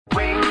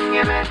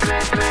Welcome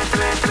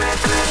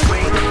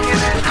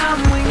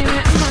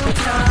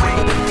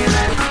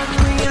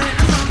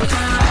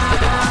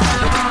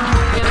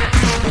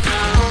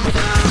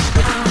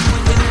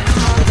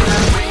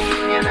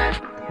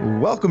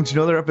to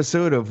another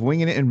episode of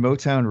Winging It in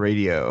Motown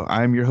Radio.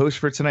 I'm your host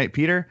for tonight,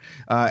 Peter,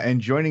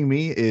 and joining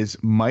me is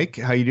Mike.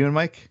 How you doing,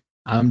 Mike?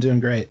 I'm doing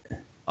great.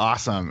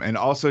 Awesome. And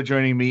also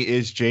joining me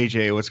is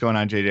JJ. What's going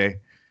on, JJ?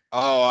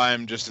 Oh,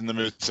 I'm just in the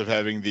midst of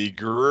having the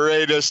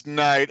greatest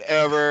night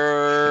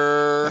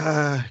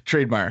ever.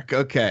 Trademark.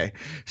 Okay.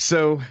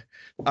 So,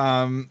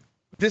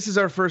 this is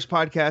our first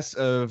podcast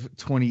of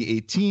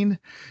 2018,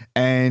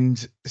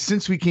 and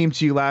since we came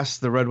to you last,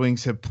 the Red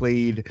Wings have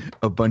played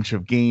a bunch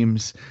of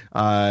games.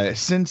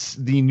 Since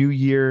the new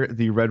year,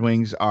 the Red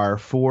Wings are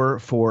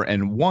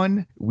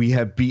 4-4-1. We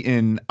have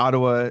beaten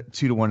Ottawa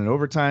 2-1 in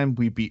overtime.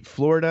 We beat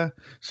Florida,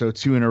 so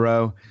 2 in a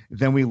row.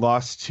 Then we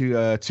lost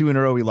to 2 in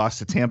a row. We lost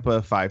to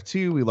Tampa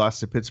 5-2. We lost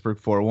to Pittsburgh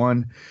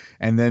 4-1,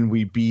 and then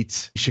we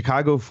beat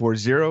Chicago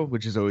 4-0,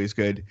 which is always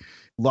good.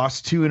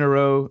 Lost 2 in a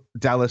row,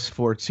 Dallas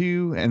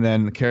 4-2, and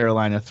then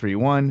Carolina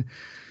 3-1.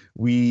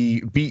 We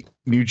beat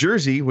New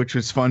Jersey, which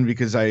was fun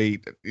because I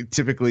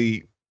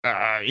typically,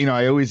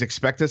 I always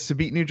expect us to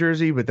beat New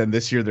Jersey, but then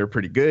this year they're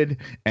pretty good.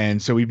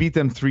 And so we beat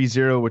them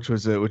 3-0, which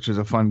was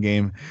a fun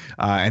game.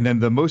 And then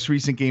the most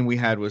recent game we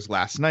had was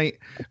last night,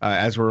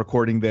 as we're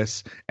recording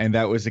this, and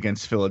that was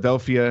against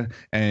Philadelphia.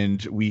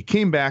 And we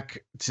came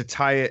back to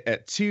tie it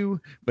at 2,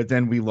 but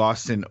then we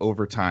lost in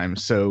overtime.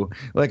 So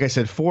like I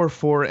said,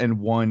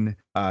 4-4-1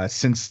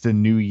 since the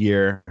new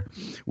year,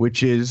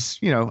 which is,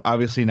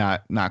 obviously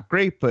not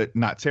great, but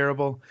not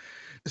terrible.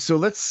 So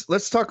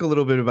let's talk a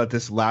little bit about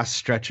this last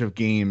stretch of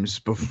games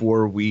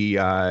before we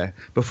get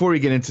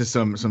into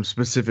some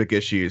specific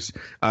issues.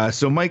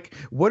 So Mike,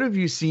 what have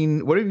you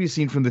seen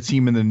from the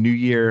team in the new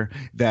year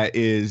that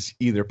is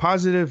either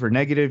positive or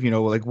negative?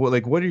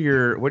 What are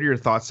your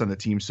thoughts on the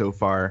team so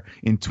far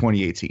in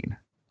 2018?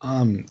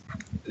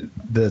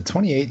 The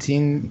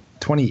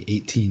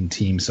 2018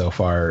 team so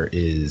far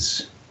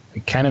is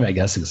kind of, I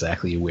guess,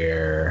 exactly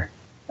where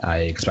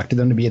I expected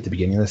them to be at the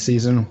beginning of the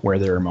season, where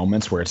there are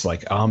moments where it's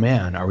like, oh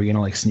man, are we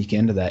going to sneak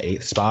into that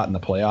 8th spot in the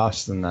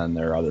playoffs? And then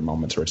there are other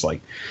moments where it's like,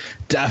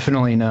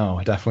 definitely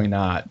no, definitely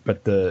not.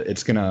 But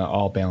it's going to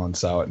all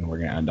balance out and we're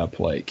going to end up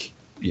 3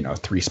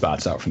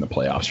 spots out from the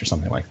playoffs or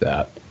something like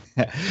that.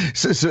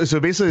 So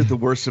basically the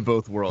worst of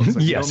both worlds. Yes,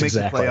 we don't make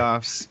exactly. the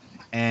playoffs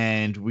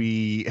and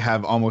we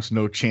have almost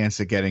no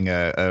chance at getting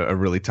a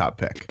really top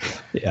pick.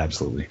 Yeah,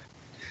 absolutely.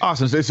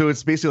 Awesome. So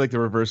it's basically like the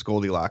reverse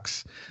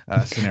Goldilocks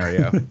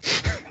scenario.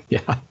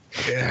 Yeah.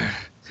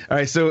 All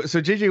right. So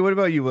JJ, what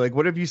about you?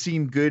 What have you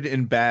seen good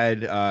and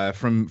bad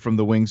from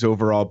the Wings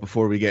overall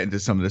before we get into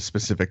some of the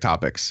specific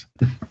topics?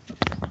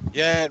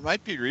 Yeah, it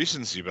might be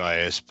recency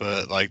bias,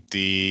 but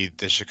the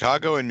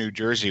Chicago and New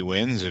Jersey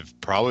wins have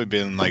probably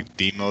been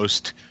the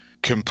most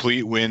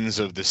complete wins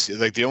of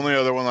the the only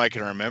other one I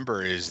can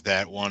remember is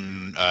that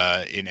one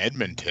in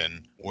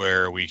Edmonton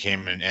where we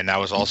came in, and that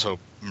was also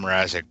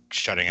Mrazek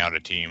shutting out a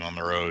team on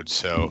the road.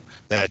 So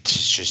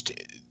that's just,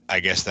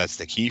 I guess that's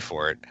the key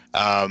for it.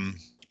 When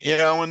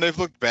they've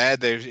looked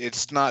bad,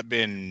 it's not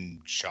been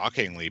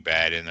shockingly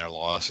bad in their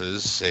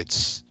losses.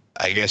 It's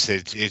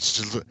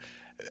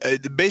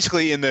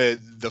basically in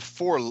the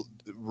 4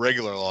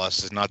 regular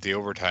losses, not the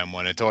overtime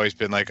one. It's always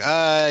been but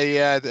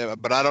I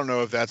don't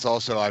know if that's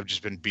also I've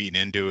just been beaten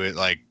into it.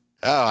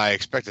 I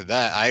expected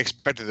that. I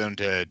expected them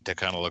to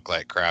kind of look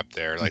like crap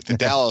there. The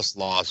Dallas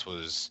loss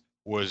was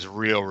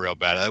real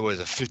bad. That was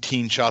a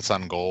 15 shots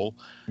on goal.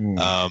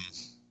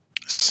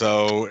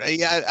 So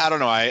yeah, I don't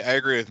know. I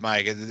agree with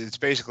Mike. It's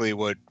basically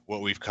what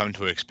we've come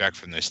to expect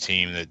from this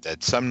team.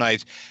 That some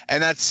nights,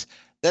 and that's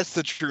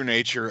the true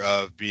nature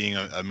of being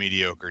a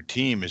mediocre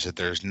team, is that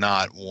there's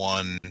not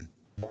one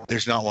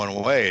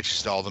way. It's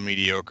just all the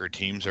mediocre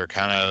teams are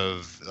kind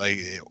of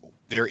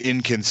they're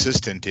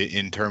inconsistent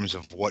in terms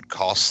of what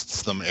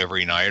costs them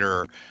every night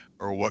or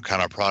what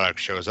kind of product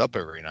shows up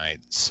every night.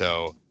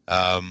 So,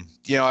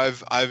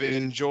 I've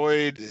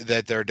enjoyed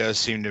that there does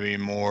seem to be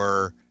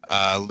more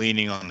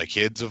leaning on the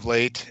kids of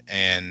late,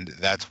 and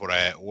that's what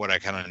I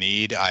kind of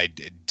need. I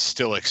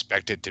still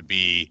expect it to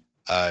be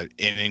an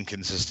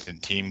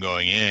inconsistent team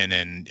going in,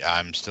 and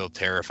I'm still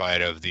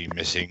terrified of the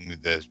missing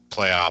the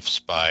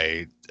playoffs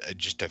by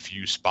just a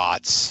few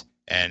spots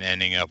and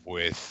ending up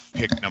with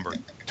pick number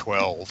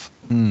 12.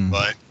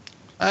 But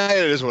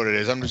it is what it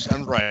is. I'm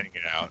writing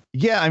it out.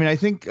 Yeah, I mean, I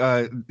think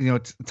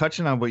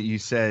touching on what you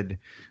said,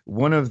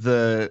 one of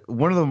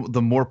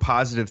the more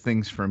positive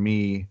things for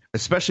me,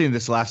 especially in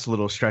this last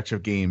little stretch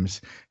of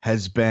games,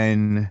 has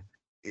been,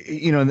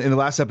 in the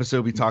last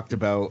episode we talked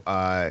about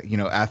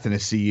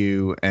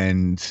Athanasiou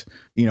and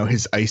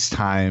his ice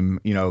time,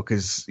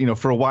 because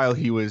for a while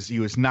he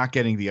was not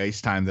getting the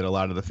ice time that a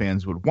lot of the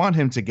fans would want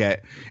him to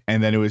get,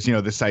 and then it was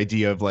this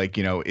idea of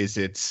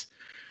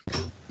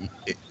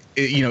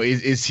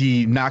is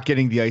he not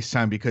getting the ice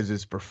time because of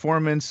his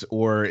performance,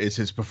 or is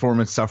his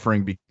performance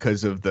suffering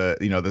because of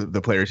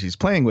the players he's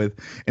playing with?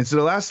 And so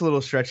the last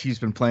little stretch he's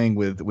been playing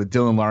with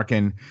Dylan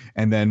Larkin,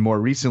 and then more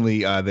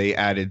recently they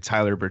added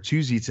Tyler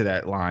Bertuzzi to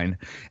that line.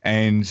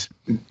 And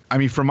I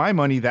mean, for my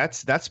money,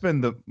 that's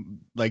been the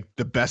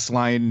best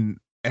line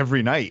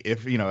every night,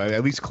 if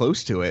at least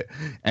close to it.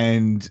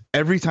 And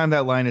every time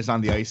that line is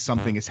on the ice,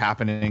 something is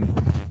happening.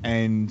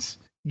 And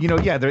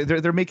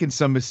they're making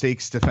some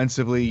mistakes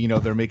defensively.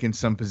 They're making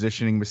some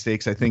positioning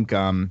mistakes. I think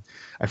I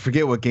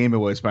forget what game it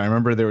was, but I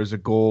remember there was a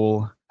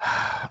goal.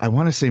 I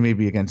want to say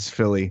maybe against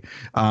Philly,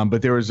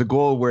 but there was a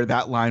goal where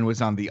that line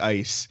was on the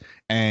ice,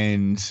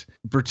 and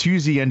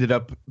Bertuzzi ended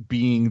up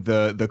being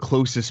the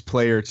closest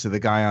player to the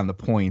guy on the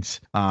point.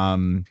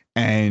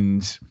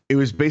 And it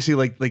was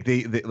basically like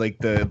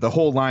the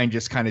whole line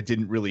just kind of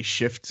didn't really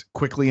shift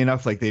quickly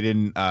enough. Like they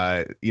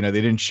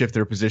didn't shift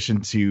their position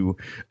to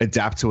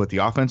adapt to what the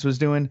offense was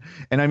doing.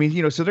 And I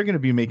mean, so they're going to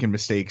be making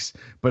mistakes,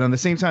 but on the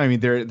same time, I mean,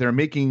 they're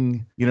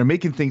making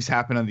things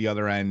happen on the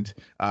other end.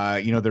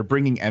 They're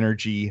bringing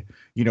energy.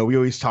 We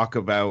always talk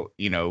about,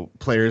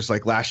 players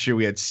like last year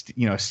we had,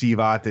 Steve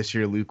Ott, this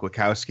year Luke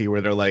Witkowski, where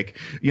they're like,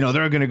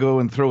 they're going to go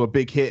and throw a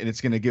big hit and it's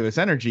going to give us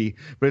energy.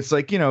 But it's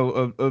like,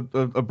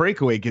 a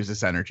breakaway gives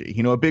us energy.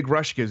 A big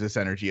rush gives us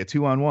energy. A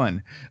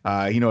 2-on-1,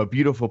 a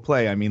beautiful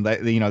play. I mean,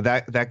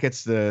 that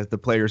gets the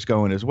players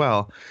going as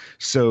well.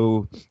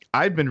 So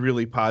I've been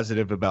really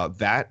positive about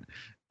that.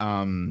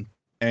 And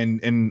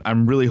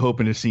I'm really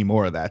hoping to see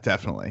more of that.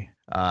 Definitely.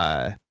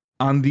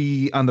 On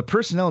the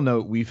personnel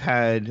note, we've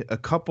had a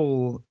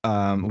couple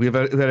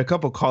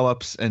call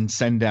ups and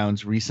send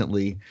downs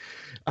recently.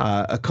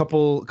 A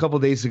couple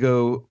days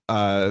ago,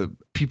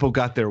 people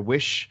got their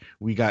wish.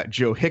 We got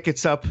Joe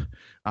Hicketts up.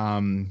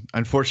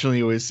 Unfortunately,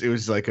 it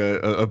was like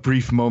a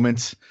brief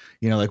moment.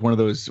 Like one of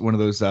those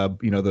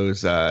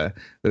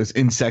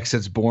insects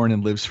that's born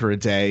and lives for a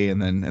day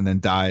and then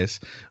dies.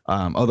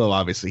 Although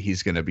obviously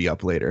he's going to be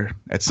up later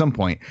at some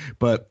point.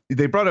 But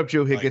they brought up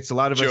Joe Hicketts. Like a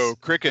lot of Joe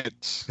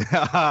Crickets.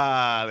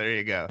 There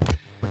you go.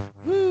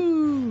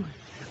 Woo.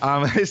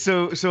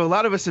 So a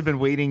lot of us have been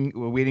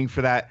waiting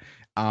for that.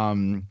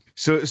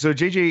 So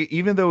JJ,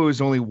 even though it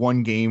was only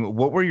one game,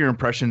 what were your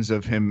impressions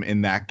of him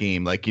in that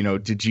game? Like,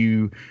 did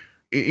you,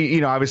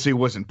 obviously it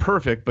wasn't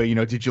perfect, but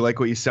did you like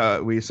what you saw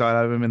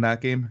out of him in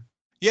that game?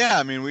 Yeah,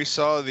 I mean, we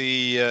saw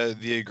the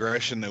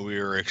aggression that we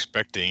were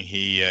expecting.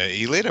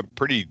 He laid a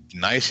pretty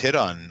nice hit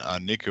on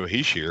Nico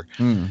Hischier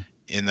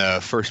in the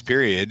first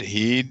period.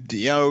 He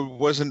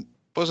wasn't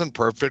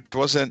perfect,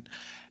 wasn't.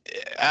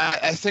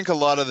 I think a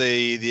lot of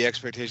the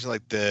expectation,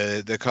 like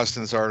the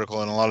Custance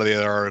article and a lot of the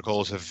other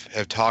articles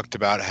have talked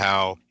about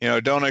how,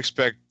 don't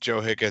expect Joe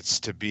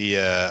Hicketts to be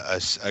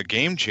a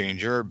game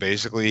changer.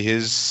 Basically,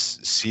 his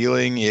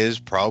ceiling is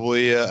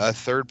probably a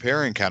third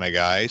pairing kind of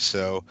guy.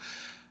 So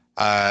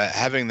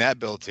having that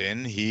built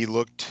in, he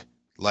looked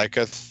like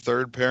a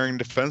third pairing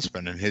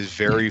defenseman in his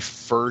very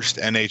first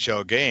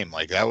NHL game.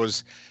 Like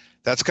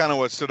that's kind of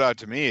what stood out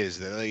to me, is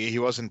that he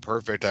wasn't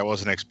perfect. I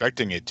wasn't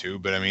expecting it to,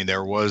 but I mean,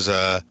 there was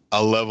a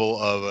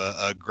level of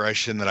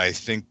aggression that I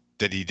think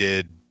that he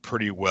did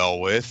pretty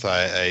well with.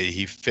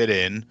 He fit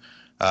in.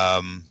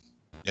 I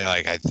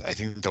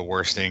think the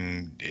worst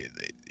thing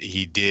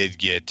he did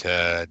get,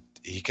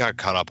 he got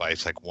caught up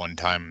ice like one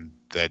time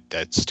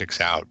that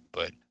sticks out,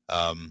 but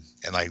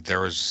and like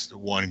there was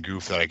one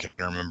goof that I can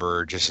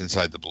remember just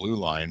inside the blue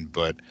line,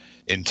 but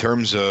in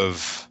terms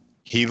of,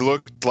 he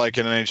looked like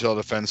an NHL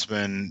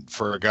defenseman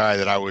for a guy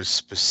that I was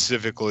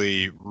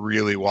specifically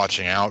really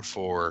watching out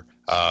for.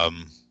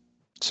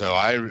 So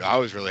I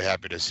was really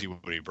happy to see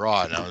what he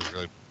brought, and I was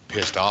really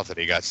pissed off that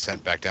he got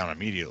sent back down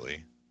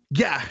immediately.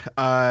 Yeah,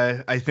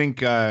 I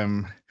think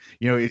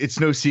it's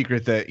no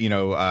secret that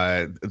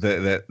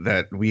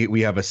that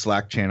we have a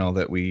Slack channel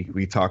that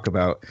we talk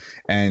about,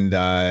 and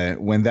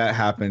when that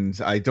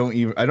happened, I don't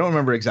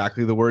remember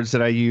exactly the words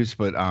that I used,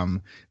 but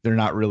they're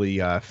not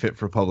really fit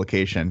for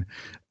publication.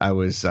 I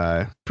was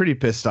pretty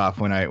pissed off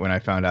when I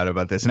found out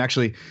about this, and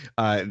actually,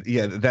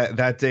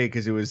 that day,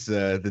 because it was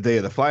the day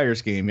of the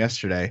Flyers game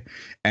yesterday,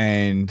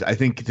 and I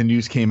think the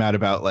news came out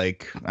about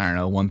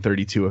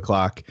 1:30, 2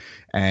 o'clock,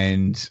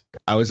 and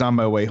I was on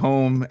my way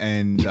home,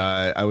 and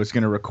I was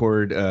going to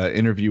record an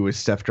interview with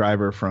Steph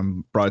Driver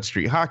from Broad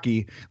Street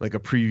Hockey, like a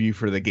preview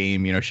for the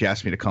game. She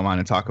asked me to come on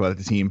and talk about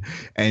the team,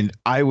 and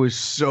I was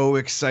so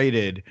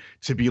excited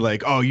to be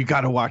like, oh, you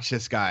got to watch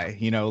this guy.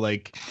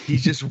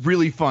 He's just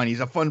really fun. He's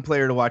a fun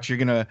player to watch. You're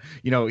gonna,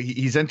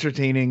 he's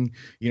entertaining.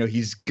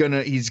 He's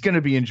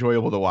gonna be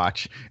enjoyable to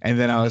watch. And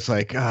then I was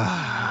like,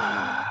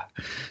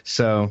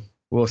 so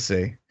we'll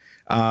see.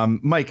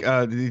 Mike,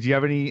 did you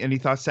have any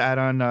thoughts to add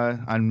on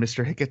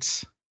Mr.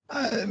 Hicketts?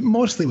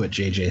 Mostly what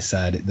JJ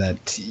said,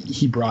 that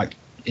he brought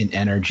in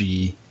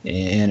energy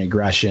and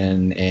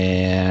aggression,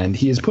 and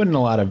he is put in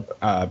a lot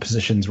of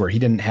positions where he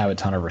didn't have a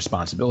ton of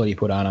responsibility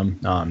put on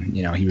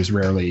him. He was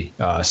rarely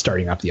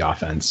starting up the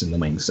offense in the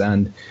wings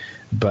end,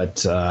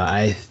 but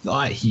I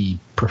thought he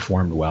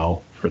performed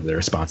well for the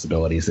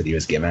responsibilities that he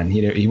was given.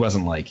 He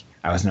wasn't like,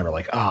 I was never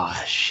like, oh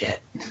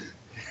shit.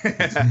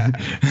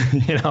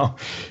 You know,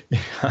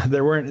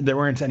 there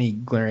weren't any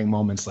glaring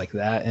moments like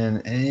that.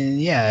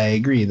 And yeah, I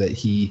agree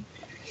that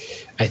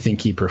I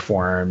think he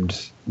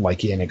performed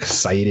like an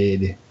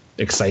excited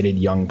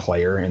young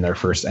player in their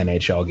first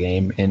NHL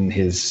game, in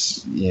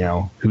his, you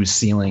know, whose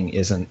ceiling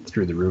isn't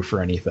through the roof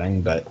or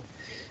anything, but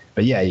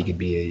yeah, he could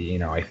be, you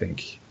know, I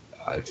think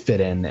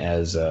fit in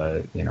as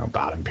a, you know,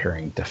 bottom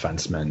pairing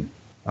defenseman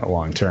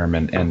long term,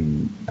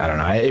 and I don't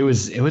know, it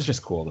was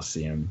just cool to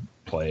see him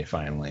play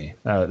finally.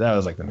 That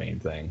was like the main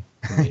thing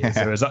to me.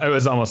 So it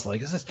was almost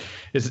like,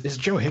 is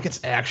Joe Higgins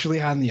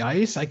actually on the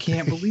ice? I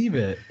can't believe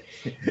it.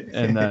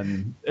 And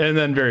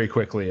then very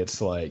quickly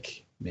it's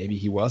like, maybe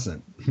he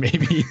wasn't.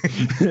 Maybe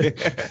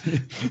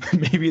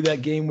that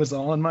game was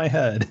all in my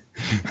head.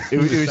 It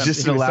was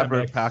just an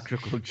elaborate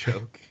practical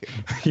joke.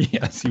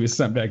 Yes, he was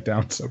sent back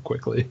down so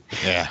quickly.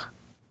 Yeah.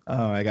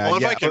 Oh my God.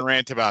 Well, if I can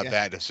rant about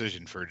that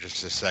decision for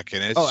just a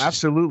second.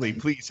 Absolutely.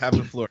 Please have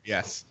the floor.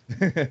 Yes.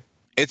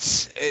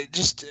 It's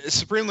just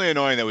supremely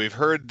annoying that we've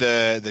heard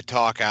the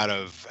talk out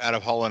of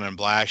Holland and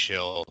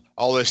Blashill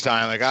all this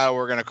time, like, if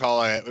we're gonna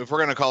call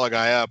a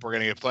guy up, we're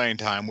gonna get playing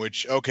time.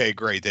 Which, okay,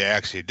 great, they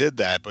actually did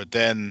that, but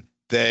then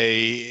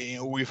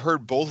we've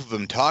heard both of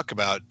them talk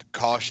about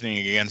cautioning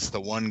against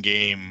the one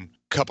game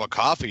cup of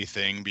coffee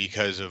thing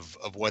because of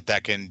what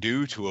that can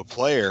do to a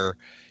player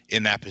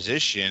in that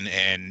position,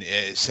 and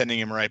sending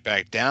him right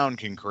back down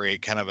can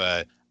create kind of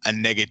a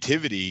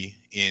negativity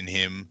in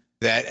him.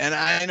 And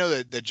I know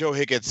that Joe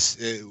Higgins,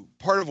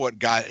 part of what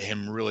got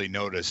him really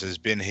noticed has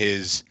been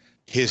his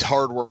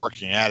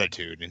hardworking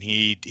attitude, and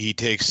he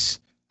takes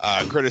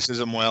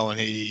criticism well, and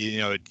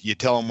you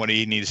tell him what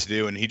he needs to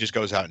do, and he just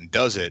goes out and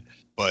does it.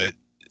 But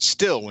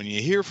still, when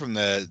you hear from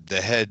the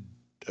heads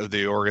of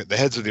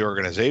the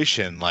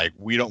organization, like,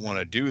 we don't want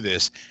to do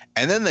this,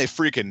 and then they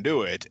freaking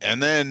do it,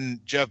 and then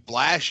Jeff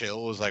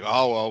Blashill was like,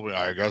 oh well,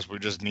 I guess we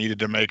just needed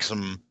to make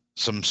some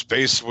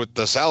space with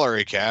the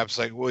salary caps.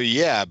 Like, well,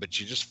 yeah, but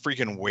you just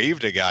freaking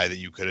waived a guy that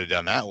you could have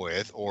done that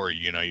with, or,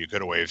 you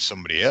could have waived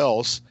somebody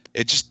else.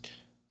 It just,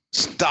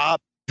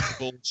 stop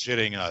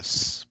bullshitting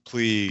us,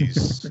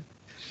 please.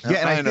 Yeah,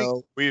 and I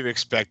know we've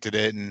expected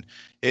it, and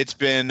it's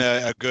been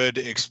a good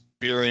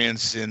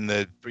experience in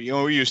the,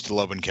 we used to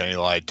love when Kenny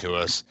lied to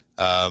us,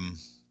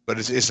 but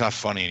it's not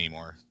funny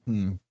anymore.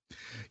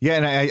 Yeah,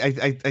 and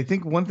I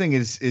think one thing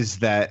is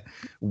that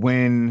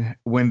when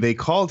they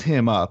called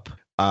him up,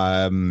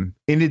 in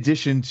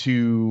addition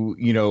to,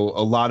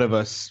 a lot of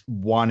us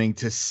wanting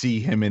to see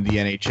him in the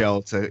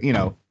NHL, to,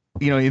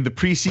 in the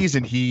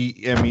preseason,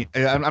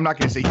 I'm not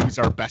going to say he was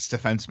our best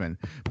defenseman,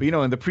 but,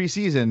 in the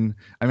preseason,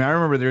 I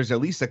remember there's at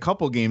least a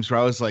couple games where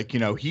I was like,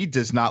 he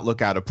does not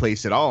look out of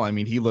place at all.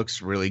 He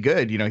looks really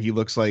good. He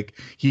looks like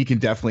he can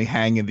definitely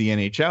hang in the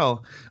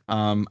NHL.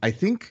 I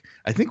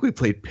think we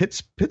played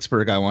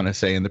Pittsburgh, I want to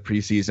say, in the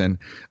preseason.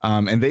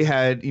 And they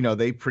had,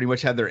 they pretty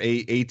much had their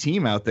A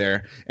team out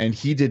there, and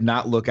he did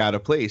not look out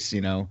of place. He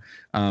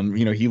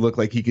looked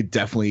like he could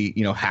definitely,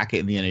 hack it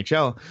in the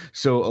NHL.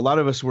 So a lot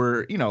of us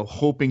were,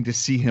 hoping to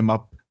see him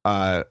up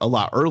a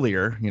lot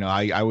earlier.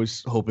 I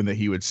was hoping that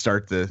he would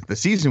start the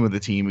season with the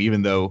team,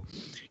 even though,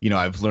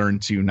 I've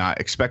learned to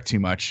not expect too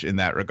much in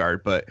that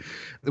regard. But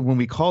when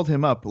we called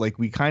him up, like,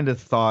 we kind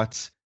of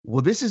thought,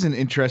 well, this is an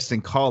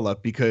interesting call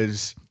up,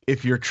 because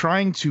if you're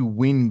trying to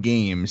win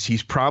games,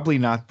 he's probably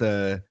not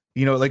the,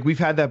 like, we've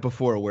had that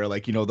before where,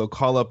 like, they'll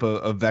call up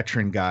a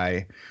veteran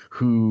guy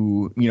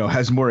who,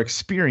 has more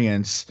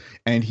experience,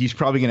 and he's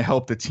probably going to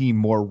help the team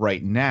more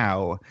right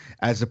now,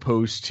 as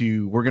opposed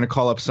to, we're going to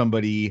call up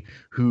somebody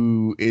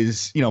who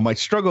is, might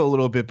struggle a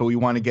little bit, but we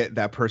want to get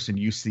that person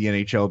used to the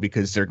NHL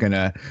because they're going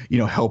to,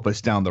 help us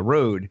down the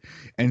road.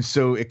 And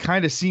so it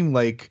kind of seemed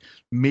like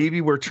maybe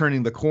we're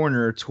turning the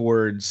corner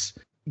towards,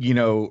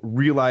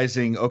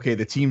 realizing, okay,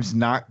 the team's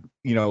not,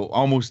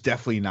 almost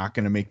definitely not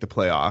going to make the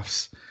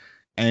playoffs.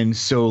 And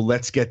so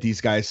let's get these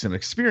guys some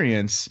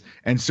experience.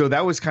 And so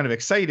that was kind of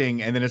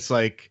exciting. And then it's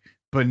like,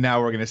 but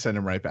now we're going to send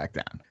them right back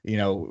down.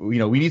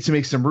 We need to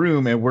make some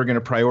room, and we're going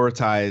to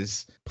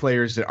prioritize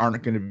players that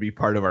aren't going to be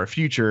part of our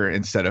future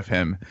instead of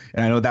him.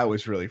 And I know that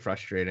was really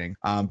frustrating.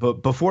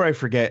 But before I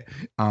forget,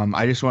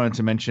 I just wanted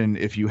to mention,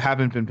 if you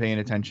haven't been paying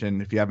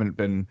attention, if you haven't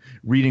been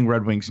reading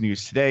Red Wings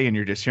news today and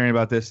you're just hearing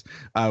about this,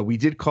 we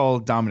did call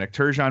Dominic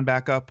Turgeon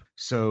back up.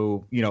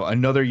 So,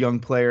 another young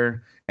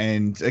player.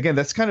 And again,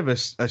 that's kind of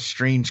a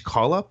strange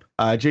call up.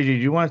 JJ, do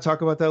you want to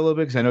talk about that a little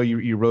bit? Because I know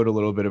you wrote a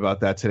little bit about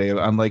that today.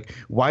 I'm like,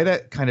 why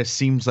that kind of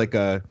seems like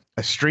a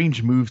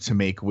strange move to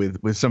make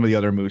with some of the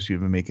other moves we've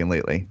been making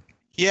lately.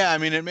 Yeah,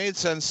 it made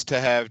sense to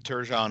have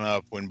Turgeon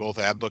up when both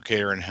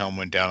Abdelkader and Helm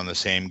went down in the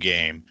same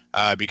game,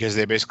 because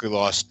they basically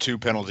lost two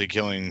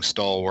penalty-killing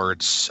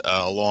stalwarts,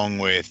 along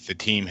with the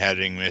team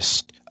having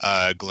missed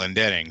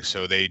Glendening.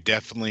 So they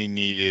definitely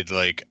needed,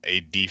 like,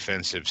 a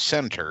defensive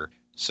center.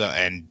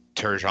 And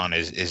Turgeon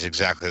is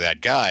exactly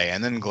that guy.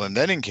 And then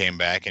Glendening came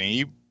back, and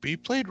he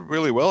played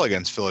really well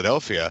against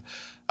Philadelphia.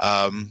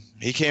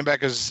 He came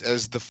back as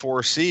the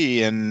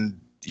 4C,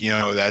 and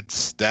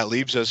that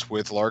leaves us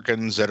with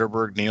Larkin,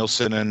 Zetterberg,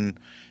 Nielsen, and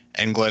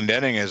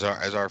Glendening as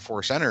our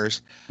four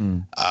centers.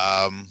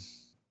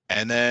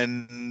 And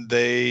then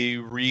they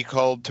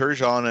recalled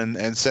Turgeon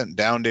and sent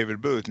down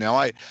David Booth. Now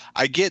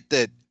I get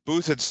that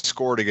Booth had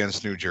scored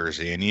against New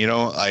Jersey, and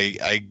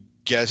I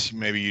guess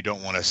maybe you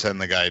don't want to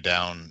send the guy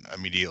down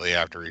immediately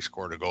after he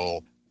scored a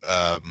goal.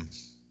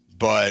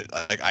 But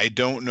like, I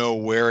don't know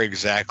where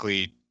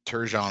exactly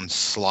Turgeon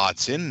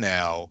slots in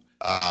now.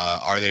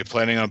 Are they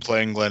planning on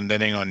playing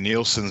Glendening on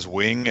Nielsen's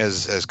wing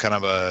as kind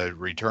of a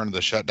return to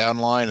the shutdown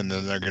line, and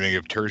then they're going to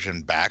give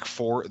Turgeon back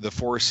for the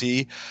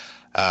 4C?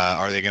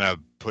 Are they going to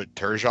put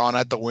Turgeon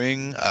at the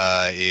wing?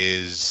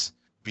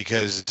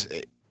 Because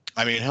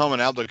Helm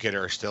and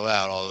Abdelkader are still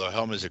out, although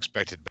Helm is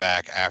expected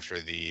back after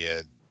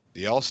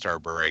the All-Star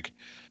break.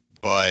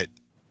 But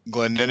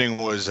Glendening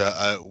was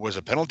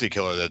a penalty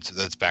killer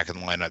that's back in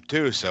the lineup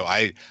too. So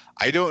I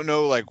don't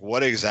know like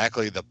what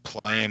exactly the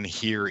plan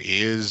here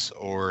is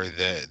or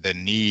the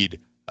need.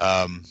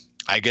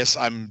 I guess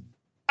I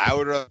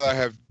would rather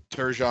have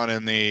Turgeon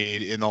in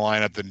the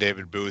lineup than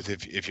David Booth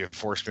if you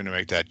force me to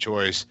make that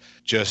choice,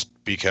 just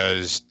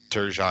because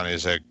Turgeon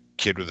is a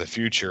kid with a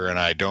future, and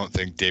I don't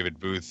think David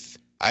Booth.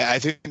 I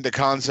think the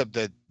concept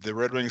that the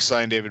Red Wings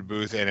signed David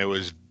Booth and it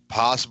was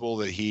possible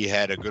that he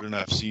had a good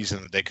enough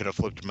season that they could have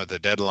flipped him at the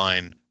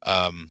deadline.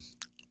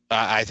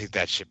 I think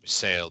that ship has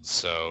sailed,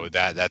 so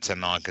that's a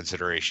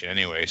non-consideration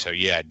anyway. So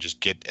yeah, just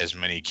get as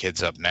many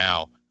kids up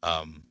now.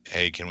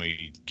 Hey, can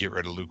we get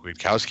rid of Luke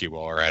Witkowski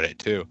while we're at it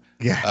too?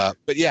 Yeah.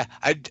 But yeah,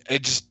 I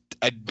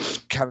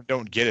kind of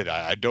don't get it.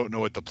 I don't know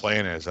what the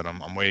plan is, and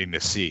I'm waiting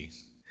to see.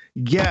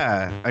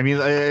 Yeah, I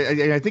mean,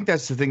 I think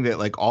that's the thing that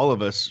like all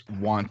of us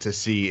want to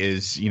see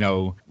is,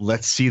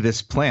 let's see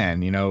this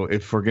plan.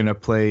 If we're gonna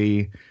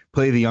play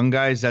the young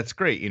guys, that's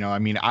great. I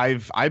mean,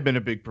 I've been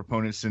a big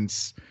proponent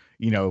since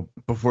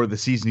before the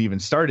season even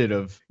started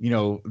of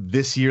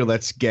this year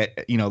let's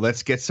get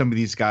some of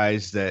these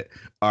guys that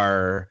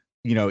are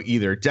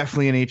either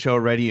definitely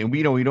NHL ready, and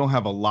we don't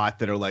have a lot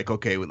that are like,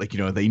 okay, like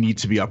they need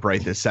to be up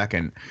right this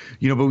second,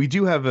 but we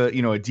do have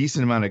a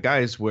decent amount of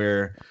guys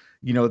where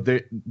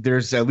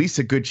there's at least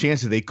a good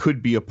chance that they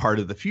could be a part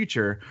of the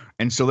future.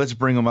 And so let's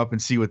bring them up and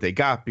see what they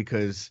got,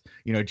 because,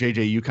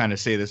 JJ, you kind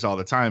of say this all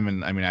the time.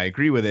 And I mean, I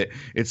agree with it.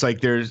 It's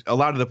like, there's a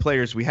lot of the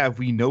players we have,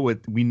 we know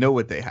what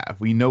they have.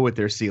 We know what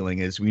their ceiling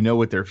is. We know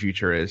what their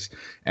future is.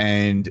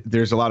 And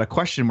there's a lot of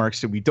question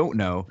marks that we don't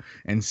know.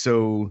 And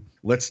so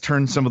let's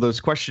turn some of those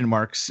question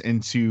marks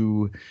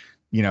into,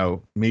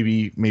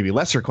 maybe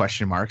lesser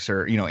question marks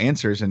or,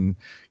 answers, and,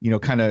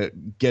 kind of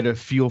get a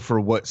feel for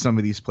what some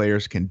of these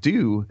players can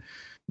do,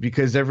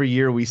 because every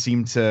year we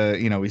seem to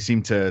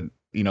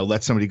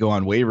let somebody go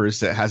on waivers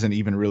that hasn't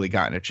even really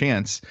gotten a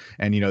chance.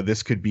 And,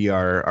 this could be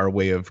our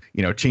way of,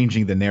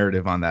 changing the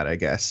narrative on that, I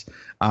guess.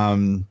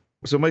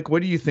 So Mike,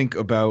 what do you think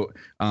about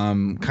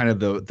kind of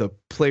the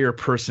player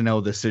personnel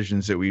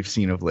decisions that we've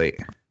seen of late?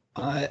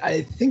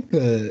 I think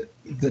the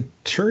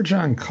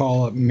Turgeon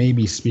call up may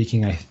be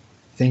speaking, I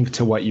think,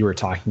 to what you were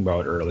talking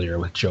about earlier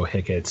with Joe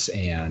Hicketts,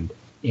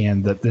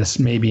 and that this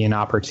may be an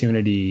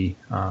opportunity,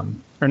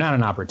 or not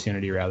an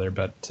opportunity rather,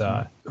 but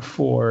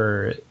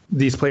for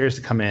these players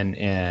to come in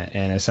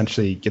and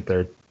essentially get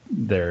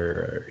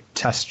their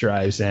test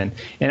drives in.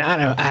 And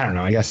I don't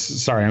know, I guess,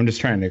 sorry, I'm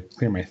just trying to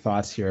clear my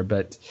thoughts here,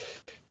 but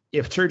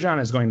if Turgeon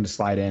is going to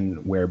slide in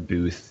where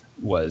Booth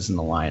was in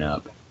the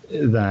lineup,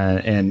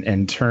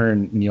 and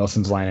turn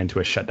Nielsen's line into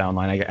a shutdown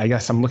line, I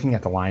guess I'm looking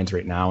at the lines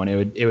right now, and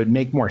it would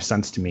make more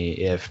sense to me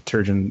if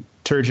Turgeon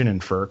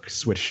and Ferk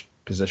switch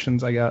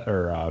positions, I guess,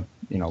 or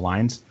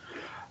lines.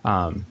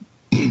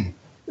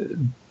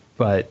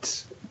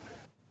 But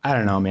I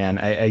don't know, man.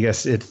 I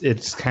guess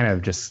it's kind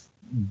of just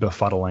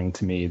befuddling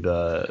to me,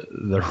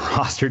 the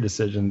roster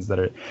decisions that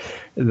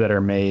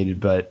are made.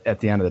 But at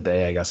the end of the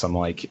day, I guess I'm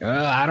like,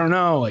 I don't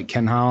know, like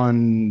Ken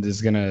Holland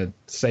is gonna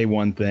say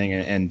one thing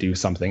and do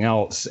something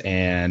else,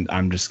 and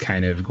I'm just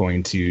kind of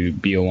going to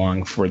be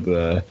along for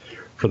the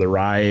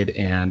ride.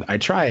 And I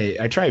try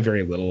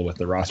very little with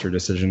the roster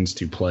decisions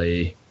to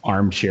play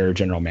armchair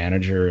general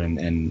manager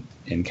and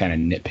kind of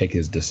nitpick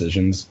his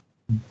decisions.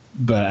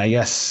 But I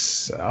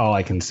guess all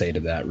I can say to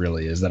that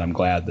really is that I'm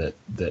glad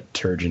that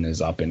Turgeon is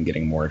up and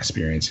getting more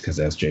experience, because,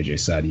 as JJ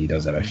said, he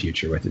does have a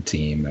future with the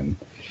team,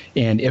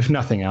 and if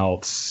nothing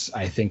else,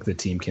 I think the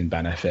team can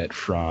benefit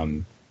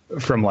from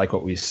like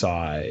what we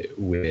saw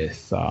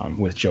with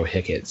Joe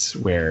Hicketts,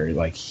 where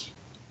like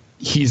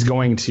he's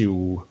going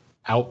to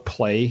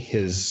outplay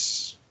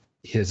his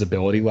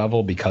ability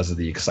level because of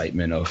the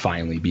excitement of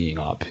finally being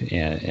up,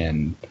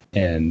 and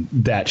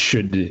that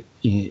should,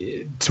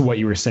 to what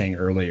you were saying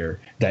earlier,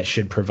 that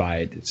should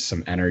provide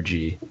some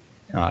energy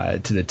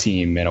to the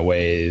team in a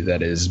way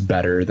that is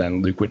better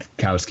than Luke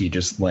Witkowski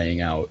just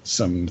laying out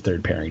some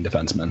third pairing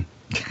defenseman.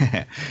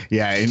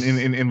 Yeah,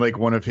 in like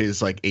one of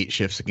his like 8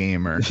 shifts a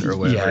game or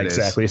whatever. Yeah,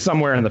 exactly.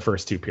 Somewhere in the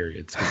first 2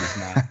 periods, because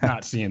he's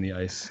not seeing the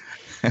ice.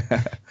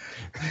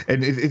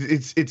 And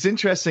it's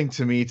interesting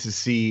to me to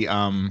see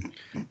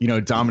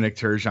Dominic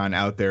Turgeon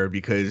out there,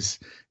 because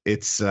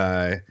it's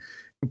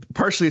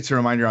partially it's a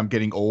reminder I'm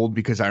getting old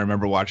because I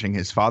remember watching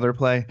his father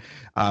play,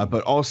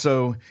 but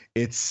also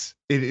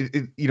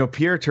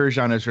Pierre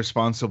Turgeon is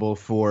responsible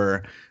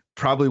for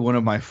probably one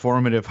of my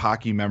formative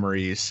hockey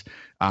memories,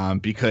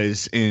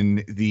 because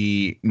in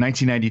the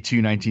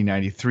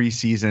 1992-1993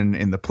 season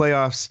in the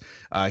playoffs,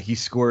 he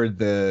scored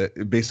the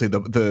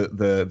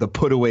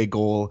put away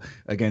goal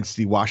against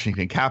the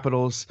Washington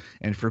Capitals.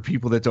 And for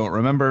people that don't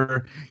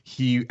remember,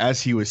 as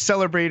he was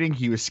celebrating,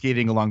 he was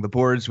skating along the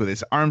boards with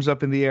his arms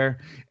up in the air,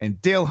 and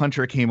Dale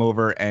Hunter came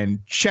over and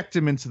checked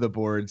him into the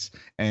boards.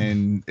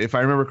 And if I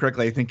remember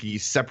correctly, I think he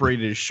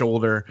separated his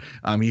shoulder.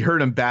 He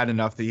hurt him bad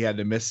enough that he had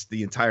to miss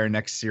the entire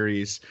next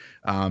series.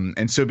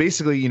 And so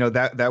basically,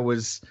 that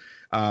was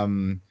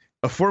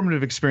a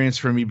formative experience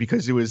for me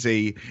because it was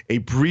a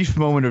brief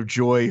moment of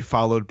joy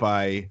followed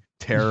by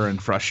terror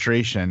and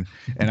frustration.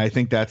 And I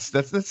think that's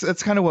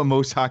kind of what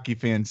most hockey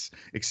fans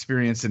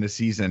experience in a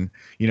season,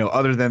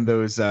 other than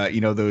those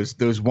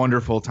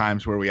wonderful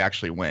times where we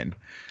actually win.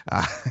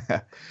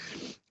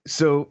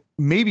 So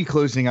maybe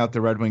closing out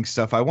the Red Wings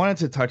stuff, I wanted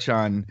to touch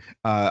on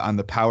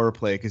the power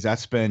play, because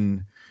that's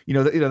been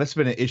that's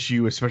been an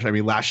issue, especially, I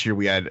mean, last year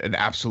we had an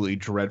absolutely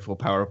dreadful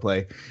power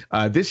play.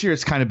 This year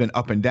it's kind of been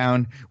up and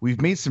down. We've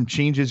made some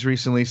changes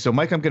recently. So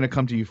Mike, I'm going to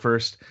come to you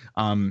first.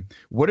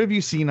 What have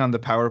you seen on the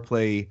power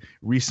play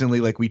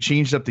recently? Like, we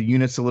changed up the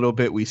units a little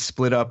bit. We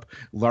split up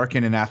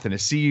Larkin and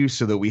Athanasiou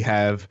so that we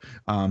have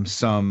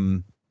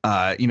some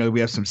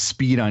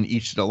speed on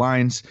each of the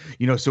lines.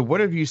 So what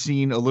have you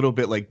seen a little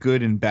bit, like,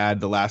 good and bad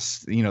the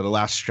last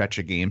stretch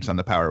of games on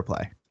the power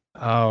play?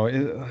 Oh,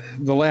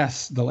 the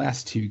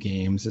last two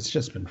games, it's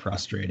just been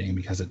frustrating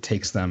because it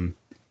takes them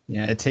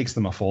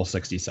a full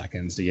 60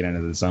 seconds to get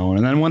into the zone.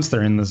 And then once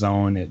they're in the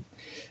zone,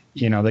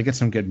 they get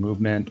some good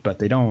movement, but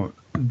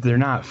they're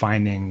not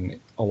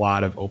finding a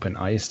lot of open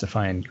ice to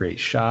find great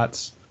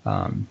shots.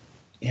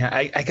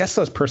 I guess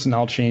those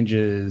personnel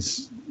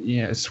changes,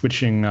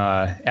 switching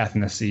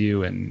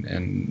Athanasiou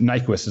and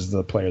Nyquist is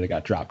the player that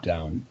got dropped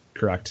down,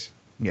 correct?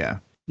 Yeah.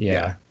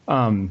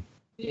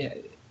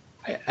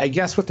 I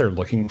guess what they're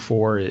looking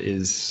for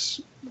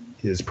is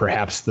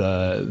perhaps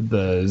the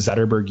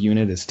Zetterberg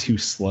unit is too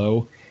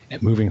slow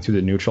at moving through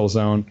the neutral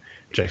zone,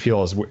 which I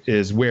feel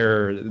is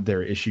where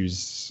their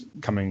issues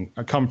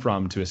come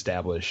from to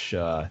establish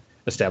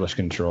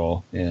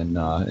control in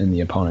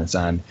the opponent's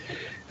end.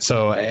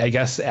 So I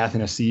guess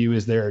Athanasiou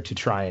is there to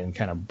try and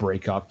kind of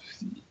break up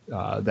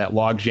that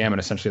log jam and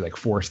essentially like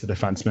force the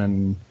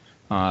defenseman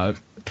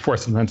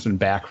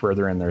back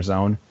further in their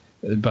zone.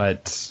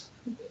 But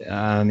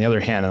on the other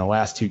hand, in the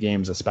last two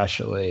games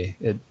especially,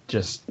 it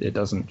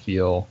doesn't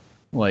feel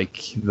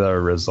like the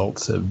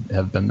results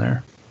have been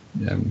there.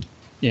 And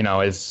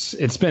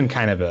it's been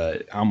kind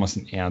of almost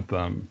an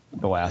anthem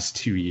the last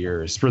 2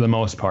 years for the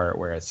most part,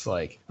 where it's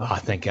like, oh,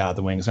 thank God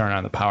the Wings aren't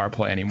on the power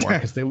play anymore,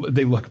 because they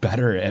look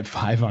better at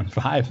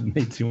 5-on-5 than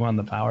they do on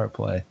the power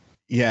play.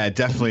 Yeah,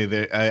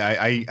 definitely.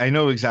 I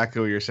know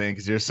exactly what you're saying,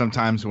 because there's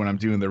sometimes when I'm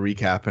doing the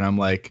recap and I'm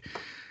like,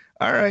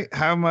 all right,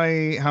 how am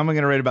I going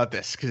to write about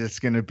this? Because it's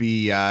going to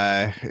be,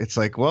 it's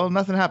like, well,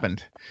 nothing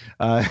happened.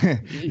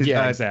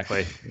 Yeah,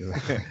 exactly.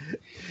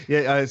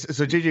 Yeah.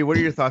 So JJ, what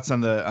are your thoughts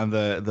on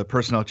the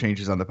personnel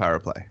changes on the power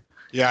play?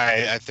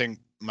 Yeah, I think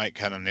Mike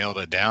kind of nailed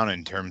it down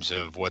in terms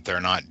of what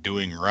they're not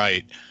doing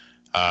right.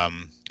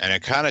 And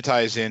it kind of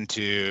ties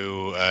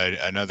into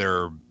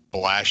another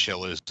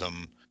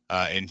Blashill-ism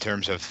in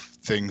terms of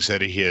things that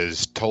he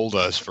has told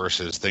us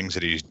versus things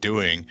that he's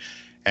doing.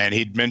 And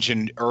he'd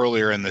mentioned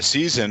earlier in the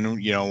season,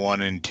 not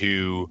wanting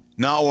to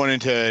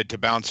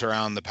bounce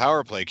around the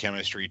power play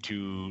chemistry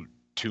too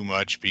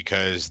much,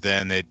 because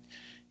then it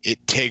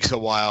takes a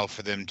while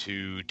for them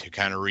to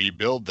kind of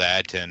rebuild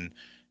that, and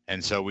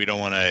so we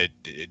don't want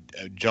to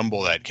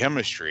jumble that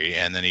chemistry.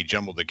 And then he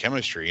jumbled the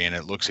chemistry, and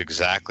it looks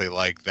exactly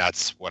like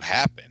that's what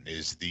happened.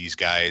 Is these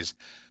guys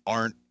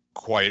aren't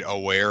quite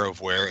aware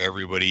of where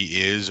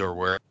everybody is or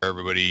where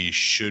everybody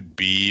should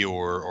be,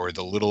 or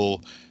the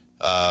little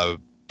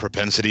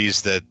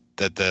propensities that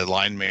the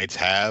line mates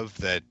have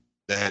that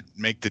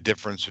make the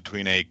difference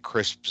between a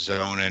crisp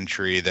zone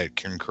entry that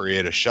can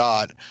create a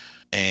shot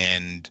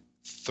and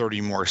 30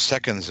 more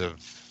seconds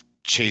of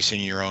chasing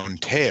your own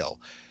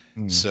tail.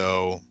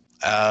 So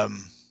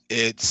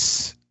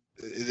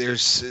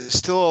there's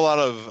still a lot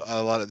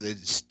of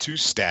it's too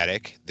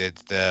static, that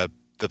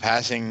the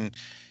passing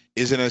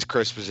isn't as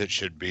crisp as it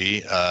should be.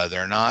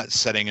 They're not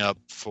setting up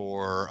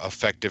for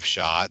effective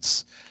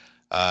shots.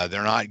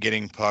 They're not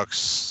getting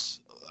pucks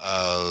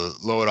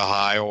low to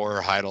high or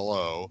high to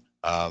low.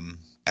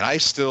 And I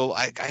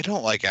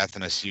don't like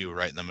Athanasiou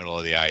right in the middle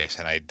of the ice,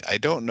 and I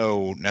don't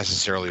know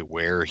necessarily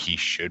where he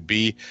should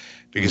be,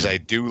 because I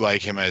do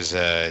like him as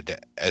a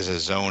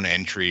zone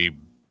entry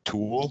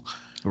tool.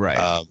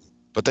 Right.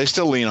 But they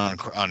still lean on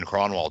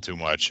Kronwall too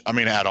much. I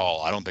mean, at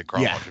all. I don't think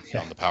Kronwall should be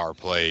on the power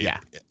play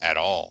at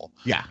all.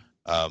 Yeah.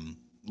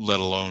 Let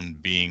alone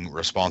being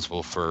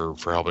responsible for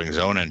helping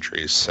zone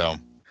entries. So.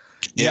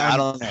 Yeah, I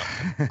don't know.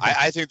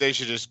 I think they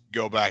should just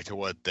go back to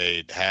what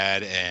they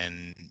had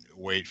and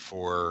wait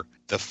for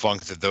the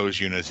funk that those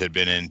units had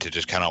been in to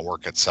just kind of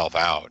work itself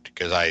out.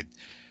 Because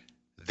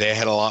they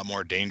had a lot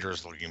more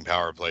dangerous looking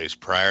power plays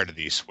prior to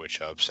these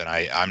switch ups, and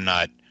I'm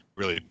not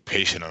really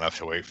patient enough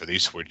to wait for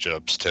these switch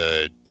ups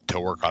to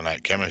work on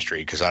that chemistry,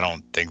 because I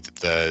don't think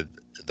that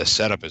the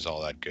setup is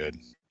all that good.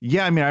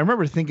 Yeah, I mean, I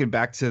remember thinking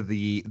back to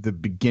the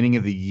beginning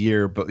of the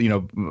year, but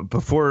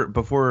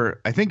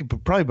before I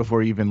think probably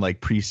before even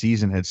like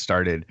preseason had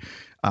started.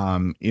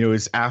 It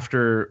was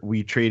after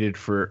we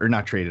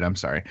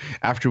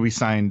after we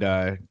signed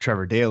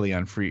Trevor Daley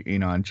on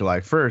on July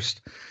 1st.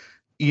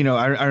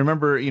 I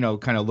remember,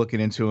 kind of looking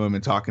into him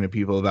and talking to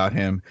people about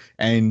him.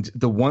 And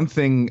the one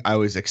thing I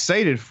was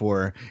excited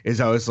for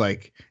is I was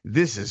like,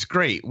 this is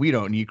great. We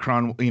don't need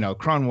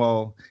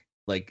Kronwall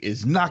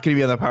is not going to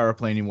be on the power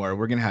play anymore.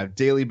 We're going to have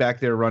Daley back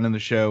there running the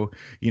show.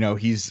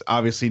 He's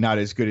obviously not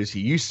as good as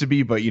he used to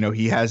be, but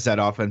he has that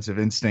offensive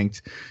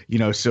instinct,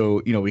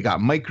 so, we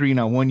got Mike Green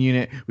on one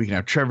unit. We can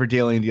have Trevor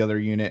Daley in the other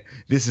unit.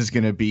 This is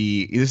going to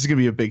be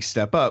a big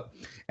step up.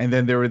 And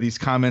then there were these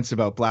comments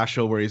about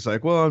Blashill where he's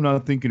like, well, I'm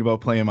not thinking about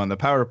playing him on the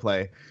power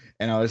play.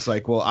 And I was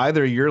like, well,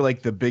 either you're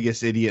like the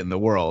biggest idiot in the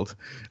world,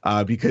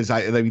 because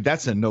I mean,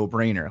 that's a no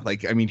brainer.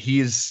 Like, I mean,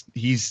 he's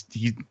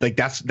like,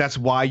 that's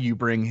why you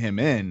bring him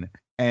in.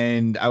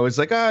 And I was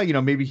like,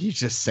 maybe he's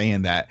just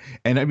saying that.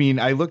 And I mean,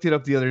 I looked it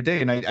up the other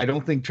day, and I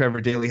don't think Trevor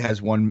Daley has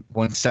one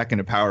second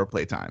of power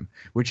play time,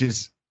 which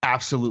is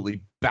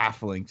absolutely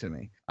baffling to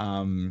me.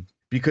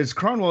 Because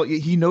Kronwall,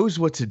 he knows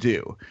what to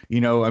do.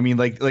 I mean,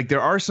 like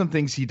there are some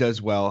things he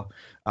does well.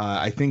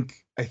 I think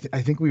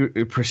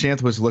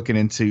Prashanth was looking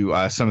into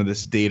some of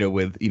this data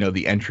with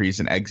the entries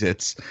and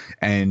exits,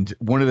 and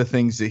one of the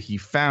things that he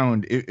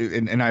found,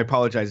 and I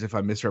apologize if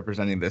I'm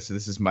misrepresenting this.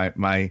 This is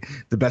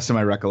the best of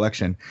my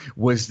recollection,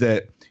 was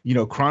that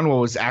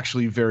Kronwall was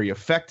actually very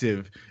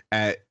effective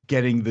at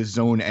getting the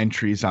zone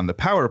entries on the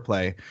power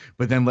play.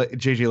 But then,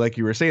 JJ, like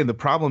you were saying, the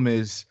problem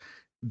is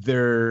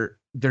they're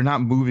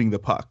not moving the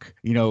puck.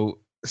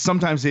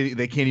 Sometimes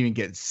they can't even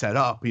get set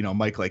up,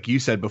 Mike, like you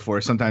said before.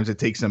 Sometimes it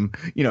takes them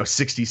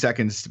 60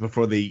 seconds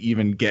before they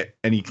even get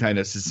any kind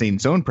of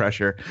sustained zone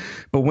pressure.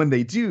 But when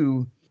they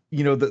do,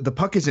 the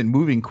puck isn't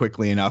moving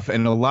quickly enough,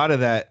 and a lot of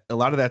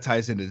that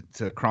ties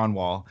into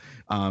Kronwall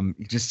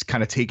just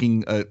kind of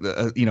taking a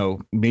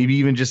maybe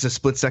even just a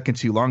split second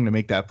too long to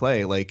make that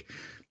play. Like,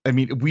 I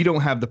mean, we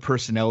don't have the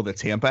personnel that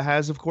Tampa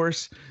has, of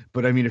course,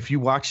 but I mean, if you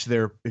watch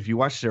their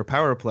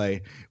power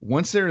play,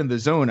 once they're in the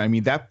zone, I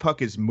mean, that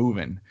puck is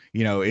moving.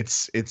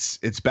 It's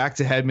back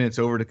to Hedman, it's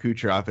over to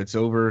Kucherov, it's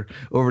over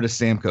to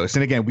Stamkos.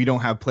 And again, we don't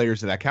have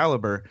players of that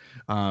caliber,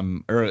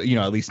 or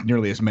at least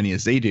nearly as many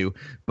as they do,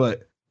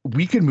 but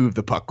we can move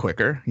the puck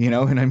quicker,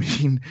 and I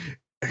mean,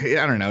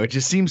 I don't know, it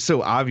just seems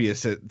so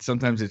obvious that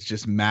sometimes it's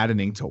just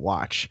maddening to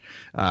watch.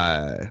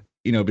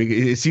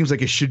 Because it seems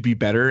like it should be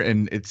better,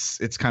 and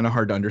it's kind of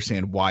hard to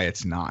understand why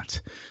it's not.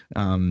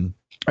 All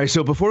right,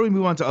 so before we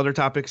move on to other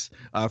topics,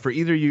 for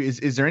either of you,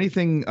 is there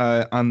anything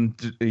on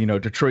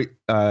Detroit,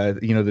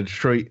 the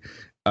Detroit,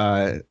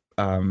 the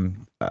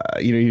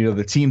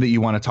team that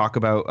you want to talk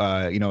about?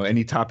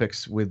 Any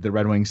topics with the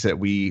Red Wings that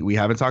we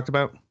haven't talked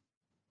about?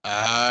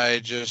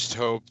 I just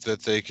hope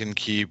that they can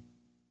keep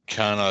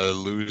kind of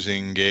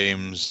losing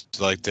games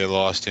like they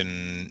lost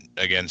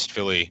against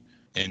Philly,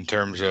 in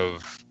terms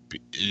of.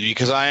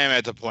 Because I am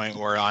at the point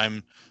where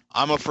I'm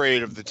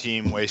afraid of the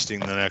team wasting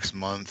the next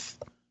month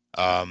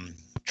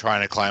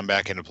trying to climb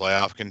back into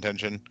playoff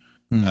contention.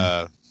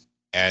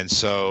 And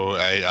so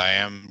I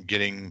am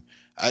getting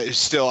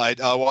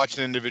I'll watch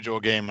an individual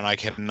game and I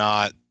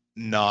cannot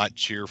not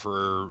cheer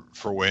for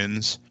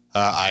wins.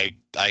 I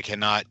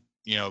cannot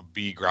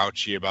be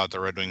grouchy about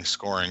the Red Wings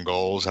scoring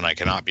goals, and I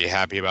cannot be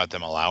happy about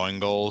them allowing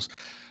goals,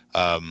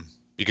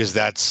 because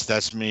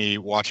that's me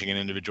watching an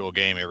individual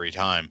game every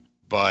time.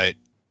 But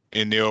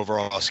in the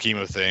overall scheme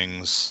of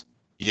things,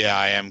 yeah,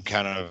 I am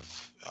kind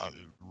of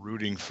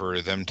rooting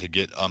for them to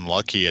get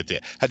unlucky at the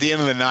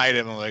end of the night.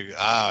 I'm like,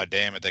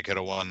 damn it, they could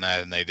have won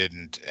that and they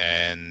didn't.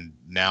 And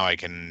now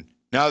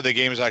that the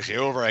game is actually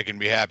over, I can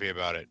be happy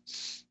about it.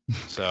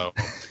 So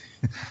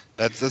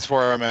that's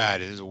where I'm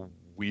at. It is a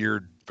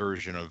weird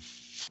version of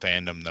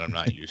fandom that I'm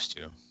not used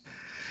to.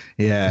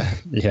 Yeah.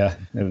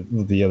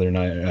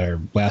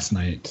 Last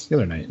night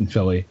in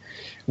Philly,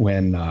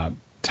 when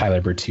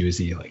Tyler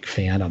Bertuzzi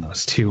fanned on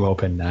those two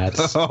open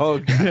nets. Oh,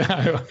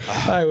 God.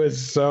 I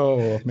was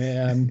so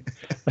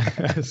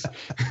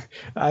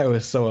I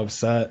was so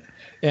upset.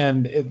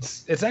 And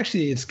it's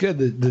good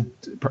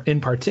that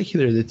in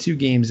particular the two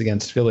games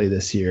against Philly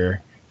this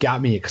year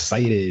got me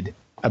excited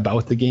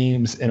about the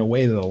games in a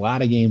way that a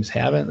lot of games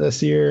haven't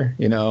this year.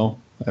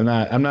 I'm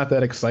not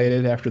that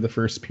excited after the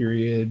first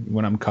period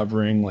when I'm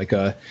covering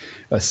a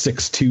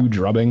 6-2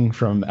 drubbing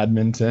from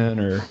Edmonton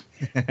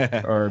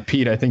or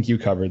Pete, I think you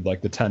covered the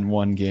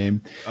 10-1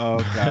 game. Oh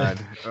God.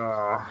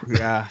 Oh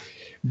yeah.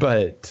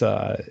 But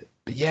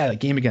yeah, the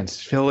game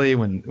against Philly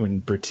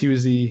when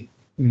Bertuzzi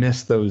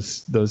missed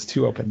those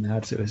two open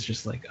nets, it was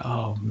just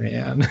oh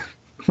man.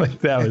 Like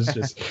that was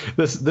just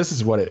this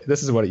is what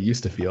it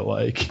used to feel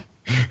like.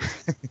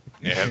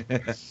 Yeah.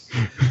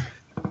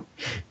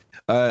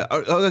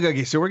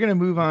 Okay, so we're going to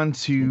move on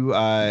to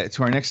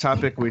our next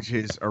topic, which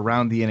is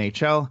around the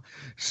NHL.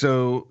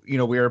 So,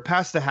 we are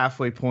past the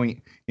halfway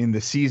point in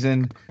the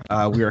season.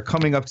 We are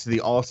coming up to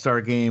the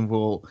All-Star game.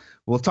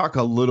 We'll talk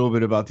a little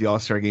bit about the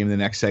All-Star game in the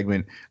next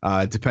segment,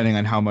 depending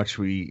on how much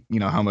we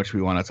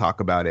want to talk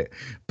about it.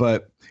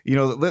 But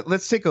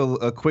let's take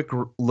a quick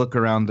look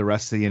around the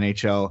rest of the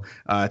NHL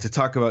to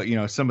talk about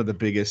some of the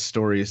biggest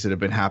stories that have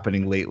been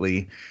happening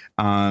lately.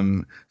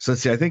 So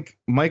let's see. I think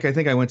Mike,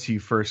 I went to you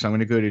first. I'm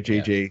going to go to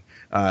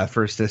JJ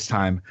first this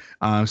time.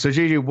 So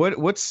JJ,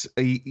 what's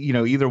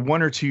either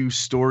one or two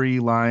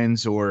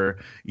storylines or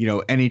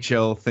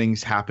NHL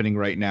things happening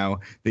right now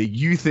that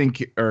you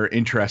think are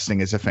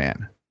interesting as a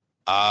fan?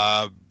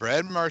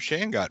 Brad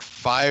Marchand got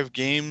 5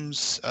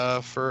 games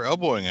for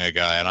elbowing a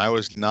guy, and I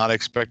was not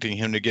expecting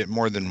him to get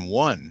more than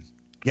 1.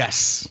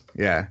 Yes.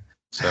 Yeah.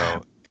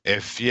 So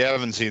if you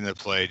haven't seen the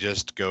play,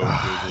 just go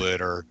Google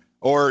it or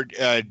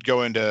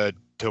go into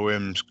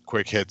Wim's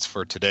quick hits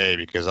for today,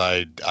 because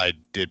I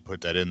did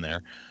put that in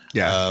there.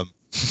 Yeah.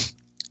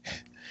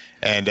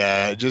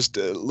 And just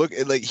look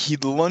at, like, he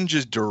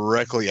lunges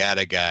directly at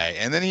a guy,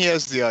 and then he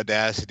has the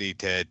audacity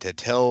to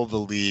tell the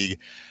league,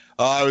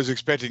 I was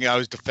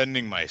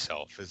defending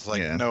myself. It's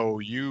like, no,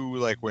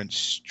 you went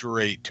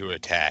straight to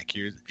attack.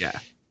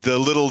 The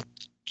little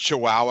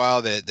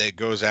chihuahua that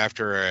goes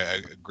after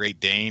a Great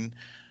Dane,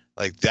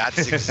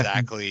 that's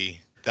exactly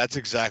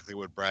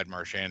what Brad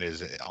Marchand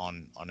is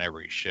on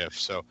every shift.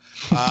 So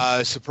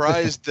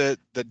surprised that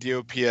the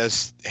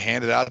DOPS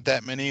handed out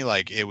that many.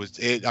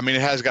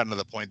 It has gotten to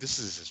the point. This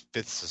is his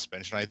 5th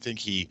suspension, I think.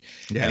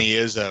 And he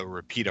is a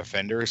repeat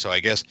offender, so I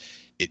guess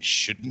it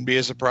shouldn't be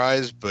a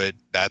surprise, but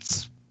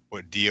that's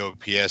what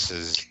DOPS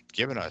has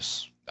given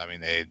us.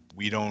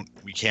 We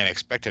can't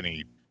expect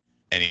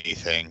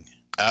anything.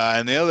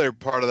 And the other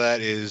part of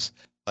that is,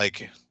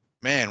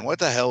 man, what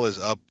the hell is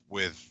up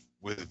with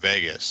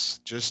Vegas?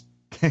 Just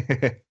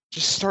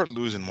start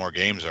losing more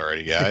games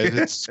already, guys.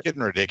 It's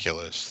getting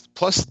ridiculous.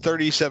 Plus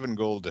 37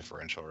 goal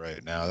differential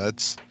right now.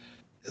 That's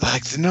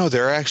no,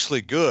 they're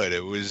actually good.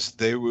 It was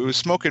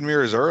smoke and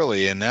mirrors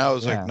early, and now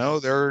it's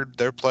no,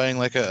 they're playing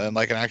like an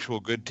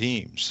actual good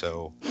team.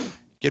 So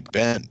get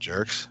bent,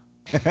 jerks.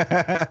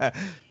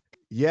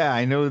 Yeah,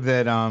 I know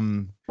that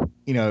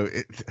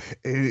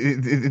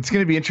it's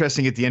going to be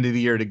interesting at the end of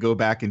the year to go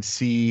back and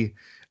see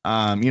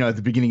at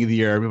the beginning of the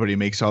year everybody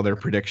makes all their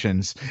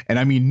predictions, and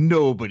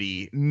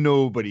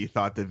nobody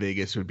thought that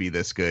Vegas would be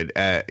this good.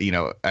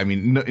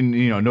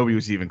 Nobody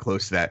was even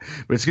close to that.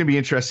 But it's going to be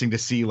interesting to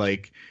see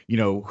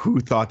who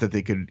thought that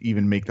they could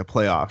even make the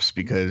playoffs,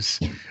 because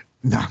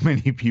not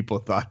many people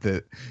thought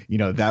that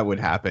that would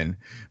happen.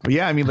 But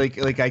yeah,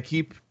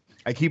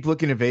 I keep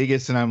looking at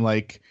Vegas and I'm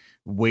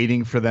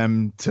waiting for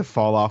them to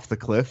fall off the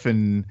cliff.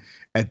 And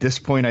at this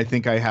point, I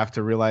think I have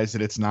to realize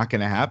that it's not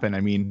going to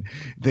happen.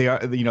 They are,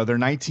 they're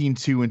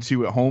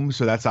 19-2-2 at home.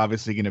 So that's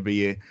obviously going to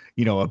be a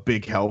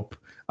big help,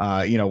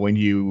 when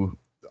you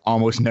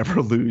almost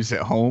never lose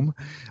at home.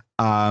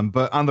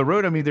 But on the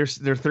road, they're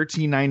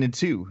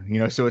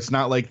 13-9-2, so it's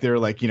not like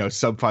they're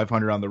sub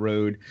 500 on the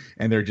road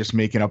and they're just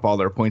making up all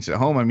their points at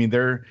home.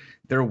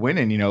 They're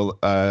winning,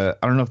 I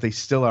don't know if they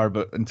still are,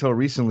 but until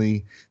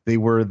recently they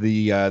were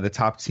the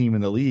top team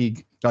in the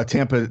league.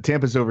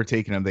 Tampa's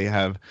overtaken them. They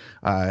have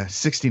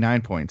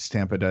 69 points.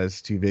 Tampa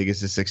does to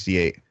Vegas is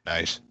 68.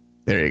 Nice.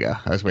 There you go.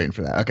 I was waiting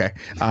for that. Okay.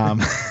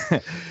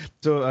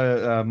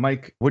 So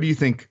Mike, what do you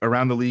think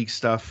around the league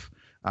stuff?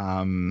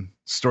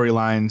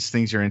 Storylines,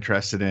 things you're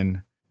interested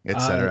in,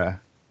 etc.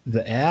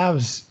 The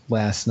Avs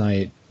last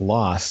night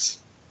lost,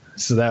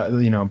 so that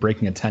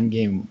breaking a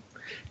 10-game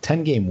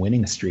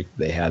winning streak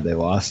they had, they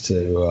lost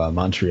to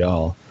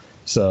Montreal.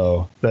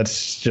 So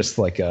that's just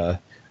a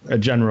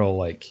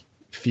general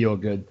feel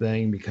good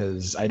thing,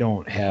 because I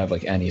don't have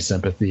any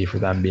sympathy for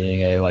them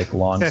being a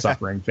long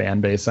suffering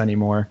fan base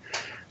anymore.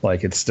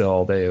 It's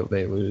still they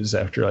lose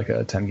after a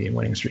 10-game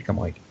winning streak.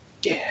 I'm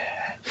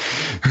yeah.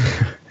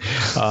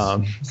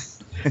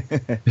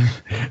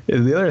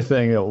 The other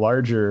thing,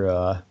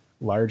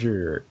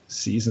 larger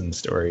season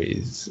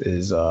stories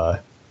is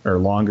or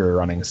longer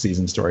running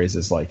season stories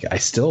is I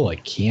still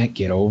can't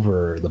get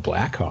over the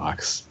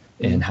Blackhawks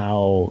and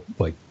how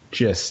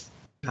just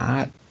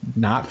not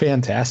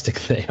fantastic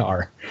they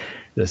are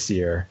this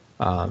year.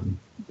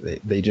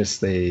 They're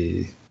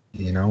sitting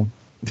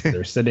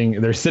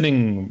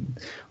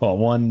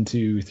 1,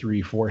 2,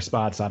 3, 4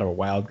 spots out of a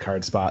wild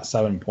card spot,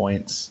 7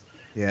 points.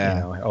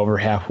 Over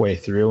halfway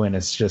through, and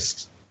it's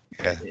just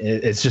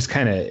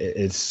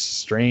it's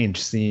strange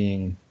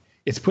seeing.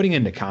 It's putting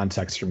into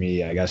context for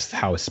me, I guess,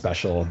 how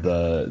special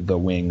the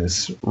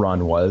Wings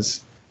run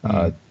was,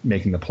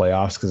 making the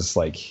playoffs, because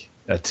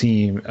a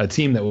team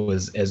that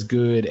was as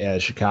good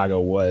as Chicago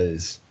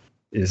was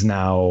is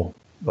now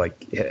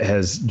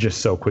has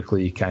just so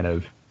quickly kind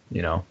of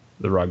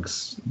the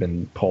rug's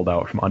been pulled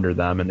out from under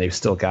them, and they've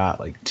still got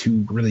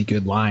 2 really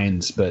good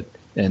lines,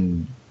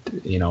 and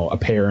a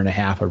pair and a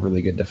half of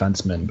really good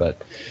defensemen.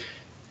 But,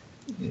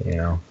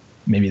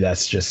 maybe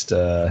that's just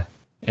an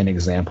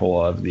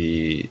example of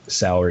the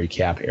salary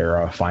cap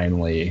era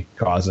finally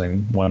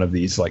causing one of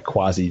these like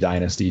quasi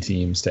dynasty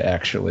teams to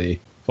actually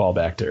fall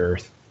back to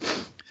earth.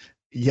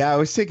 Yeah, I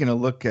was taking a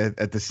look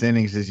at the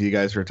standings as you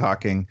guys were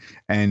talking.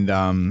 And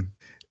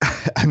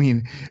I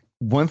mean,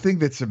 one thing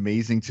that's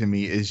amazing to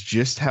me is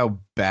just how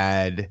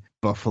bad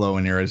Buffalo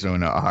and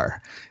Arizona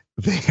are.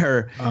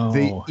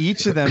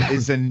 Each of them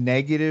is a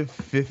negative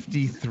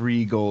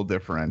 53 goal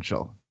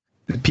differential.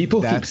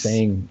 People keep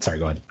saying, sorry,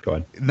 go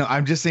ahead. No,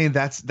 I'm just saying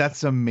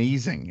that's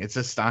amazing. It's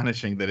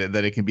astonishing that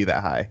it can be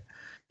that high.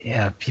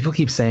 Yeah, people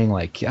keep saying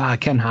like,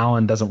 Ken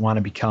Holland doesn't want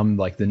to become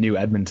like the new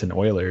Edmonton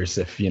Oilers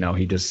if,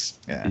 he just,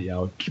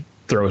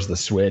 throws the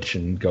switch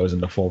and goes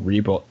into full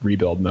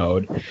rebuild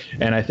mode.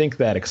 And I think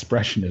that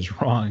expression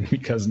is wrong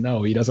because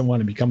no, he doesn't want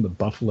to become the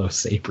Buffalo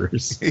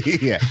Sabres.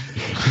 Yeah.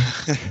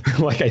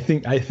 Like I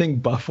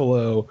think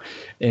Buffalo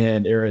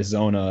and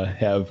Arizona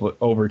have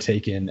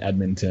overtaken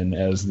Edmonton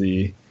as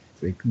the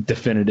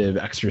definitive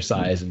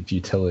exercise in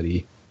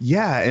futility.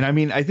 Yeah. And I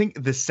mean, I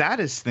think the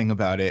saddest thing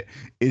about it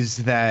is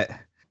that,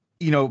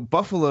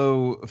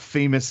 Buffalo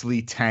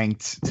famously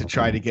tanked to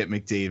try to get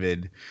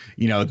McDavid.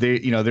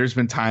 There's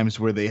been times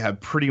where they have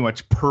pretty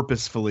much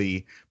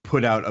purposefully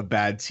put out a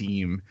bad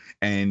team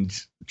and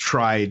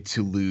tried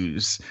to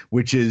lose,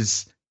 which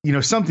is,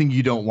 something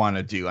you don't want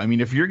to do. I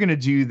mean, if you're going to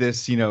do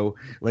this,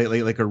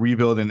 like a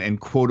rebuild and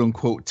quote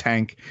unquote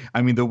tank,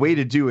 I mean, the way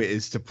to do it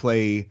is to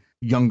play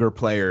younger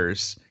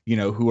players,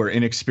 who are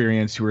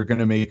inexperienced, who are going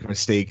to make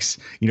mistakes,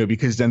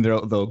 because then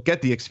they'll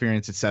get the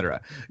experience,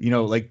 etc.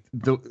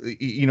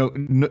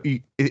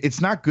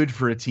 It's not good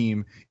for a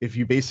team if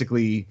you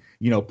basically,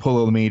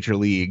 pull a major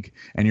league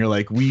and you're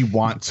like, we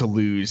want to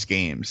lose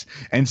games.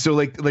 And so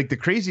like the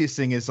craziest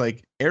thing is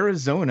like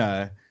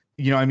Arizona,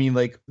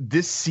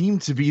 this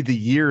seemed to be the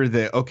year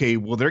that, okay,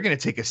 well, they're going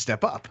to take a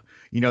step up.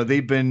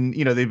 They've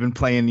been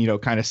playing,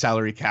 kind of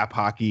salary cap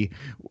hockey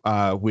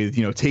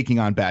with, taking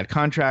on bad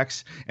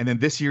contracts. And then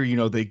this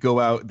year, they go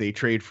out, they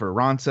trade for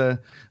Raanta.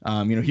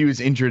 He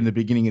was injured in the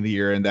beginning of the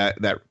year and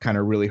that kind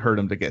of really hurt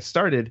him to get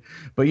started.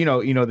 But,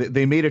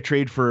 they made a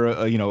trade for,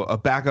 a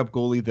backup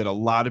goalie that a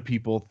lot of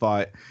people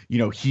thought,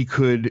 he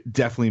could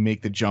definitely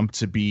make the jump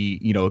to be,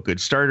 a good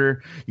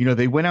starter.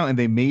 They went out and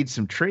they made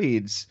some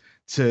trades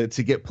to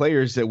get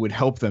players that would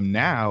help them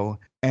now.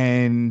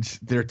 And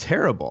they're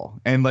terrible.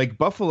 And like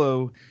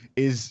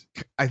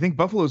I think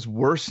Buffalo's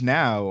worse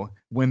now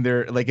when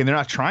they're like, and they're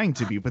not trying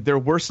to be, but they're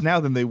worse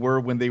now than they were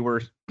when they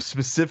were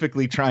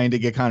specifically trying to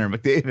get Connor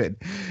McDavid.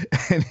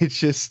 And it's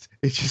just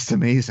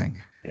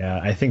amazing. Yeah,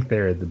 I think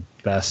they're the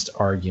best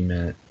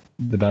argument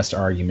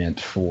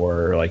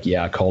for like,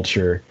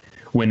 culture.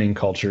 Winning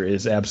culture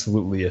is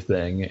absolutely a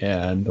thing.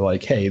 And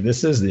like, hey,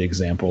 this is the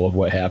example of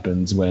what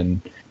happens when,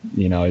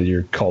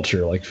 your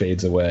culture like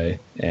fades away.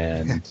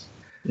 And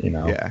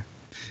Yeah,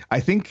 I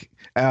think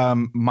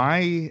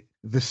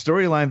the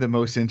storyline that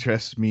most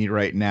interests me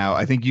right now,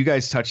 I think you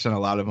guys touched on a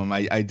lot of them.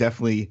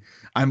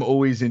 I'm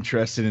always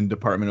interested in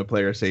Department of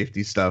Player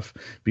Safety stuff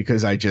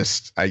because I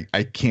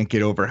can't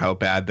get over how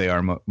bad they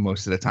are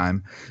most of the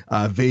time.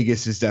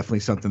 Vegas is definitely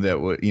something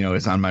that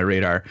is on my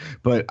radar.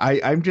 But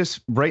I'm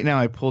just right now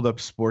I pulled up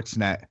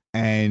Sportsnet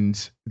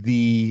and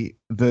the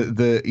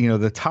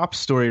top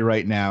story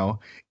right now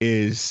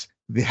is.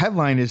 The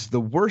headline is "The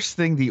worst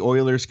thing the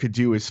Oilers could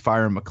do is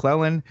fire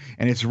McClellan,"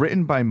 and it's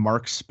written by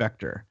Mark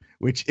Spector,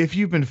 which if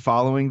you've been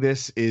following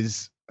this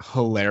is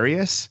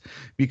hilarious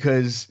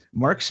because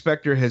Mark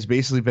Spector has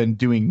basically been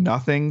doing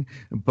nothing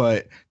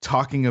but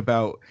talking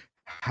about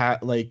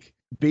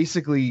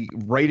basically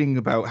writing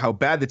about how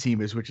bad the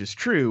team is, which is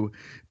true,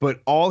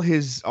 but all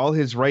his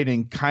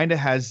writing kind of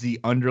has the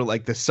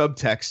the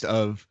subtext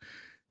of,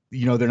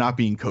 they're not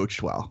being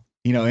coached well.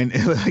 And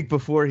like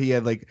before he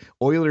had like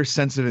Oilers'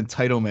 sense of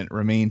entitlement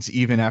remains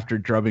even after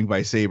drubbing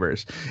by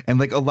Sabres. And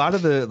like a lot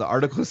of the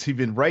articles he's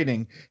been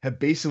writing have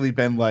basically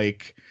been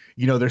like,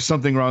 there's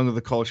something wrong with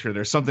the culture.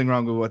 There's something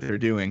wrong with what they're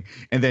doing.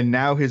 And then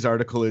now his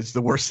article is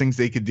the worst things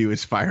they could do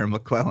is fire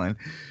McClellan.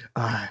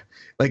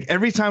 Like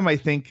every time I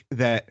think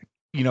that,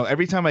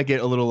 every time I get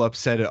a little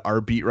upset at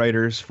our beat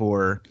writers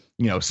for,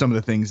 some of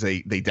the things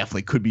they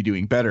definitely could be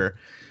doing better,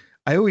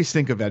 I always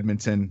think of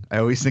Edmonton. I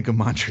always think of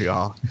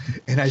Montreal.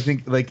 And I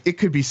think like it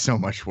could be so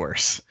much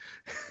worse.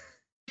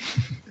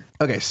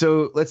 Okay,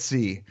 so let's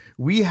see.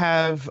 We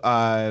have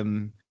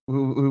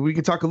we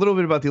could talk a little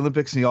bit about the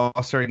Olympics and the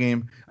All-Star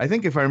game. I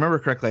think if I remember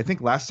correctly, I think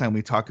last time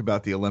we talked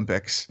about the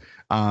Olympics.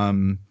 Or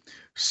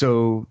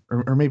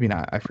maybe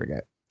not, I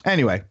forget.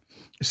 Anyway,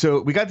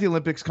 so we got the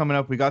Olympics coming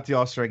up. We got the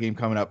All-Star game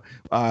coming up.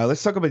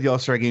 Let's talk about the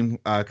All-Star game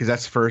because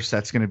that's first.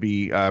 That's going to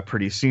be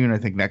pretty soon, I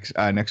think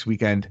next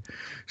weekend.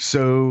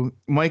 So,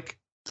 Mike,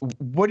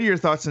 what are your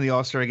thoughts on the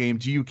All-Star game?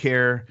 Do you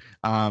care?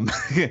 I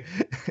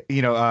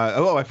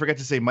forgot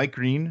to say Mike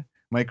Green.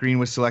 Mike Green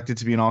was selected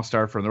to be an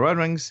All-Star from the Red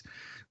Wings.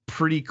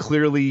 Pretty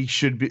clearly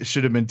should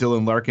have been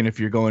Dylan Larkin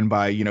if you're going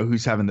by,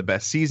 who's having the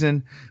best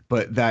season.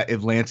 But that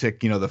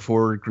Atlantic, the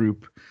forward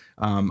group,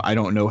 I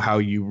don't know how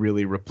you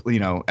really,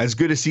 as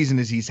good a season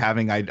as he's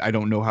having, I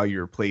don't know how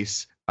you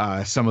replace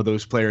some of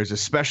those players,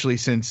 especially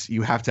since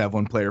you have to have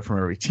one player from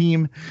every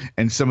team.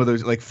 And some of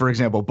those, like, for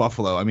example,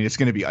 Buffalo, I mean, it's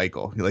going to be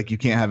Eichel. Like, you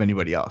can't have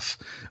anybody else.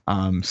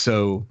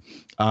 So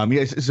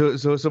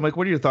Mike,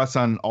 what are your thoughts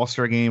on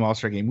All-Star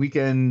Game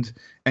weekend,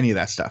 any of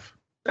that stuff?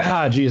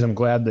 Geez, I'm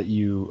glad that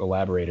you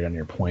elaborated on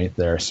your point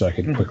there so I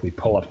could quickly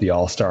pull up the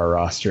All-Star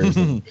rosters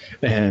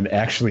and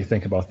actually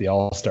think about the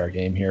All-Star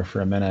Game here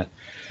for a minute.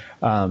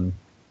 Man,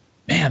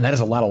 that is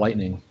a lot of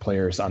Lightning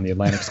players on the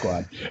Atlantic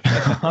squad.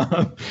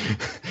 That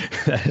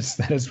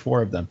is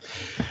 4 of them.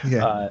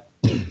 Yeah.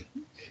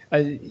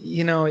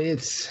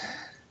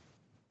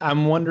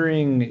 I'm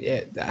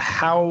wondering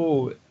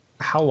how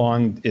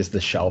long is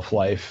the shelf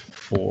life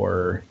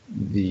for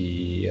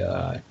this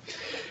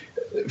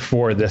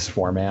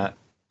format?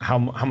 How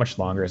much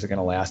longer is it going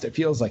to last? It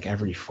feels like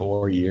every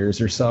 4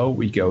 years or so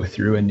we go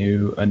through a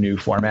new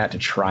format to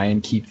try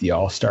and keep the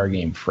All-Star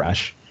Game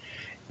fresh,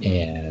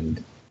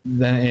 and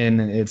then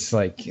it's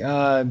like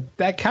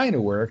that kind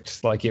of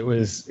worked. Like it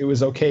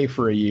was okay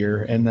for a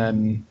year, and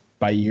then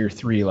by year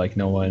 3, like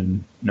no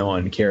one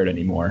cared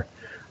anymore.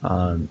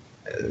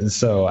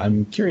 So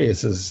I'm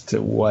curious as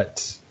to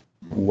what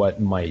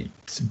might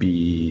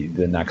be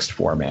the next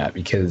format,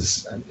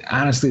 because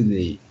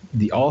honestly,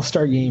 the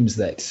All-Star games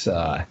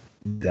that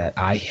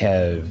I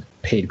have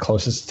paid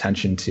closest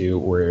attention to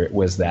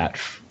was that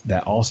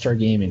All-Star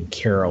game in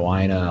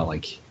Carolina,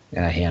 like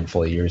a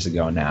handful of years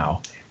ago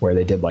now, where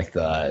they did like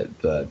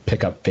the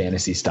pickup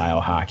fantasy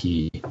style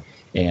hockey,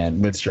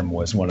 and Lidstrom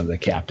was one of the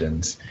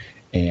captains,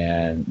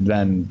 and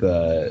then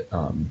the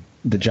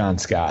John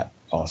Scott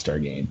All-Star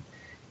game,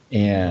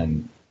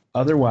 and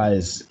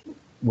otherwise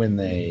when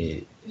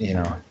they,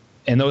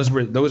 and those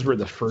were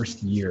the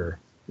first year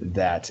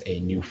that a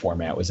new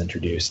format was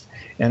introduced,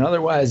 and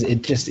otherwise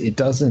it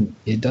doesn't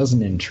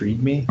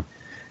intrigue me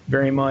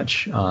very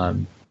much.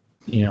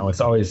 It's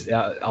always,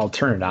 I'll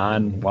turn it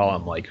on while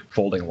I'm like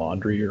folding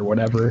laundry or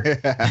whatever,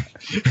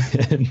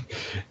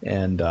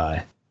 and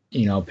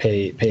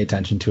pay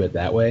attention to it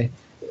that way.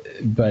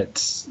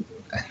 But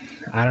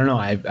I don't know.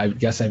 I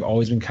guess I've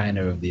always been kind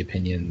of the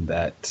opinion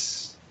that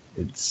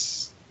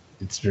it's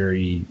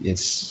very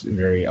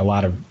a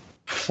lot of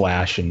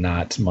flash and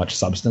not much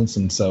substance,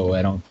 and so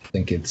I don't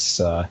think it's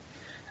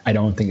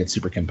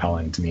super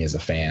compelling to me as a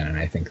fan, and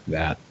I think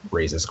that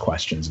raises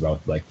questions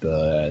about like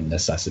the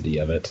necessity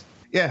of it.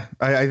 Yeah,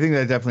 I think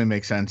that definitely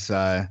makes sense.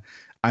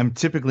 I'm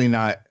typically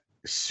not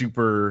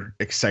super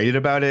excited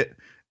about it,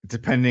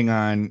 depending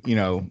on,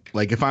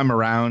 like if I'm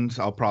around,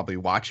 I'll probably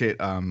watch it.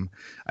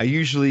 I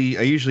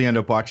usually end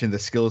up watching the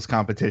skills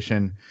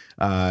competition.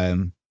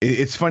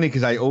 It's funny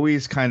because I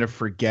always kind of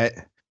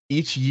forget.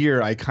 Each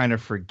year, I kind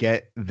of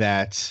forget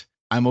that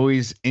I'm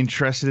always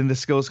interested in the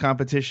skills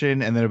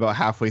competition, and then about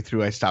halfway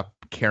through, I stop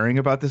caring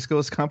about the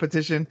skills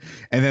competition,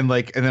 and then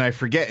I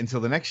forget until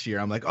the next year.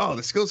 I'm like, oh,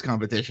 the skills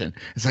competition.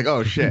 It's like,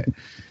 oh shit.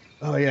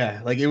 Oh yeah,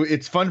 like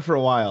it's fun for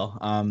a while.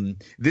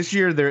 This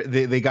year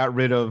they got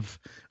rid of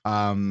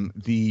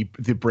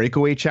the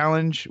breakaway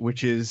challenge,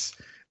 which is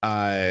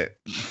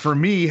for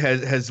me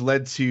has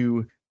led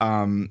to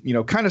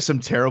kind of some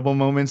terrible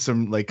moments,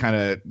 some like kind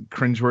of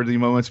cringeworthy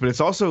moments, but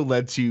it's also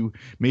led to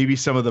maybe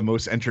some of the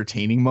most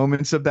entertaining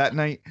moments of that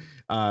night.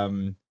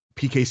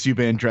 PK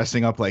Subban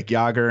dressing up like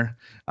Yager,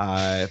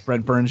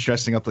 Brent Burns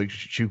dressing up like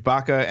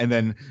Chewbacca, and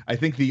then I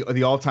think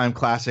the all-time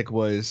classic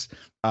was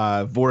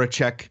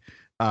Voracek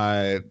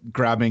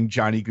grabbing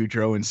Johnny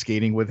Gaudreau and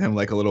skating with him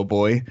like a little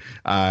boy,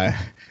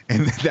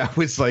 and that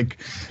was like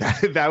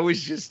that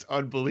was just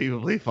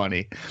unbelievably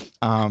funny.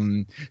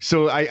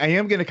 So I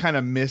am going to kind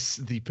of miss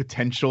the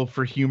potential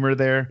for humor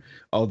there,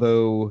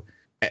 although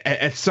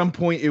at some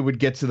point it would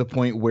get to the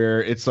point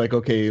where it's like,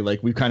 okay, like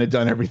we've kind of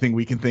done everything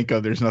we can think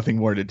of. There's nothing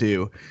more to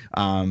do.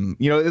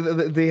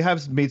 They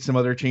have made some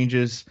other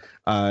changes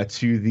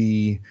to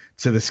the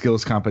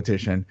skills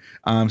competition.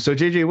 So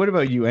JJ, what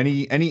about you?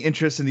 Any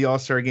interest in the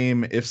All-Star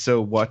game? If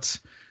so, what?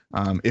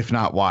 If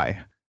not, why?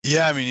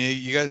 Yeah, I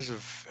mean, you guys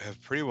have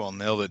pretty well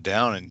nailed it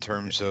down in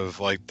terms of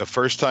like the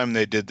first time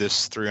they did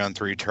this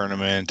 3-on-3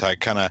 tournament, I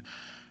kind of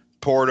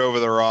poured over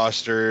the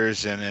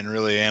rosters and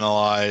really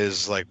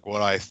analyzed like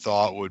what I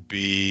thought would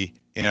be,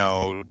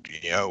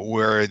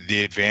 where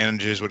the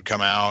advantages would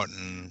come out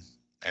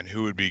and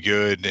who would be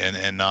good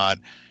and not.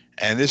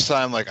 And this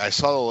time, like I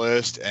saw the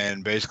list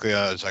and basically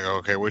I was like,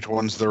 okay, which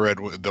one's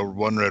the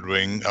one Red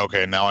Wing?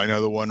 Okay, now I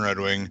know the one Red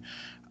Wing.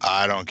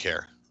 I don't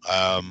care.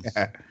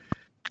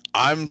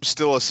 I'm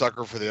still a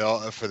sucker for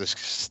the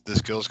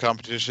skills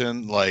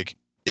competition. Like,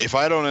 if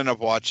I don't end up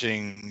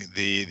watching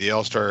the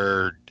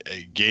All-Star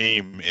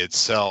game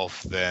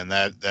itself, then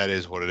that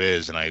is what it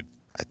is. And I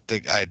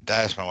think I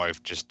asked my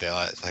wife just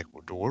like,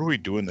 what are we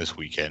doing this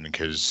weekend?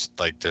 Because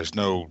like there's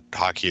no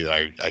hockey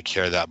that I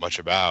care that much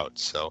about.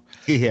 So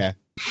yeah.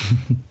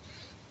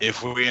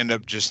 If we end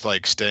up just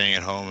like staying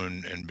at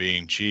home and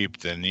being cheap,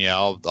 then yeah,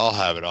 I'll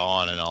have it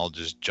on and I'll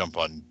just jump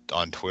on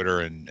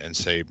Twitter and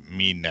say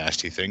mean,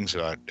 nasty things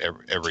about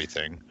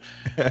everything.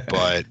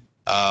 But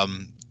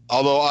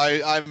Although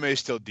I may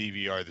still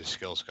DVR the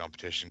skills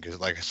competition because,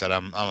 like I said,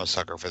 I'm a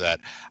sucker for that.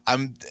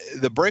 I'm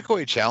the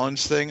breakaway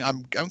challenge thing.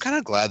 I'm kind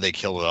of glad they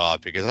killed it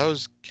off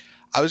because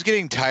I was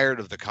getting tired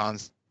of the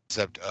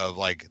concept of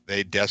like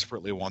they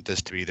desperately want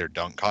this to be their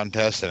dunk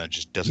contest and it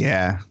just doesn't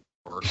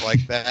work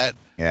like that.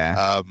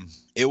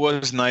 It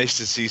was nice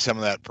to see some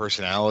of that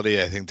personality.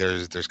 I think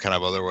there's kind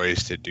of other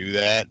ways to do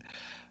that.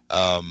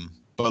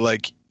 But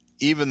like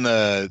even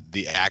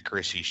the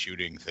accuracy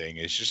shooting thing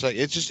is just like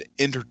it's just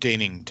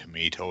entertaining to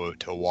me to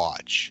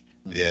watch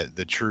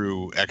the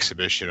true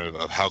exhibition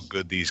of how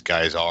good these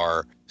guys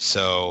are.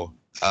 So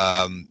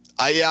I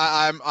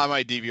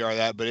might DVR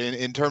that, but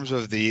in terms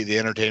of the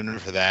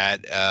entertainment for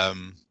that,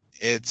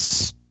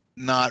 it's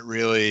not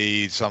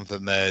really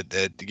something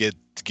that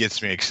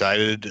gets me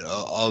excited.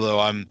 Although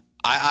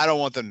I don't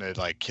want them to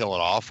like kill it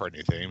off or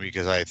anything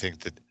because I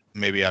think that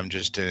maybe I'm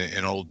just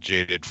an old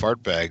jaded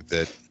fartbag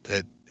that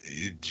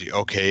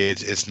okay,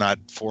 it's not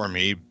for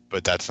me,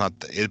 but that's not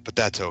it. But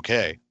that's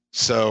okay.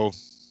 So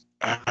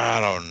I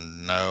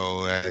don't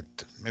know.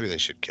 Maybe they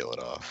should kill it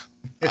off.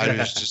 I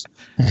was just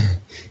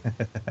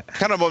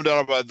kind of bummed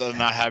out about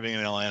not having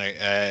an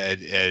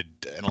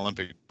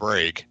Olympic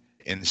break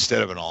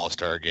instead of an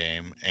All-Star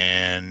game,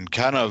 and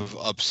kind of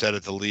upset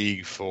at the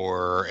league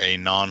for a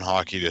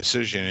non-hockey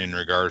decision in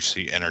regards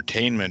to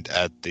entertainment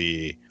at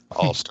the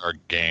All-Star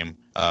game.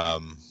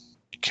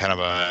 Kind of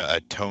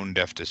a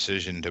tone-deaf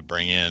decision to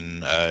bring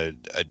in a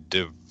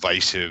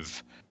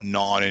divisive,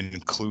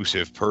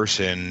 non-inclusive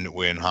person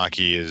when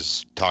hockey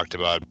is talked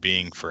about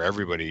being for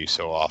everybody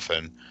so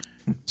often.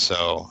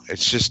 So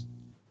it's just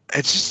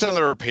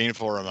another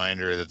painful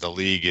reminder that the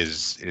league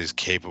is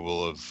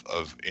capable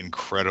of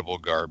incredible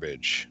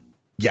garbage.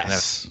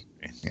 Yes.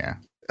 Yeah.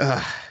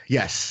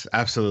 Yes,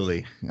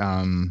 absolutely.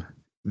 I mean,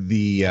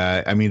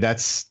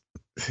 that's,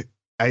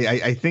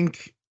 I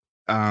think,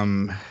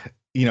 the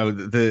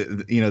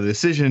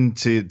decision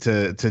to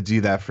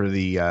do that for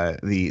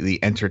the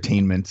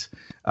entertainment,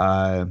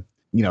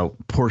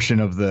 portion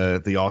of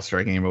the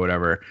All-Star game or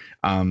whatever.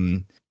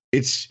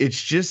 It's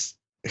just,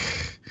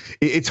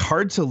 it's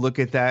hard to look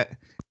at that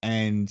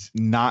and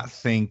not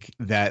think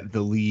that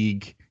the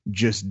league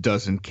just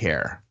doesn't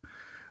care.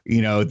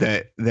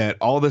 That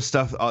all the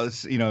stuff,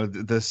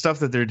 the stuff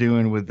that they're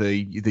doing with the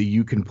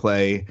you can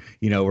play,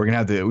 we're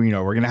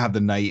gonna have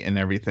the night and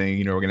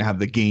everything, we're gonna have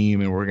the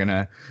game and we're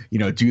gonna,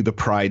 do the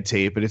pride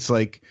tape. But it's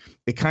like,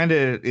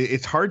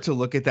 it's hard to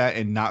look at that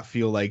and not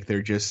feel like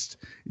they're just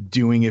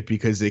doing it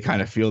because they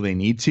kind of feel they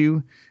need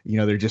to,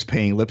 they're just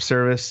paying lip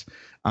service.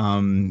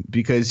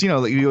 Because you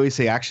always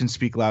say actions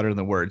speak louder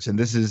than words, and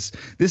this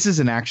is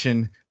an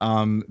action.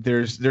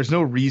 There's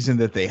no reason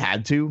that they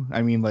had to.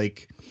 I mean,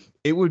 like,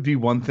 it would be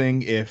one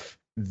thing if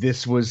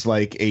this was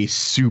like a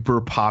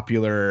super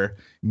popular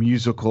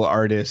musical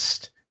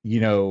artist,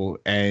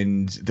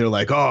 and they're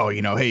like, oh,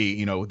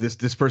 hey,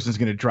 this person's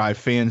going to drive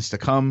fans to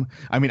come.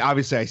 I mean,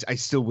 obviously I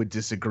still would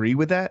disagree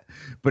with that,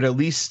 but at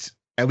least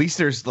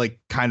there's like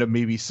kind of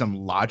maybe some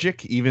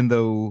logic, even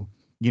though,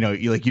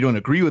 you don't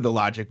agree with the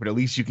logic, but at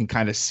least you can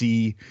kind of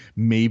see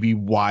maybe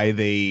why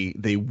they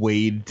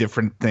weighed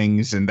different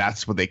things and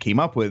that's what they came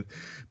up with.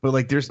 But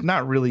like, there's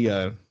not really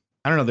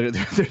I don't know.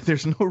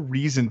 There's no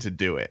reason to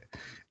do it,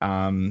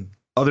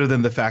 other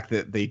than the fact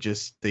that they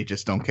just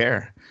don't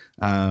care.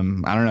 I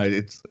don't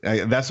know.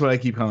 That's what I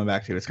keep coming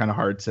back to. It's kind of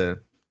hard to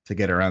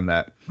get around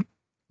that.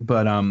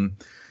 But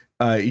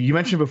you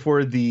mentioned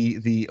before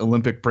the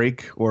Olympic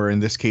break, or in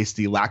this case,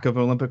 the lack of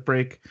Olympic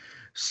break.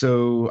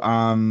 So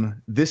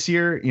this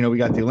year, we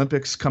got the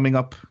Olympics coming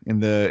up in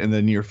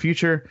the near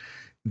future.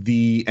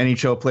 The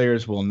NHL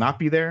players will not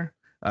be there.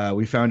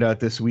 We found out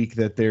this week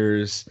that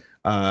there's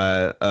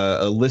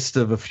a list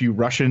of a few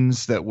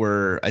Russians that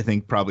were, I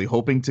think, probably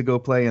hoping to go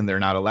play, and they're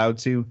not allowed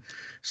to.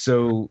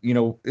 So,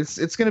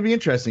 it's going to be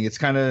interesting. It's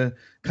kind of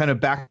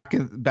back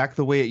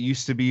the way it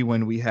used to be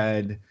when we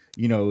had,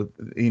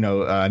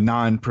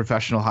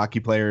 non-professional hockey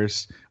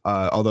players.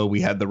 Although we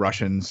had the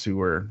Russians, who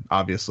were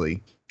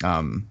obviously,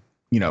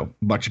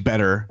 much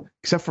better,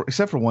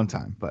 except for one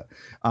time. But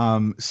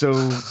so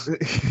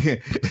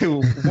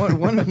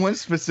one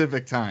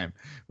specific time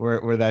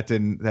where that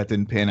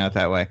didn't pan out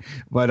that way.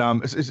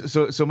 But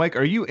so Mike,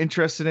 are you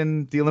interested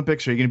in the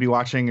Olympics? Are you going to be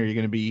watching? Are you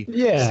going to be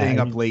staying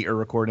up late or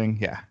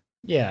recording?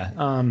 Yeah.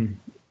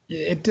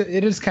 It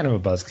is kind of a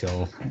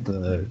buzzkill,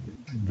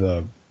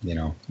 the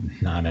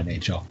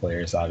non-NHL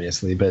players,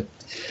 obviously, but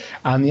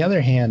on the other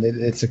hand,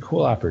 it's a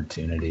cool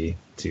opportunity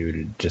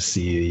to just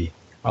see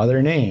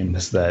other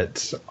names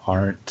that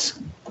aren't,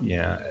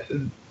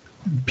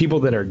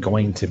 people that are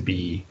going to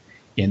be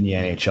in the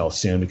NHL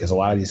soon, because a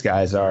lot of these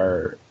guys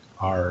are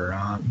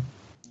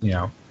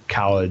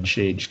college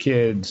age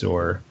kids,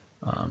 or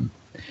and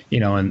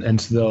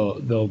so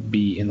they'll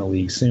be in the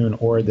league soon,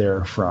 or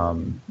they're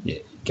from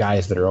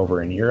guys that are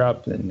over in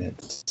Europe, and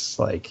it's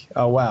like,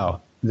 oh wow,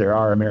 there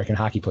are American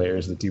hockey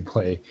players that do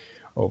play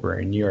over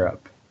in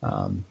Europe.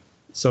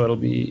 So it'll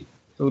be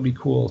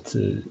cool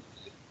to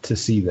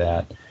see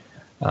that.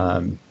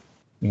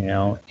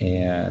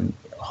 and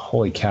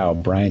holy cow,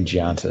 Brian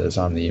Giunta is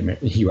on the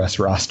U.S.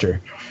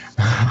 roster.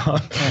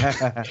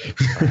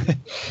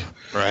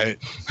 Right.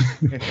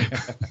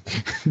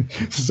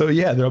 So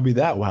yeah, there'll be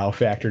that wow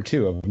factor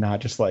too, of not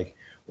just like,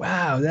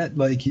 wow, that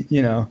like,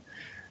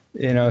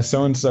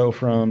 so-and-so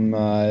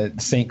from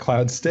St.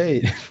 Cloud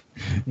State,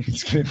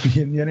 he's going to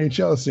be in the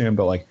NHL soon,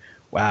 but like,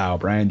 wow,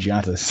 Brian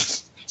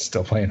Giunta's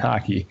still playing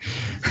hockey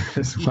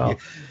as well.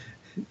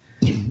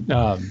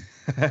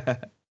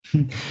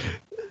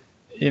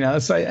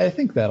 So I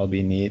think that'll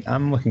be neat.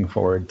 I'm looking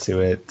forward to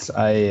it.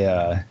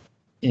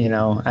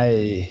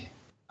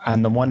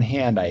 On the one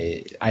hand,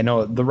 I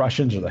know the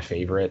Russians are the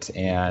favorite,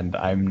 and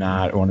I'm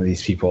not one of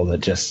these people that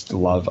just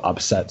love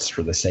upsets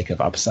for the sake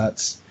of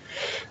upsets.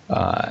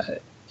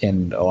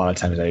 And a lot of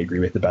times I agree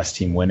with the best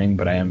team winning,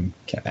 but I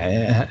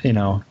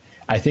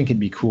think it'd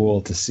be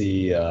cool to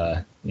see,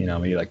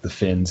 maybe like the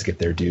Finns get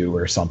their due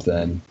or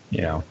something,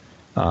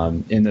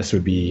 and this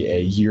would be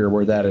a year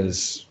where that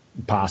is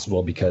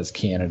possible because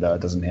Canada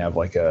doesn't have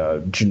like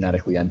a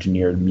genetically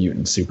engineered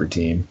mutant super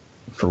team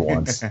for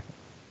once.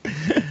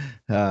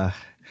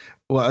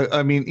 Well,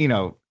 I mean,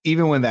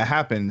 even when that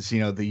happens,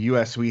 the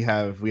U.S. we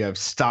have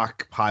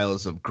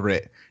stockpiles of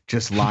grit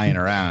just lying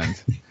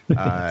around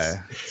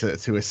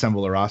to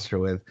assemble a roster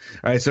with.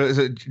 All right, so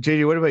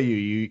JJ, what about you?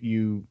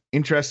 You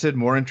interested?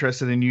 More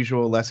interested than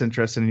usual? Less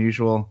interested than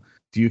usual?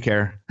 Do you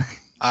care?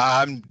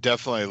 I'm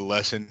definitely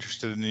less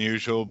interested than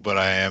usual, but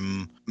I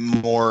am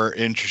more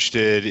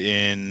interested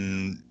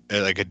in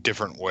like a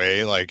different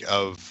way, like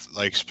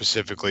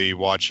specifically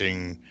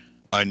watching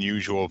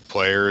unusual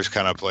players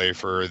kind of play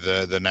for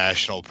the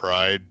national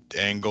pride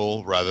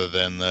angle rather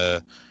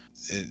than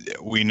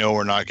we know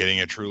we're not getting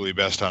a truly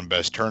best on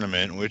best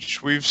tournament,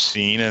 which we've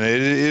seen, and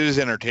it is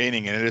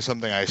entertaining, and it is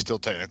something I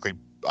still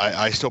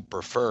I still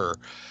prefer,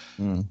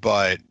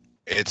 but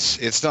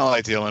it's not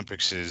like the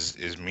Olympics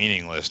is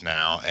meaningless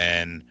now,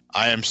 and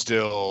I am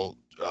still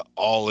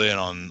all in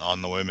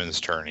on the women's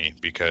tourney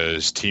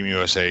because Team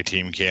USA,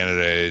 Team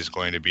Canada is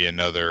going to be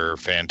another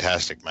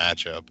fantastic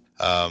matchup.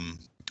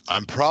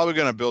 I'm probably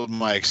going to build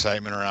my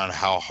excitement around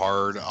how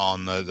hard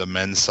on the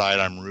men's side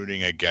I'm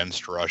rooting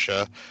against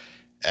Russia,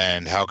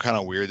 and how kind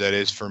of weird that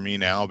is for me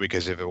now,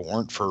 because if it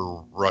weren't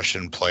for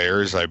Russian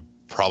players, I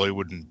probably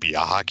wouldn't be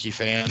a hockey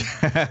fan.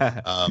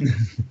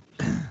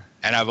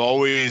 And I've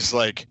always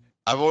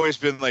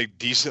been like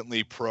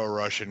decently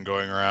pro-Russian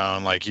going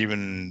around, like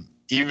even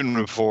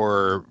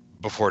before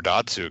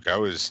Datsuk, I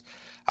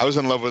was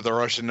in love with the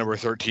Russian number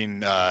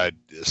 13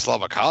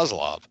 Slava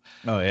Kozlov.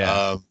 Oh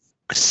yeah.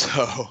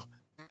 So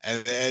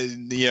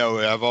and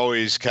I've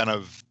always kind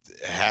of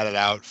had it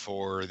out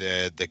for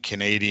the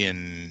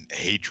Canadian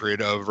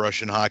hatred of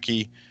Russian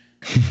hockey.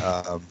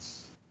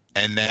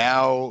 And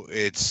now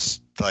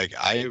it's like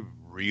I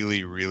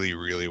really, really,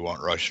 really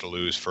want Russia to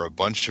lose for a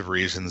bunch of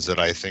reasons that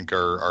I think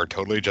are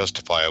totally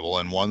justifiable,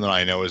 and one that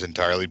I know is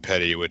entirely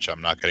petty, which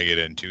I'm not going to get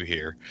into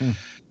here.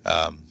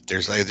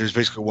 There's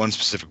basically one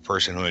specific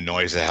person who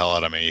annoys the hell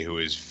out of me who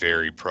is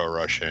very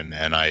pro-Russian,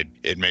 and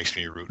it makes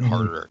me root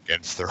harder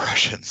against the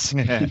Russians.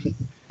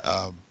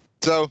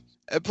 So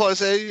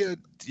plus,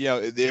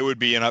 it would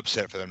be an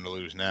upset for them to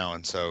lose now,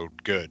 and so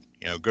good.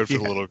 Good for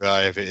the little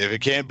guy. If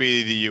it can't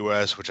be the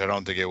U.S., which I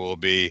don't think it will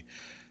be,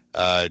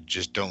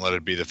 just don't let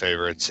it be the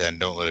favorites, and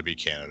don't let it be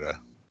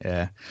Canada.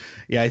 Yeah.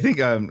 I think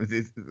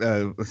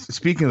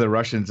speaking of the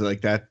Russians,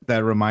 like that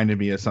reminded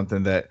me of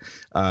something that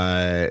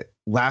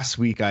last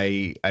week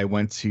I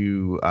went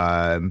to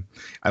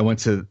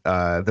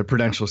the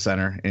Prudential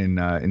Center in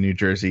New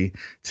Jersey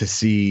to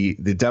see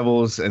the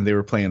Devils, and they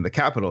were playing the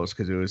Capitals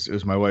because it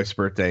was my wife's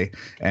birthday,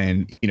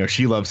 and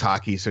she loves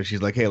hockey, so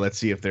she's like, hey, let's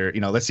see if they're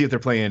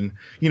playing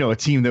a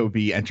team that would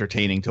be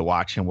entertaining to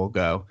watch, and we'll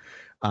go.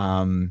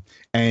 And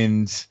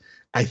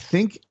I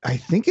think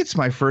it's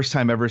my first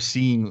time ever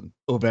seeing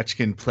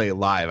Ovechkin play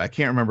live. I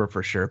can't remember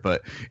for sure,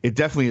 but it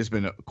definitely has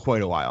been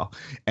quite a while.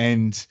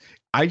 And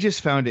I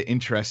just found it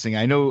interesting.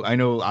 I know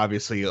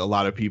obviously a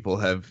lot of people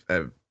have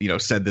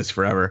said this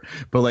forever,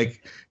 but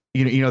like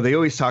they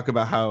always talk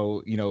about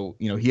how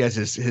he has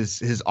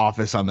his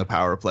office on the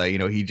power play.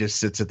 He just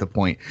sits at the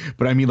point.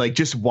 But I mean, like,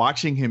 just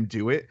watching him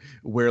do it,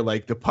 where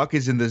like the puck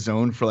is in the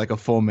zone for like a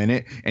full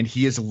minute and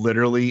he is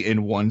literally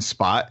in one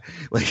spot.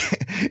 Like,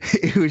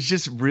 it was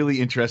just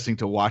really interesting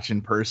to watch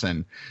in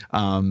person.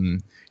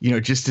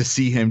 Just to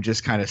see him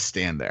just kind of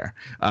stand there.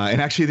 And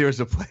actually, there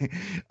was a play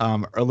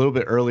a little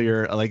bit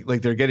earlier, like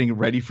they're getting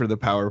ready for the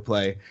power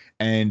play,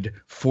 and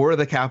 4 of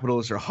the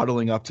Capitals are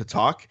huddling up to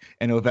talk,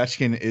 and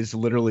Ovechkin is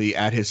literally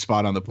at his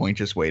spot on the point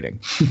just waiting.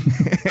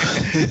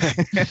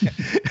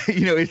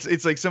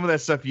 It's like some of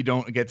that stuff you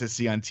don't get to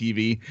see on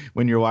TV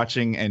when you're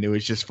watching, and it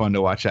was just fun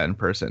to watch that in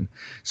person.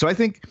 So I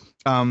think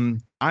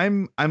I'm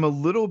a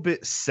little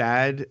bit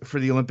sad for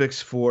the Olympics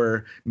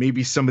for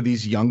maybe some of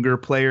these younger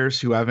players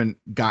who haven't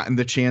gotten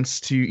the chance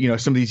to,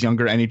 some of these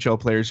younger NHL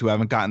players who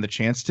haven't gotten the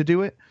chance to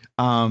do it.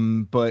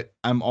 But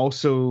I'm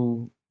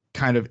also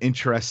kind of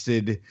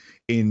interested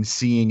in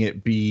seeing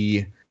it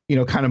be,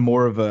 kind of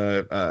more of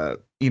a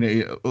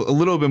a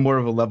little bit more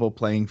of a level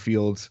playing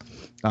field.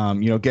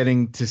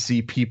 Getting to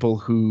see people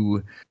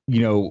who,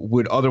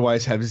 would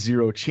otherwise have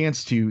zero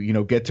chance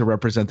to, get to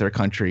represent their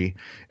country,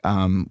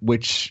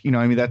 which,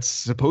 that's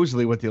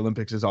supposedly what the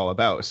Olympics is all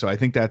about. So I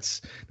think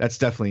that's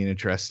definitely an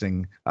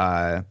interesting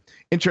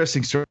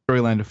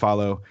storyline to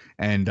follow.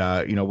 And,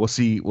 we'll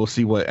see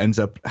what ends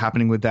up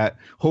happening with that.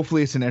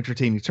 Hopefully it's an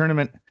entertaining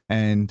tournament,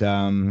 and,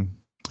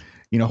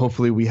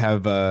 hopefully we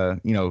have,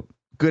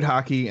 good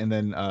hockey, and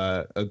then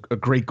a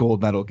great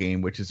gold medal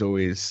game, which is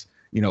always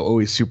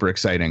super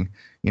exciting.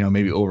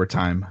 Maybe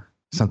overtime,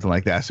 something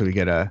like that, so we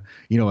get a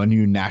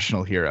new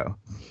national hero.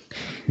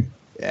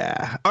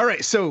 Yeah. All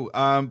right. So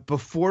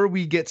before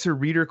we get to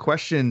reader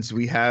questions,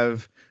 we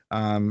have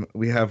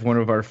one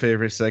of our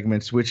favorite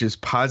segments, which is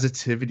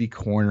Positivity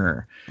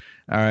Corner.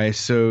 All right.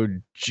 So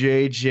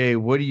JJ,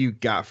 what do you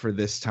got for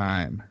this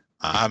time?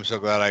 I'm so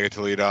glad I get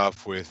to lead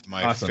off with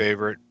my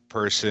favorite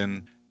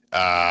person.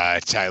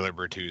 Tyler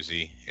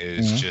Bertuzzi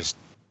is just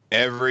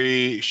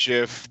every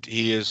shift.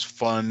 He is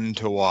fun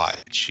to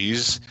watch.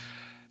 He's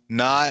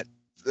not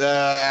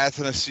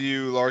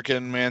Athanasiu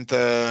Larkin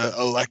Mantha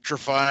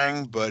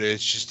electrifying, but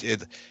it's just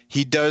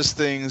he does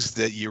things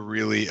that you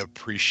really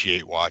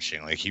appreciate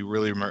watching. Like he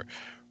really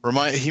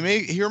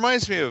he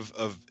reminds me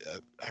of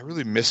I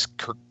really miss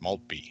Kirk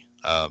Maltby.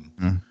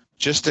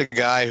 Just a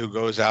guy who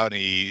goes out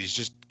and he's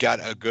just got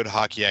a good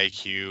hockey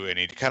IQ, and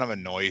he kind of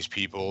annoys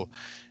people.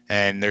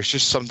 And there's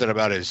just something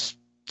about his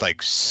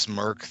like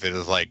smirk that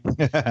is like,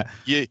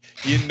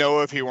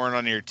 if he weren't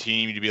on your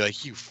team, you'd be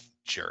like, you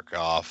jerk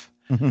off.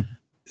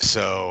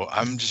 So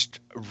I'm just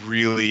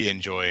really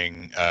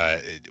enjoying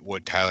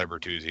what Tyler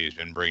Bertuzzi has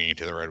been bringing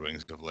to the Red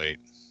Wings of late.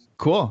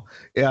 Cool.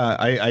 Yeah,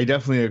 I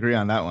definitely agree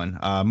on that one.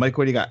 Mike,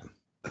 what do you got?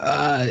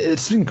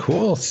 It's been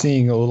cool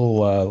seeing a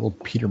little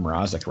Peter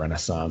Mrazek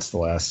renaissance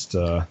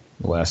the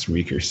last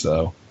week or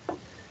so.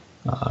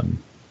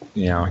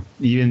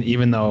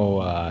 Even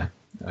though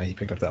he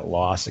picked up that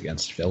loss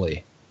against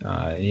Philly,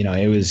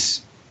 it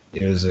was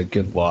a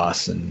good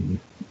loss, and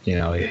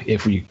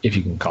if you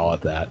can call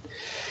it that.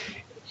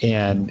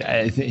 And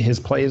I think his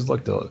plays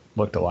looked a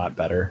lot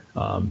better.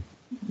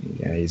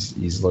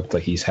 He's looked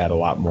like he's had a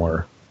lot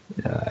more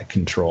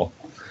control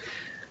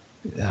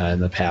in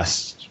the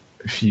past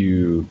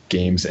few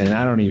games. And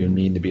I don't even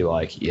mean to be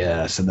like,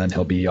 yes, and then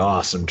he'll be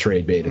awesome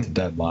trade bait at the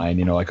deadline,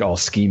 like all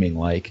scheming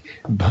like.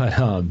 But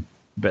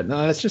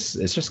no, it's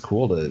just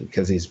cool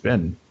because he's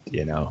been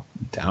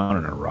down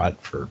in a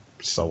rut for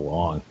so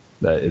long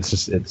that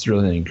it's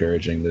really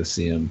encouraging to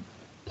see him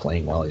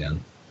playing well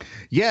again.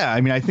 Yeah,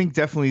 I mean, I think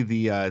definitely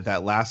the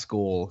that last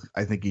goal,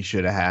 I think he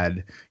should have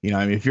had.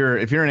 If you're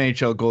an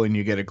NHL goalie and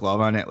you get a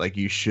glove on it, like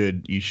you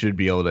should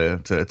be able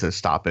to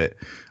stop it.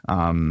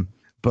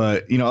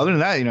 But other than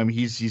that,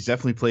 he's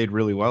definitely played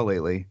really well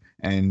lately,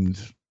 and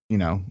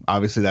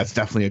obviously that's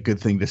definitely a good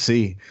thing to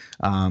see.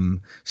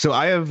 So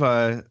I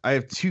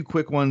have two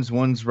quick ones.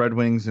 One's Red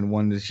Wings and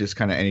one is just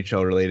kind of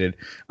NHL related.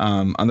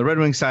 On the Red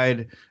Wings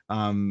side,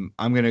 I'm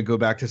going to go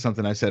back to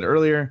something I said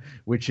earlier,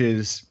 which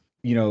is,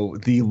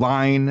 the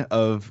line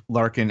of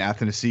Larkin,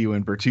 Athanasiu,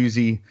 and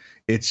Bertuzzi.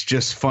 It's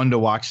just fun to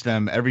watch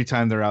them. Every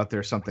time they're out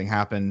there, something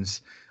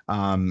happens.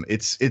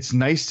 It's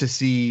nice to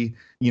see,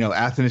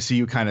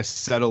 Athanasiu kind of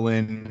settle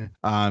in,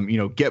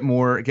 get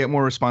more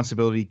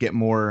responsibility, get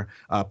more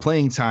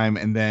playing time,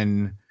 and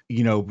then,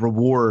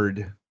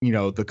 reward,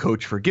 the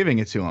coach for giving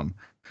it to him.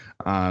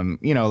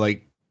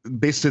 Like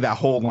basically that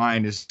whole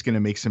line is going to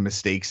make some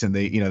mistakes, and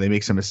they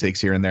make some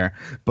mistakes here and there,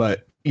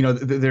 but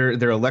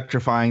they're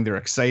electrifying, they're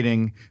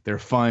exciting, they're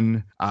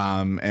fun,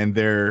 and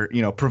they're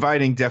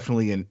providing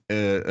definitely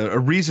a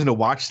reason to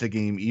watch the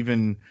game,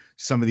 even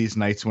some of these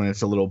nights when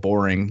it's a little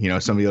boring.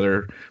 Some of the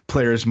other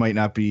players might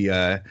not be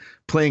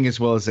playing as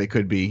well as they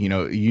could be.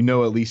 At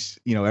least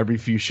every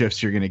few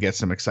shifts you're going to get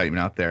some excitement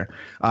out there.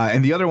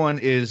 And the other one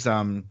is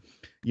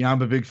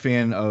I'm a big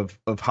fan of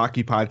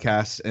hockey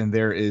podcasts, and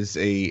there is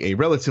a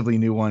relatively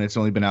new one. It's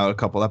only been out a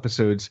couple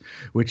episodes,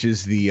 which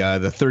is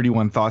the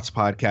 31 Thoughts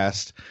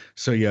podcast.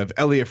 So you have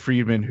Elliot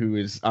Friedman, who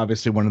is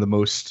obviously one of the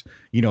most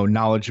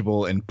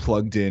knowledgeable and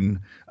plugged in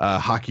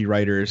hockey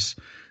writers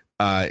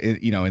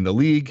in the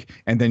league,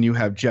 and then you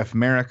have Jeff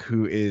Marek,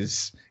 who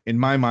is, in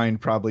my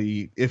mind,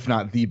 probably, if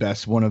not the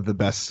best, one of the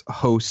best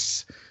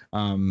hosts.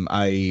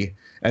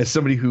 As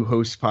somebody who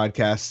hosts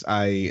podcasts,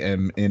 I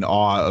am in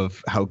awe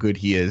of how good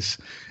he is.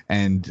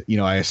 And,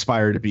 I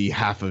aspire to be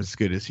half as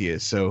good as he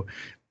is. So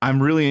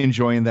I'm really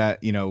enjoying that,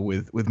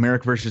 with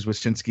Marek versus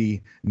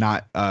Wyshynski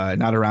not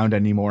around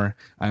anymore.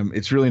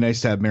 It's really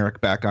nice to have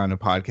Marek back on a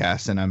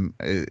podcast. And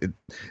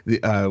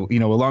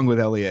along with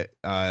Elliot,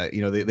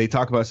 they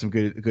talk about some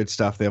good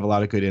stuff. They have a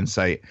lot of good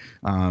insight.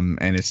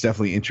 And it's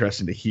definitely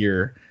interesting to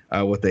hear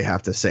what they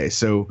have to say.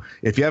 So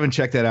if you haven't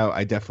checked that out,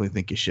 I definitely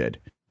think you should.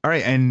 All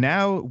right, and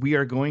now we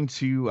are going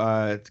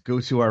to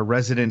go to our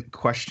resident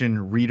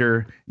question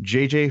reader,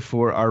 JJ,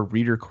 for our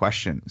reader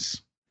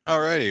questions. All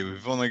righty,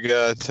 we've only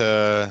got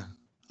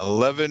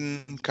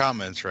 11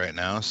 comments right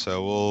now,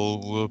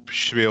 so we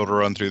should be able to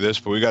run through this,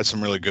 but we got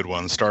some really good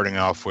ones, starting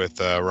off with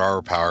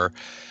Rar Power.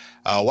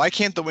 Why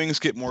can't the Wings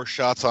get more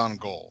shots on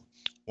goal?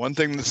 One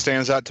thing that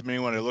stands out to me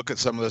when I look at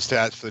some of the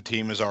stats for the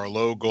team is our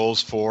low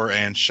goals for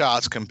and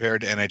shots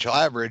compared to NHL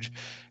average.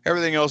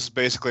 Everything else is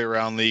basically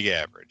around league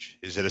average.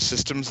 Is it a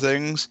systems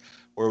things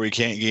where we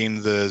can't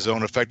gain the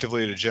zone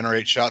effectively to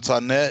generate shots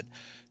on net?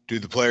 Do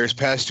the players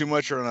pass too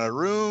much or run out of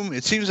room?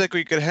 It seems like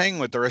we could hang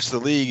with the rest of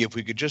the league if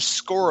we could just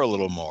score a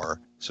little more.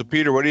 So,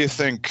 Peter, what do you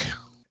think?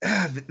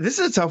 This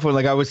is a tough one.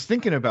 Like, I was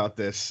thinking about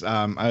this.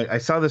 I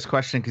saw this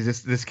question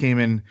because this came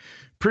in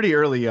pretty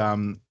early.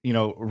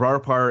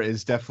 Rarpar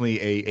is definitely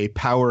a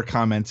power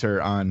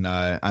commenter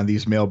on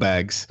these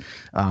mailbags.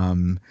 Let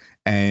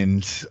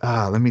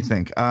me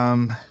think.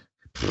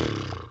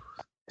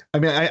 I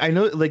mean, I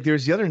know, like,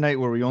 there's the other night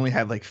where we only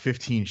had like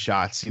 15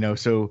 shots,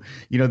 so,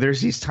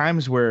 there's these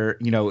times where,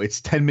 it's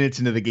 10 minutes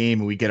into the game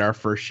and we get our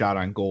first shot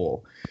on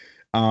goal.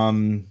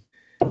 I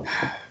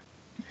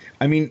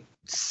mean,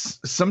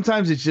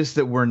 sometimes it's just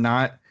that we're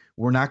not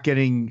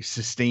getting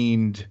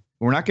sustained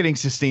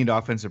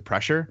offensive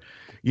pressure.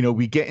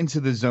 We get into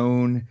the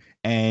zone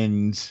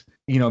and,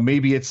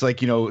 maybe it's like,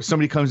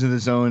 somebody comes in the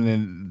zone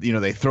and,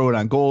 they throw it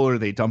on goal or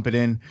they dump it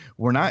in.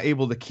 We're not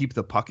able to keep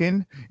the puck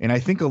in. And I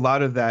think a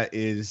lot of that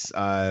is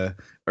a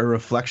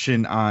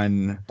reflection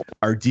on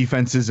our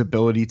defense's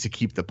ability to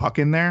keep the puck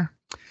in there.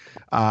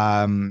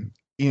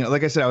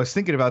 Like I said, I was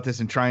thinking about this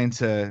and trying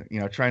to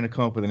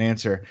come up with an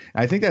answer.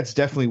 And I think that's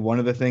definitely one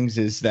of the things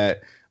is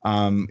that,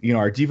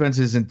 our defense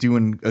isn't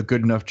doing a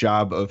good enough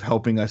job of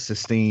helping us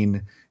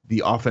sustain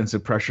the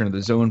offensive pressure in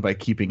the zone by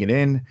keeping it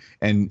in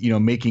and,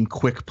 making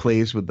quick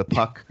plays with the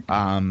puck.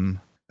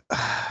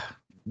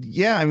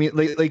 Yeah, I mean,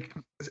 like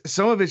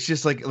some of it's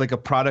just like a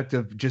product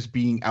of just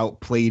being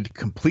outplayed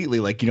completely.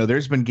 Like,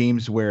 there's been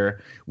games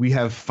where we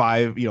have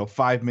 5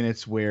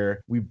 minutes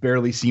where we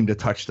barely seem to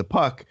touch the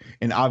puck.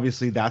 And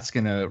obviously that's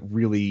going to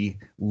really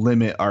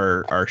limit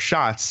our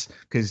shots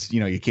because,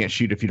 you can't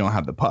shoot if you don't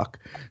have the puck.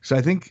 So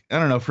I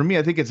don't know, for me,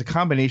 I think it's a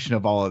combination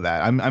of all of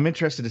that. I'm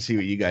interested to see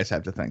what you guys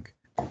have to think.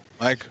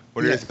 Mike,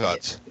 what are your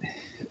thoughts?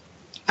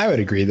 I would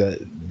agree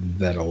that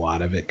a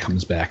lot of it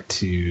comes back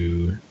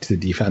to the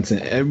defense,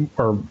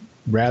 or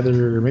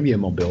rather maybe a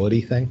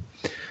mobility thing,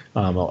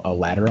 a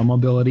lateral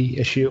mobility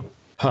issue.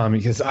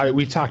 Because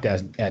we talked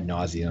ad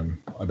nauseum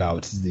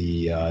about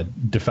the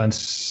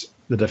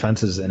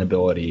defense's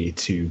inability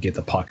to get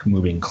the puck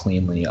moving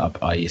cleanly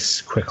up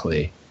ice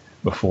quickly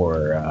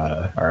before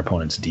our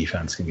opponent's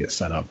defense can get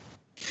set up.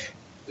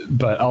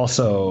 But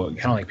also,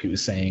 kind of like Pete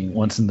was saying,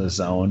 once in the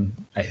zone,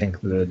 I think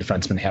the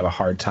defensemen have a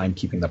hard time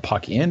keeping the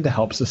puck in to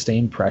help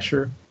sustain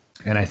pressure.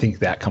 And I think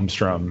that comes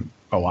from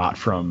a lot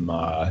from,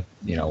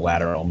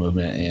 lateral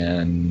movement.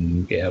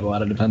 And we have a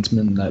lot of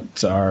defensemen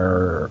that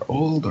are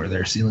old or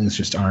their ceilings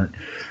just aren't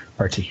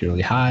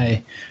particularly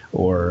high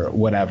or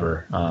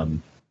whatever.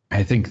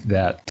 I think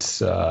that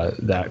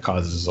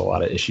causes a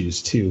lot of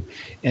issues too.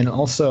 And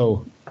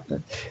also,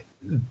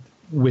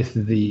 with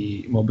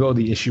the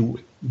mobility issue,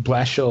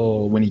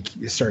 Blashill, when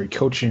he started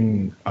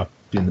coaching up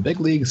in the big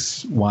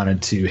leagues,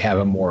 wanted to have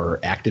a more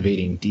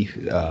activating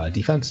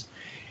defense.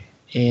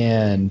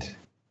 And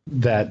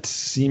that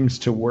seems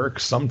to work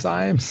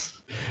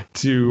sometimes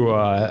to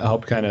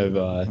help kind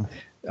of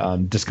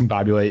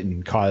discombobulate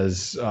and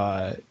cause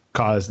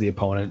the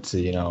opponent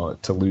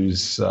to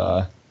lose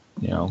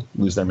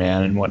their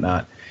man and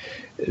whatnot.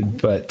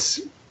 But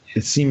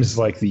it seems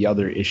like the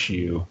other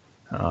issue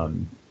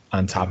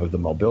on top of the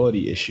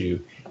mobility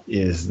issue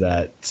is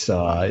that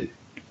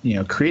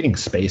creating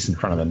space in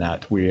front of the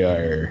net, we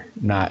are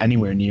not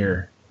anywhere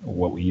near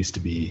what we used to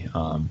be.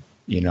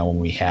 When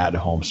we had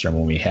Holmstrom,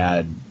 when we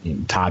had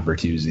Todd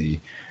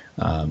Bertuzzi,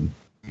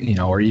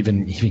 or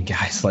even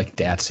guys like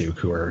Datsuk,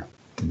 who are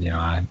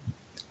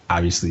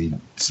obviously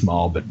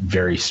small but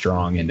very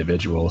strong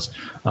individuals.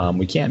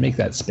 We can't make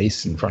that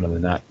space in front of the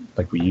net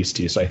like we used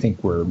to. So I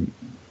think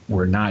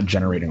we're not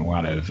generating a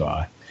lot of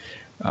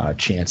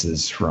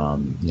chances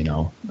from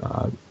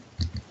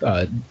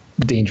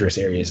dangerous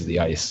areas of the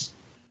ice.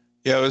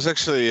 Yeah, it was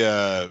actually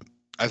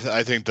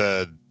I think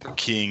the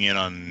keying in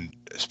on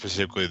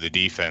specifically the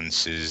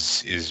defense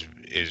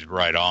is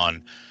right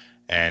on,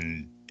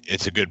 and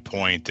it's a good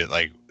point that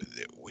like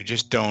we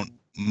just don't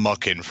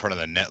muck in front of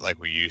the net like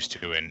we used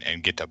to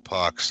and get to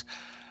pucks.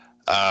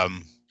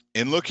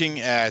 In looking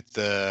at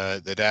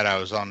the data I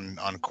was on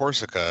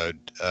Corsica,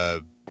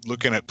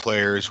 looking at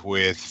players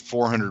with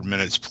 400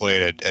 minutes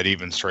played at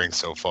even strength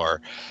so far,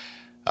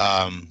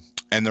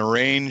 and the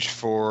range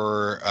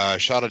for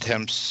shot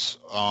attempts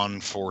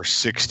on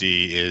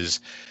 460 is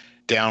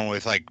down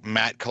with like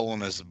Matt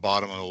Cullen as the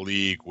bottom of the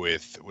league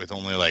with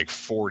only like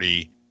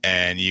 40,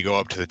 and you go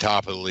up to the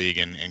top of the league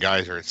and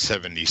guys are at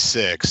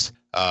 76.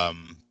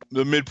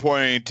 The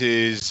midpoint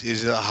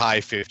is a high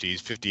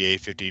 50s,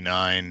 58,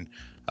 59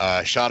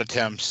 shot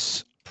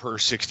attempts per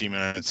 60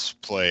 minutes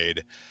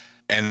played.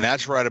 And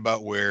that's right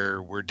about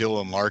where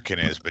Dylan Larkin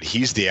is, but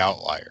he's the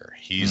outlier.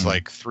 He's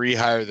like 3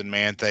 higher than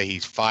Mantha.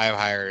 He's 5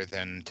 higher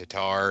than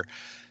Tatar.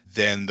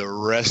 Then the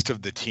rest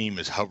of the team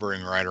is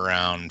hovering right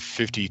around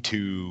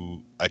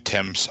 52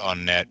 attempts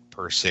on net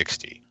per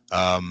 60.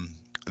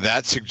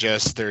 That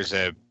suggests there's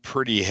a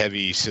pretty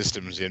heavy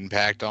systems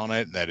impact on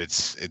it, that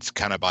it's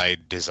kind of by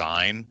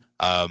design.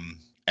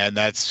 And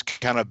that's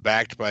kind of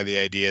backed by the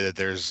idea that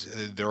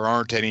there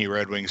aren't any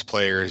Red Wings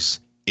players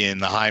in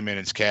the high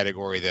minutes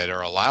category that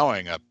are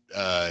allowing up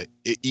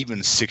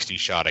even 60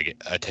 shot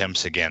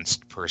attempts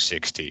against per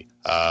 60.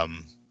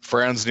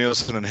 Frans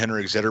Nielsen and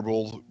Henrik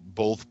Zetterberg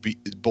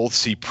both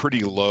see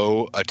pretty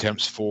low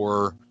attempts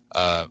for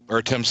or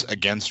attempts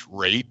against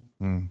rate.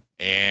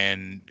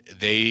 And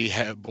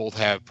they both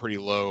have pretty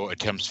low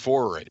attempts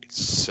for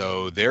rates.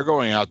 So they're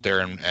going out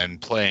there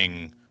and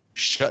playing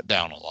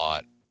shutdown a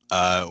lot.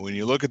 When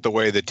you look at the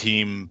way the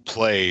team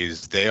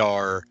plays, they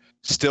are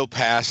still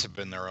passive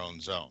in their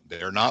own zone.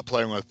 They're not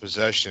playing with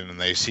possession, and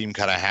they seem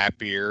kind of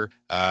happier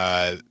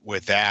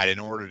with that in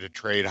order to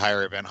trade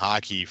higher event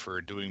hockey for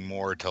doing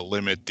more to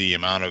limit the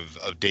amount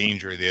of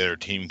danger the other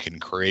team can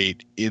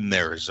create in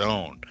their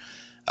zone.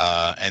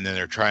 And then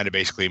they're trying to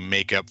basically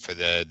make up for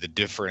the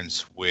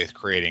difference with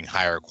creating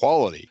higher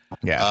quality.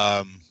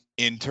 Yeah.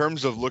 In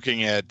terms of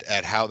looking at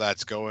how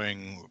that's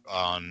going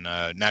on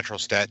natural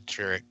stat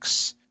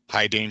tricks,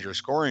 high danger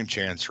scoring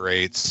chance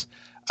rates,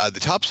 the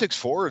top six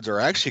forwards are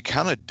actually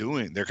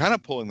they're kind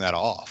of pulling that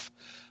off.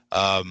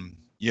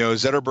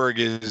 Zetterberg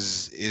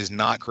is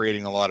not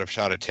creating a lot of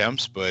shot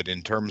attempts, but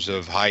in terms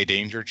of high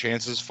danger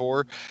chances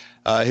for,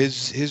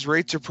 his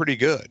rates are pretty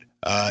good.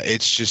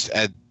 It's just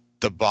at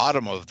the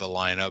bottom of the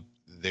lineup,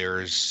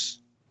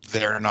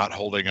 they're not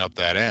holding up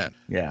that end.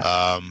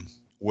 Yeah.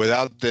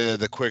 Without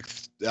the quick,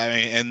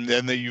 and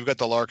then you've got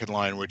the Larkin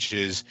line, which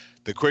is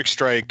the quick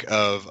strike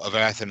of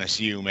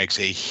Athanasiou makes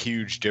a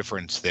huge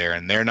difference there,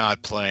 and they're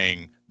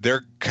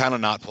kind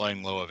of not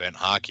playing low event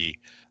hockey.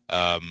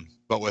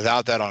 But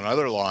without that on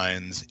other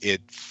lines,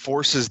 it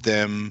forces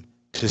them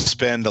to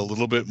spend a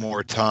little bit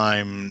more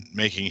time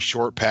making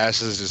short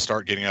passes to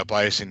start getting up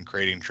ice and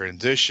creating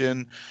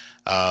transition.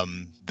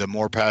 The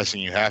more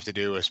passing you have to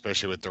do,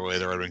 especially with the way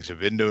the Red Wings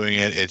have been doing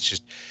it,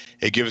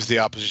 it gives the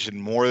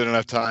opposition more than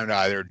enough time to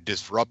either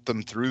disrupt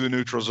them through the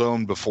neutral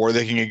zone before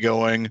they can get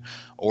going,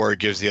 or it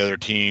gives the other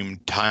team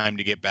time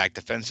to get back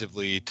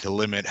defensively to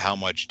limit how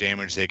much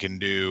damage they can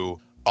do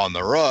on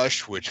the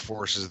rush, which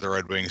forces the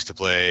Red Wings to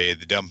play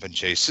the dump and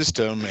chase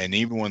system. And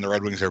even when the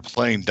Red Wings are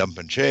playing dump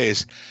and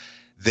chase,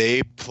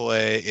 they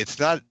play, it's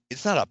not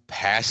a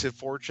passive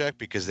forecheck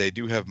because they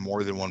do have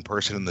more than one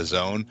person in the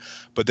zone,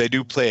 but they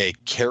do play a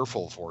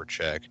careful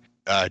forecheck,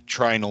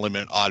 trying to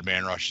limit odd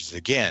man rushes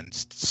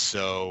against.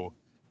 So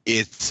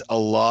it's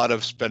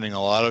spending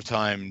a lot of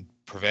time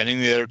preventing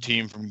the other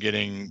team from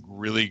getting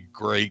really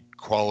great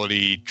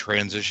quality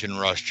transition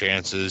rush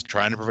chances,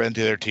 trying to prevent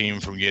the other team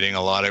from getting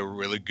a lot of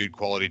really good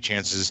quality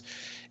chances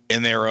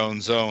in their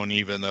own zone,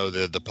 even though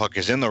the puck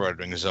is in the Red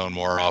Wings zone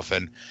more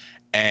often.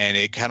 And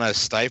it kind of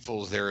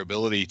stifles their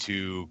ability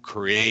to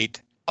create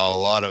a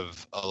lot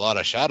of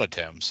shot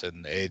attempts,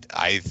 and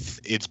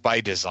it's by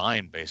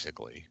design,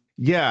 basically.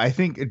 Yeah, I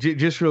think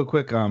just real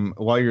quick,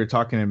 while you were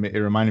talking, it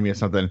reminded me of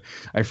something.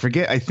 I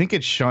forget. I think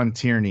it's Sean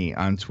Tierney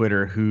on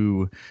Twitter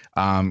who,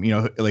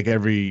 like I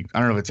don't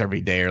know if it's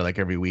every day or like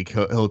every week,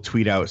 he'll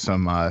tweet out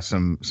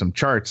some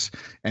charts,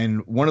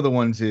 and one of the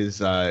ones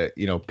is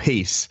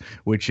pace,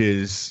 which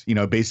is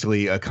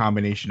basically a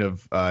combination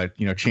of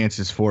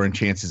chances for and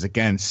chances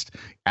against,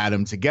 add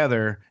them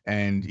together,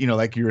 and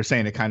like you were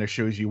saying, it kind of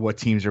shows you what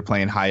teams are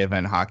playing high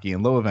event hockey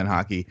and low event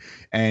hockey,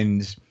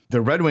 and the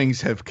Red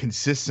Wings have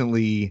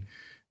consistently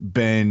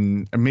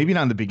been, maybe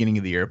not in the beginning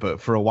of the year, but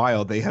for a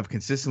while, they have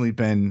consistently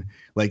been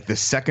like the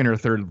second or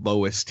third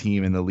lowest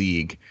team in the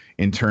league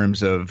in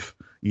terms of,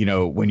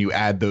 when you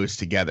add those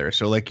together.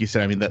 So like you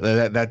said, I mean,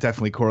 that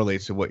definitely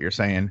correlates to what you're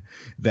saying,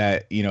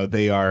 that,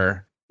 they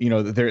are,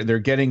 they're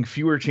getting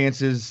fewer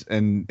chances,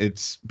 and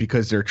it's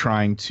because they're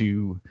trying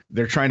to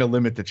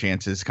limit the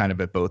chances kind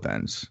of at both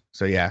ends.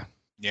 So, yeah.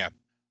 Yeah.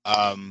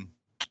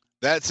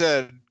 That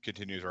said,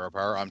 continues Raw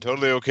Power, I'm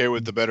totally okay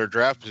with the better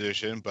draft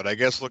position, but I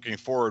guess looking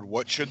forward,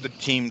 what should the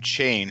team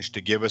change to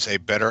give us a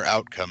better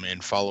outcome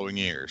in following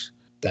years?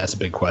 That's a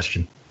big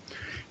question.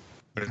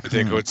 I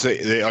think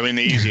the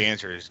easy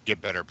answer is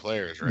get better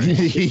players, right?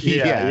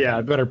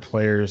 yeah, better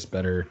players,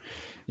 better,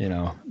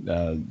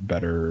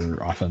 better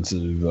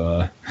offensive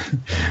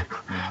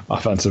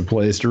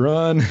plays to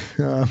run.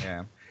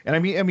 Yeah. And I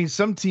mean,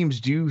 some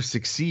teams do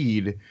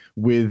succeed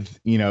with,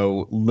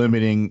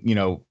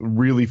 limiting,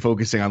 really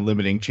focusing on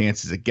limiting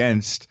chances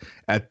against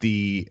at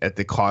the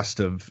cost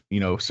of,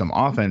 some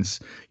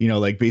offense,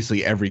 like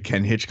basically every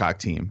Ken Hitchcock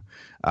team,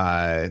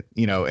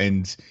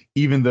 and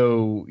even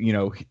though,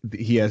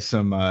 he has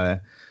some,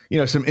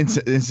 some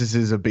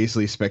instances of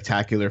basically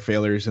spectacular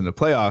failures in the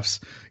playoffs,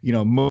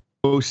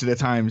 most of the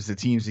times the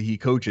teams that he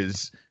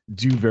coaches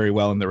do very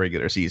well in the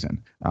regular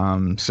season.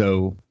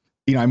 So,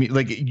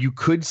 you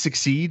could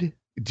succeed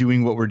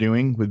doing what we're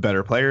doing with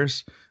better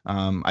players.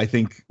 I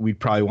think we'd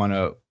probably want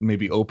to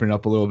maybe open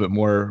up a little bit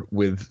more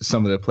with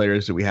some of the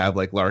players that we have,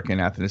 like Larkin,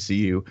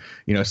 Athanasiou,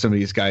 some of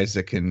these guys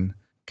that can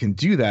can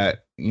do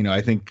that,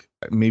 I think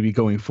maybe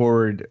going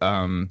forward,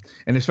 and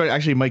especially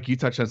actually, Mike, you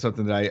touched on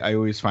something that I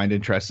always find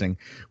interesting,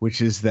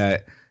 which is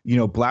that,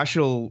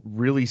 Blashill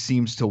really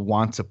seems to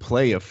want to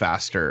play a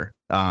faster,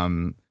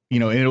 and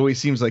it always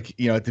seems like,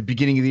 at the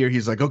beginning of the year,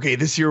 he's like, okay,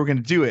 this year we're going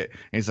to do it. And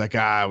he's like,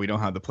 we don't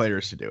have the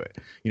players to do it.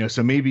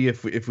 So maybe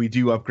if we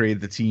do upgrade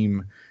the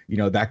team,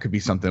 that could be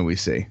something we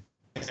see.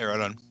 Hey, right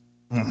on.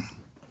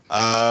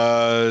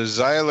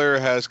 Zyler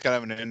has kind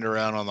of an end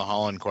around on the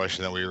Holland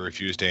question that we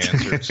refuse to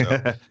answer.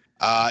 So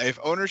if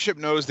ownership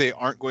knows they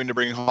aren't going to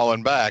bring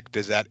Holland back,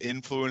 does that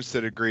influence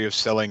the degree of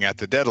selling at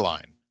the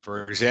deadline?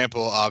 For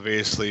example,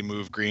 obviously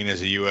move Green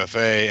as a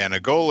UFA and a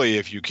goalie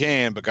if you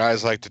can, but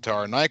guys like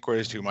Tatar and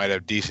Nyquist, who might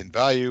have decent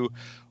value,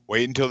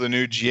 wait until the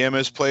new GM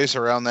is placed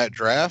around that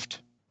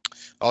draft.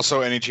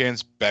 Also, any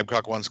chance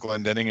Babcock wants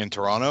Glendening in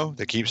Toronto?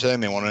 They keep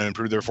saying they want to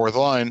improve their fourth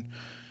line.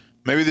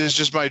 Maybe this is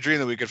just my dream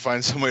that we could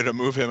find some way to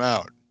move him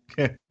out.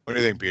 What do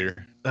you think,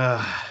 Peter?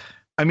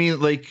 I mean,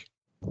 like,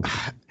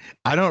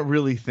 I don't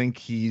really think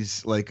he'd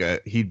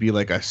be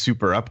like a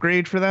super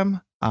upgrade for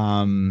them.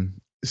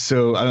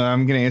 So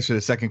I'm going to answer the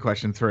second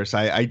question first.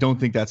 I don't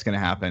think that's going to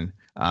happen.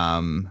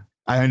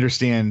 I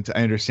understand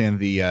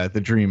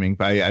the dreaming,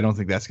 but I don't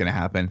think that's going to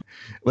happen.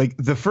 Like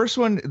the first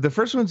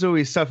one's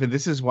always tough. And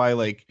this is why,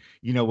 like,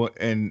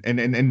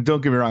 and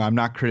don't get me wrong, I'm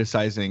not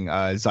criticizing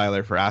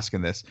Zyler for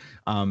asking this.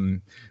 But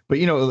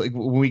like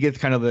when we get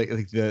kind of like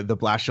the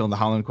Blashill and the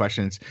Holland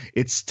questions,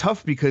 it's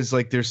tough because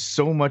like there's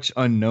so much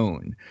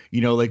unknown,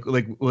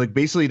 like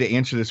basically to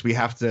answer this, we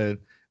have to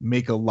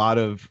make a lot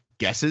of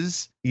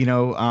guesses,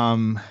 I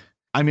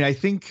mean, I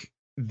think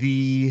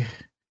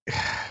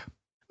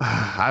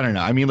I don't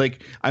know. I mean,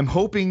 like, I'm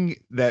hoping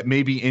that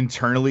maybe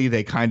internally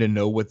they kind of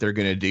know what they're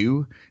going to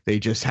do. They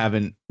just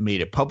haven't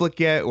made it public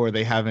yet, or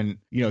they haven't,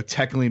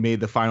 technically made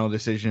the final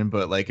decision,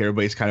 but like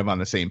everybody's kind of on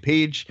the same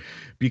page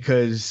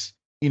because,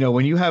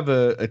 when you have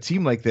a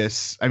team like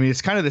this, I mean,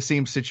 it's kind of the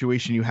same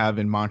situation you have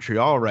in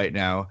Montreal right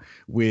now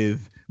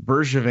with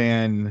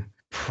Bergevin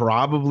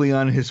probably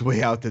on his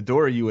way out the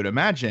door, you would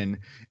imagine.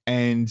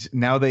 And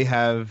now they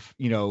have,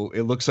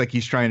 it looks like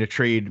he's trying to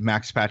trade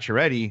Max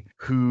Pacioretty,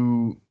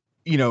 who,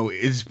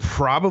 is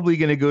probably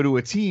going to go to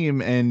a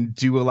team and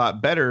do a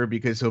lot better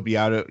because he'll be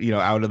out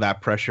of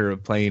that pressure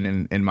of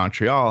playing in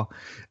Montreal,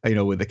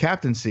 with the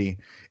captaincy.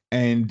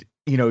 And,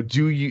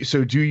 do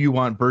you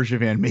want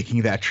Bergevin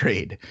making that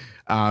trade?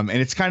 And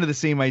it's kind of the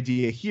same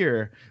idea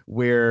here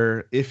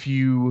where if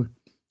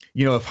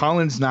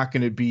Holland's not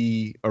going to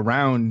be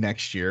around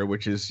next year,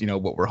 which is,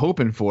 what we're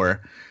hoping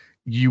for,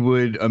 you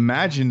would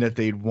imagine that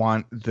they'd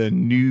want the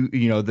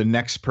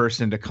next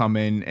person to come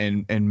in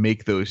and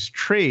make those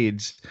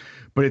trades.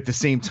 But at the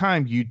same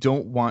time, you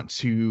don't want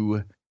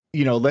to,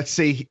 let's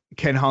say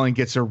Ken Holland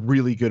gets a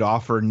really good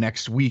offer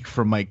next week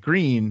from Mike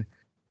Green,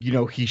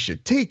 he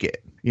should take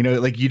it.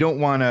 Like you don't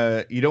want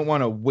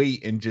to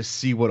wait and just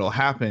see what'll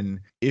happen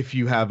if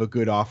you have a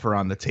good offer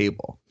on the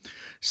table.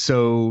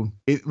 So,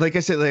 like I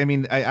said, I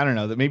mean, I don't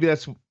know that maybe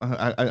that's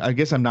I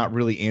guess I'm not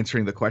really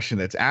answering the question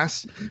that's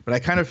asked, but I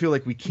kind of feel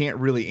like we can't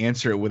really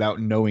answer it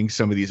without knowing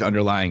some of these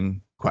underlying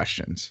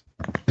questions.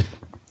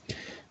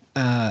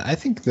 I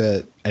think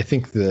the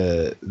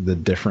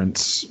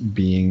difference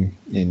being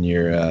in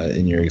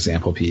your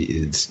example, Pete,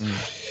 is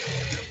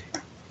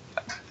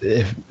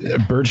if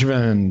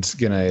Bergevin's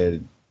gonna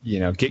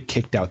get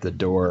kicked out the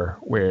door,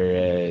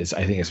 whereas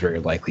I think it's very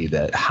likely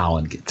that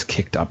Holland gets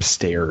kicked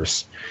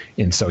upstairs,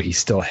 and so he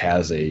still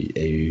has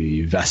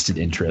a vested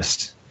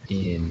interest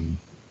in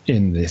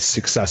the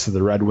success of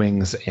the Red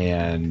Wings,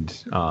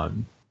 and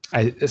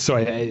I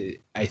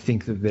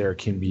think that there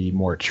can be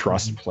more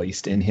trust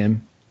placed in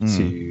him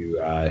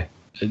to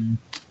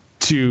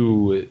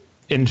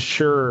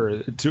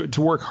ensure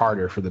to work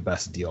harder for the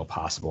best deal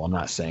possible. I'm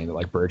not saying that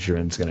like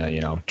Bergevin's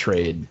gonna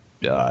trade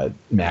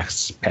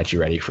Max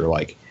Pacioretty for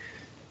like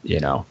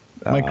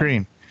Mike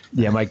Green.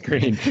 Yeah, Mike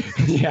Green.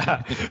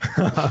 Yeah.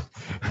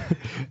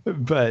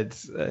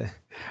 But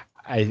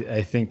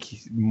I think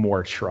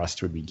more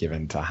trust would be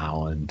given to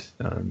Holland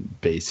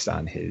based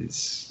on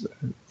his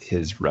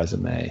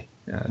resume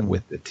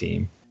with the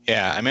team.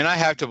 Yeah, I mean, I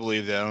have to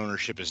believe that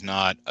ownership is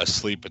not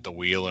asleep at the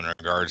wheel in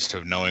regards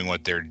to knowing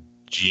what their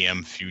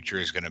GM future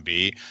is going to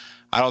be.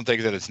 I don't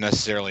think that it's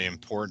necessarily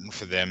important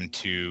for them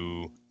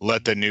to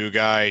let the new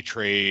guy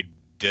trade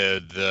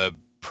the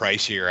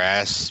pricier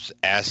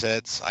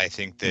assets. I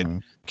think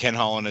that Ken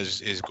Holland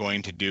is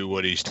going to do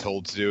what he's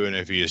told to do, and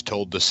if he is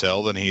told to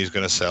sell, then he's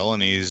going to sell,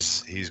 and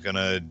he's going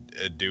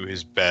to do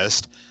his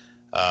best.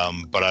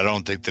 But I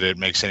don't think that it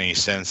makes any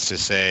sense to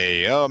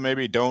say, oh,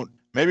 maybe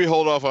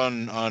hold off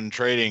on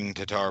trading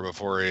Tatar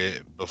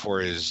before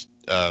his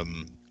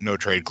no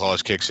trade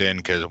clause kicks in,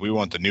 because we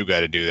want the new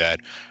guy to do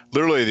that.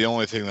 Literally, the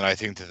only thing that I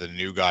think that the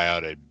new guy ought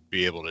to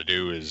be able to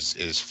do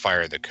is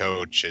fire the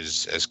coach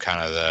as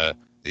kind of the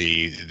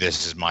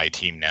this is my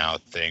team now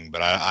thing.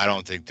 But I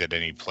don't think that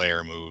any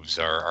player moves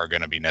are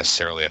going to be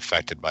necessarily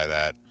affected by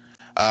that.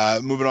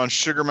 Moving on,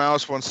 Sugar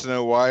Mouse wants to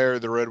know, why are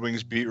the Red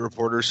Wings beat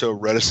reporters so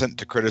reticent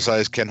to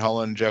criticize Ken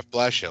Holland and Jeff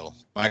Blashill?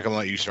 Mike, I'm going to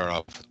let you start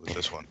off with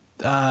this one.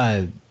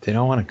 They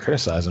don't want to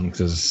criticize him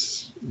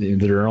because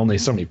there are only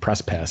so many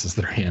press passes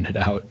that are handed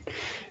out,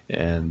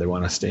 and they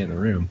want to stay in the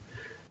room.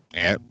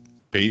 Yeah,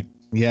 Pete.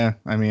 Yeah,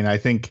 I mean, I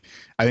think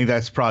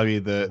that's probably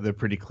the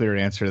pretty clear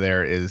answer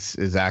there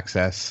is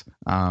access.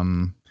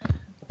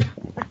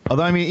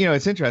 Although, I mean,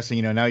 it's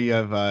interesting, now you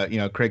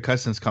have, Craig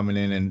Cousins coming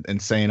in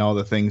and saying all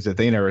the things that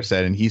they never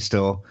said. And he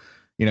still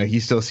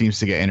seems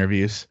to get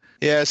interviews.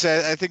 Yeah.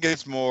 So I think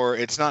it's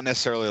not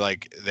necessarily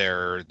like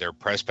their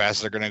press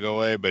passes are going to go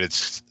away, but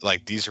it's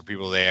like, these are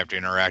people they have to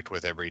interact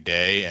with every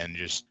day. And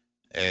just,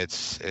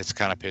 it's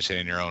kind of pissing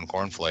in your own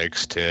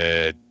cornflakes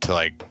to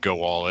like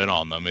go all in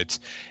on them. It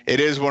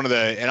is one of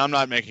the, and I'm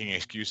not making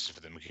excuses for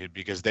them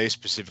because they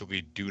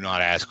specifically do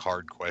not ask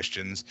hard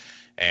questions.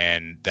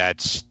 And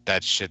that's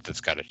shit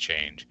that's got to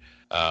change.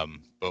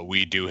 But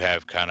we do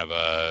have kind of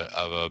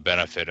a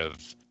benefit of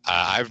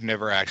I've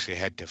never actually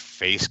had to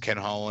face Ken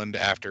Holland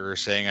after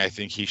saying I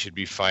think he should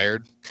be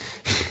fired.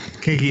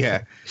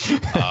 Yeah.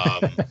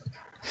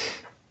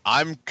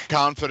 I'm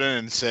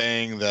confident in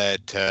saying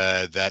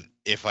that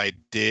if I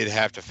did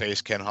have to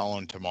face Ken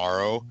Holland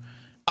tomorrow,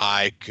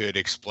 I could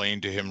explain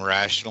to him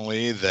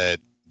rationally that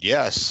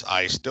yes,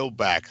 I still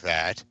back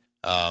that.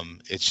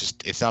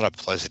 It's not a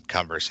pleasant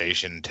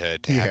conversation to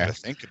have to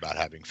think about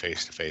having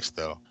face to face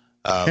though.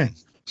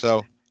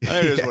 So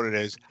it is what it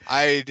is.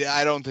 I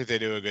don't think they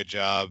do a good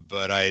job,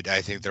 but I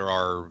think there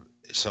are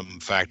some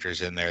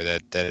factors in there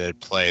that at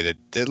play that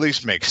at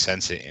least make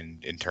sense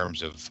in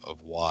terms of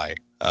why.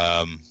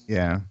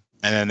 Yeah.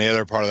 And then the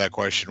other part of that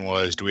question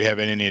was, do we have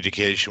any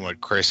indication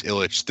what Chris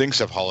Ilitch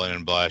thinks of Holland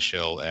and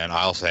Blashill? And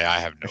I'll say I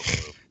have no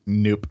clue.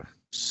 Nope.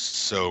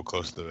 So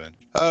close to the end.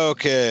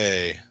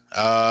 Okay.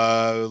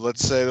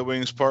 Let's say the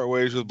Wings part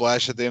ways with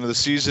Blash at the end of the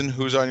season.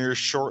 Who's on your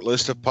short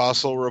list of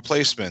possible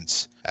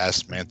replacements?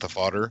 Asked Mantha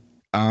Fodder.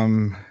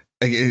 I'm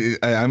going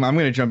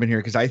to jump in here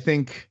because I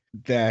think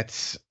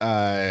that,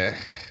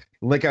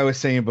 like I was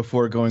saying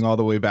before, going all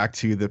the way back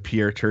to the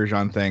Pierre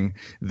Turgeon thing,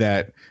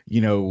 that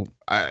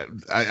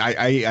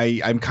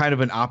I'm kind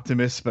of an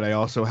optimist, but I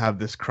also have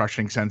this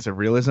crushing sense of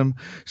realism.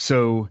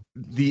 So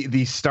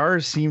the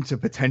stars seem to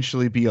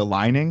potentially be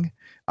aligning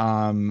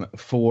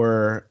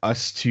for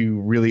us to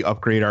really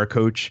upgrade our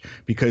coach,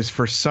 because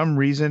for some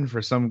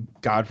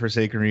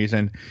godforsaken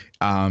reason,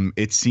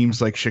 it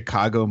seems like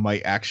Chicago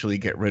might actually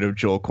get rid of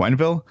Joel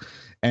Quenneville.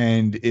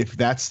 And if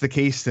that's the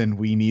case, then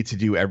we need to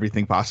do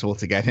everything possible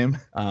to get him.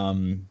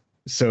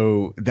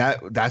 So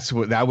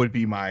that would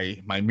be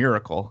my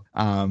miracle.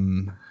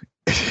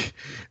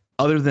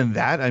 Other than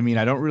that, I mean,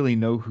 I don't really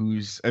know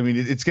it's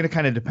going to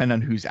kind of depend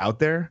on who's out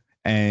there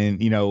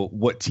and,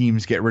 what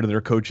teams get rid of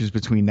their coaches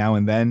between now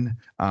and then.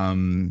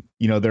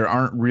 There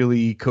aren't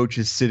really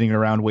coaches sitting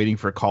around waiting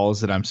for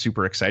calls that I'm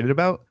super excited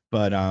about.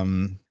 But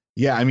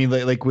yeah, I mean,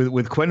 like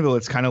with Quenneville,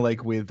 it's kind of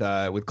like with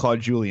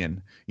Claude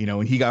Julien.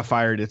 When he got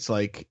fired, it's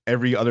like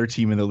every other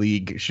team in the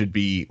league should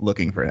be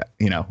looking for that.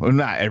 Well,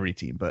 not every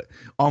team, but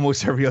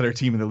almost every other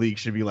team in the league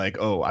should be like,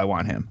 oh, I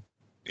want him.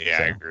 Yeah,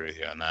 so, I agree with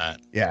you on that.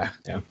 Yeah.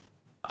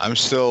 I'm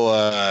still,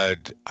 I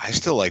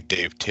still like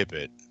Dave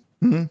Tippett,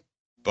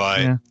 but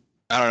yeah.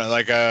 I don't know.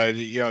 Like,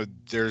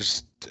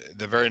 there's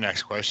the very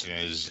next question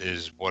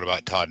is what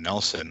about Todd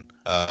Nelson?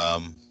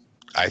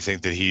 I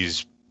think that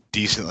he's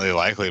decently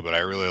likely, but I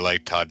really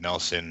like Todd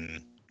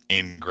Nelson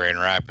in Grand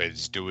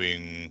Rapids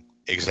doing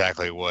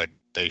exactly what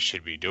they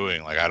should be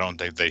doing. Like, I don't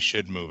think they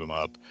should move him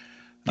up.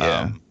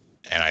 Yeah.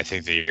 And I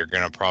think that you're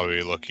going to probably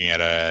be looking at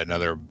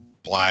another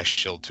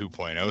Blashill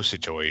 2.0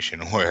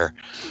 situation where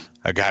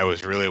a guy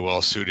was really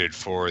well suited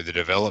for the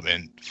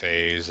development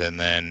phase and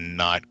then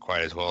not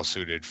quite as well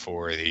suited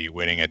for the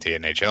winning at the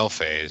NHL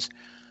phase.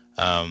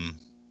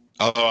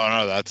 Although I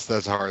know that's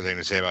a hard thing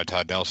to say about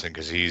Todd Nelson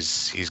because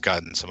he's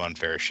gotten some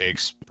unfair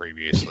shakes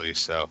previously.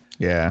 So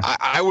yeah,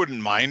 I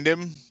wouldn't mind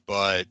him,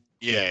 but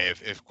yeah,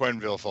 if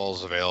Quenneville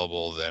falls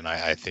available, then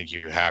I think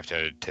you have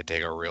to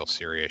take a real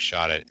serious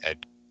shot at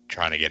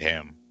trying to get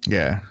him.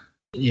 Yeah.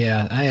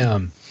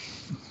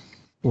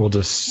 We'll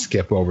just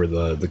skip over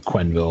the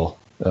Quenneville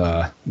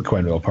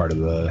part of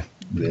the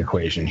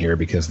equation here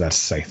because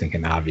that's, I think,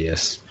 an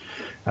obvious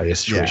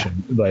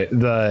situation. Yeah. But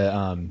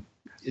the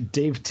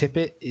Dave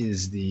Tippett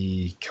is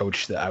the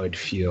coach that I would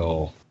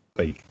feel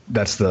like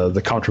that's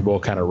the comfortable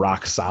kind of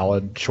rock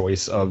solid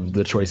choice of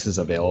the choices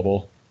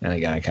available. And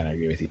again, I kind of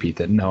agree with you, Pete,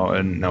 that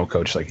no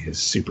coach like is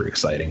super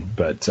exciting.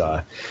 But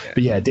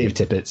yeah, Dave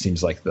Tippett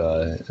seems like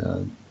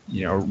the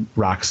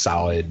rock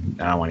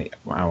solid. I don't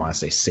want to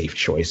say safe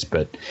choice,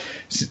 but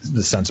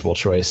the sensible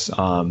choice.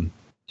 And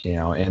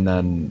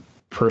then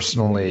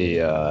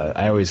personally,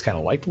 I always kind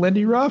of liked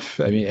Lindy Ruff.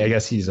 I mean, I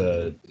guess he's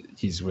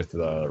with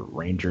the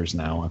Rangers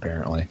now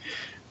apparently,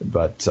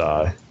 but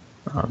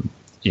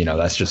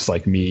that's just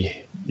like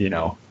me,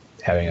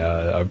 having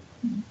a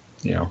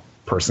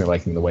personally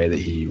liking the way that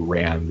he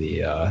ran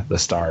the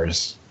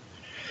Stars.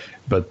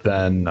 But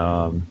then,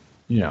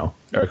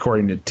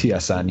 according to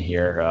TSN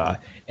here,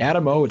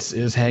 Adam Oates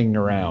is hanging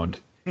around.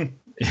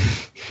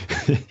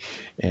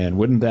 And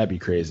wouldn't that be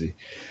crazy?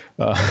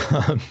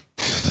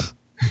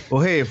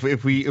 Well, hey,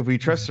 if we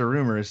trust the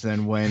rumors,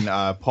 then when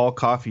Paul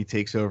Coffey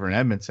takes over in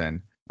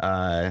Edmonton,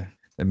 then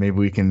maybe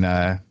we can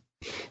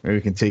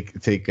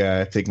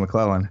take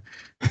McClellan.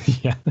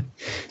 Yeah,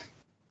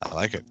 I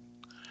like it.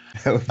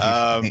 That would be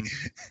funny.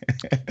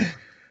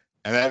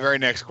 And that very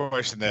next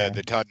question,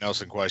 the Todd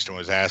Nelson question,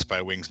 was asked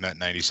by Wingsnut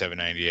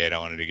 9798. I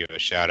wanted to give a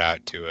shout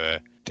out to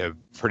a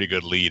pretty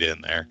good lead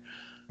in there.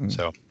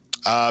 So,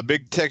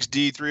 Big Tex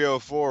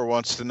D304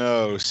 wants to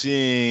know,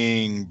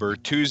 seeing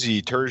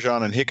Bertuzzi,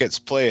 Turgeon, and Hickett's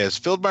play has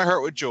filled my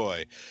heart with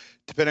joy.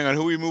 Depending on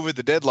who we move at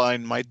the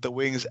deadline, might the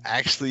Wings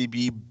actually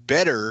be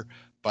better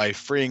by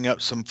freeing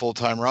up some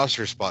full-time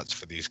roster spots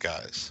for these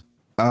guys?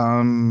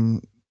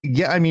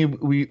 Yeah, I mean,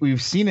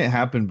 we've seen it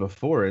happen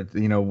before,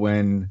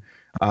 when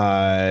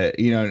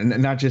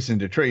not just in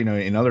Detroit,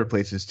 in other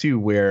places too,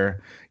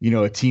 where,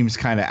 a team's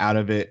kind of out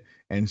of it.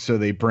 And so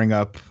they bring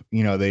up,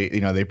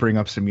 they bring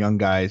up some young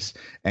guys.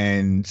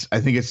 And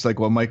I think it's like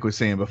what Mike was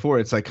saying before.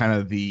 It's like kind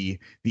of the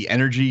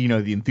energy,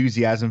 the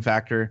enthusiasm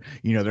factor.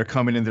 They're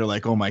coming in, they're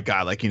like, oh my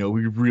God, like, we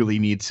really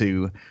need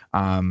to,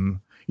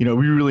 we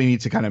really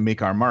need to kind of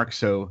make our mark.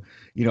 So,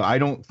 I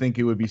don't think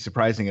it would be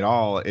surprising at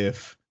all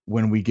if,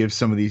 when we give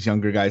some of these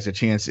younger guys a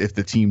chance, if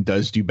the team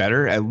does do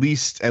better, at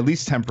least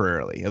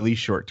temporarily, at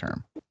least short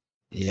term.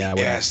 Yeah.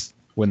 Yes.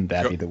 Wouldn't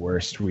that be the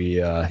worst? We,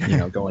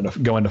 go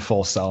into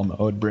full sell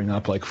mode, bring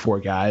up like 4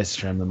 guys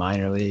from the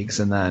minor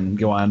leagues, and then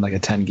go on like a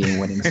 10-game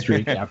winning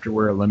streak after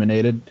we're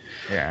eliminated.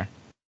 Yeah.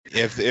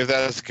 If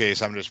that's the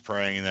case, I'm just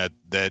praying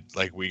that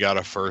like we got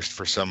a first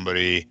for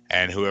somebody,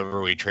 and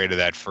whoever we traded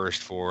that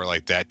first for,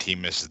 like that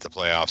team misses the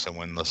playoffs and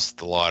wins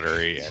the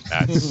lottery,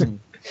 and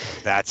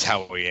that's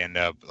how we end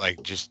up,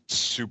 like just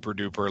super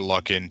duper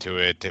luck into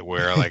it,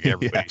 where like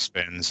everybody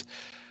spends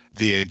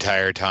the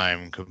entire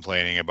time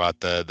complaining about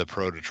the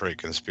pro Detroit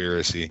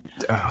conspiracy.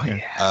 Oh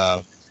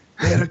yeah.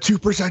 They had a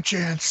 2%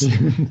 chance.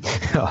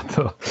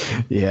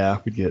 Yeah,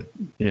 we'd get,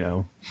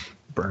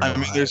 burned. I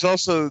mean, there's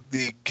also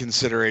the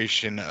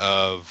consideration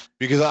of,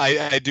 because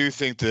I do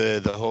think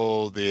the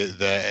whole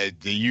the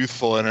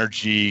youthful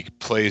energy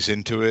plays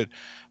into it,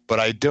 but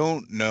I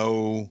don't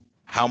know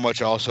how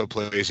much also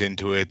plays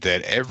into it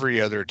that every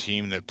other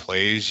team that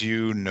plays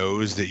you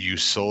knows that you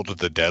sold at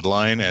the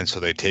deadline, and so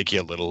they take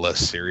you a little less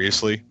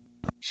seriously.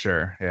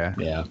 Sure. Yeah.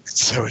 Yeah.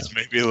 So it's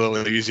maybe a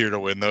little easier to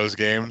win those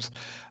games.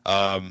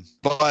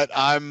 But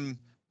I'm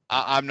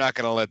not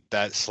going to let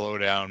that slow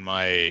down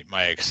my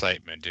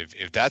excitement.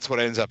 If that's what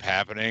ends up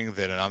happening,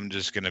 then I'm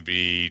just going to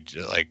be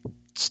like,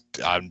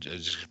 I'm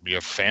just going to be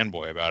a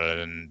fanboy about it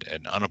and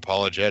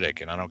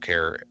unapologetic, and I don't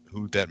care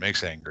who that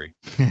makes angry.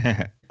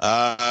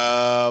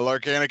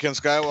 Lark Anakin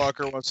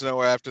Skywalker wants to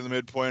know, after the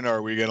midpoint,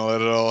 are we going to let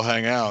it all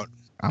hang out?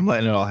 I'm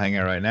letting it all hang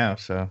out right now.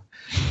 So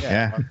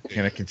yeah, I'm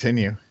going to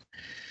continue.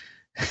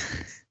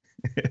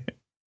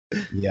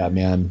 Yeah,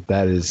 man,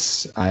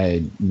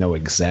 I know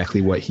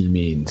exactly what he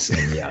means,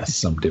 and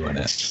yes, I'm doing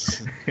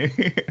it.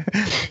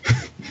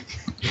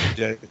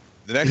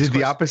 The next is it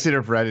the opposite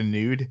of red and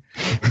nude?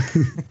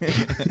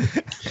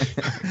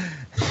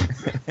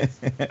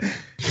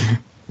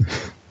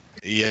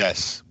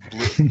 Yes,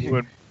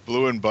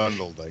 blue and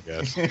bundled, I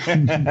guess. No,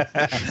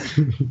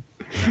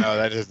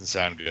 that doesn't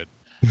sound good.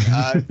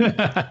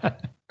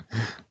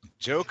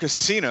 Joe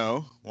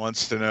Casino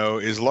wants to know,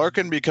 is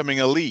Larkin becoming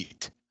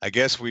elite? I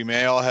guess we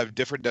may all have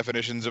different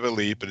definitions of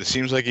elite, but it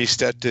seems like he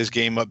stepped his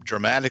game up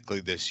dramatically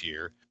this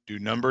year. Do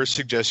numbers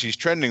suggest he's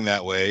trending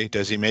that way?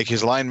 Does he make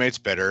his line mates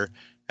better?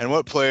 And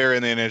what player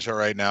in the NHL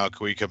right now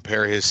can we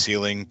compare his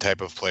ceiling type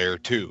of player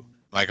to?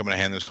 Mike, I'm going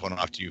to hand this one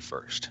off to you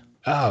first.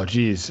 Oh,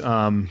 geez.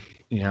 I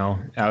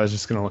was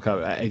just going to look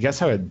up. I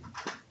guess I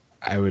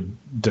would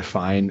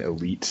define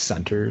elite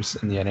centers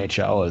in the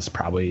NHL as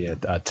probably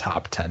a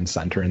top 10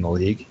 center in the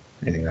league.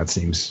 I think that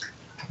seems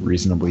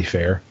reasonably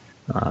fair.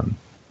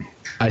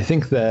 I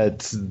think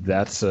that's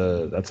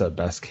a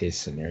best case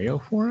scenario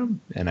for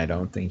him, and I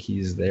don't think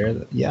he's there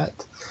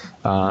yet.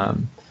 I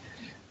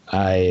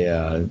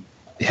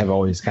have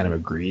always kind of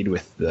agreed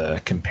with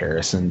the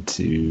comparison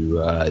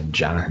to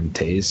Jonathan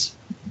Toews,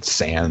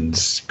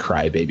 sans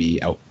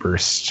crybaby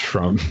outburst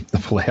from the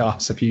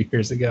playoffs a few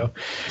years ago.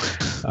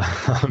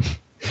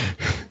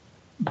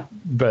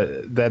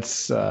 But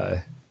that's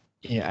the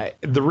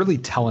really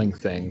telling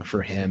thing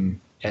for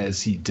him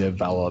as he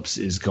develops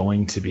is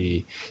going to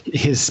be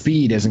his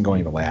speed isn't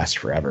going to last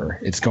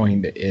forever.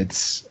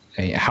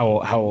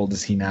 How old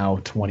is he now?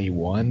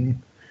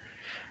 21.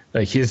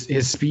 Like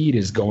his speed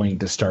is going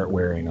to start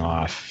wearing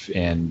off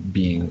and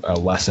being a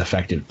less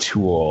effective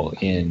tool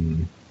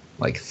in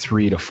like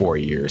 3 to 4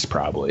 years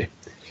probably.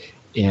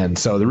 And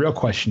so the real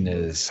question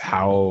is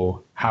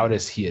how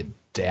does he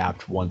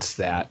adapt once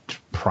that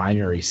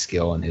primary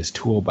skill in his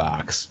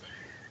toolbox,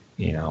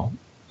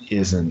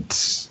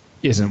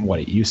 isn't what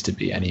it used to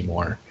be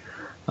anymore.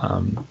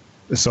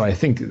 So I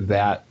think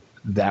that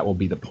will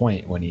be the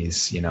point when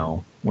he's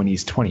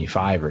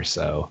 25 or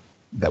so,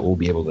 that we'll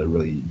be able to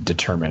really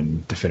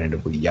determine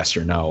definitively yes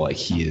or no, like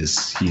he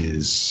is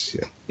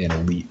an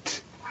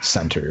elite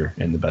center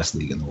in the best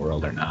league in the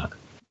world or not.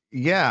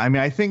 Yeah, I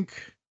mean, I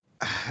think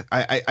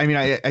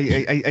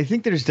I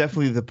think there's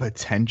definitely the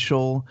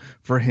potential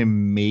for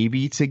him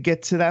maybe to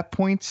get to that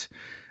point.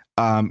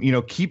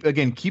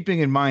 Keeping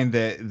in mind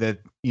that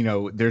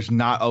there's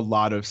not a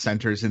lot of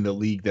centers in the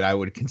league that I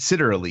would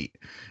consider elite.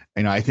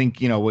 I think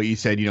what you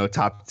said,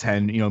 top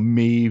 10,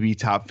 maybe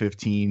top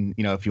 15,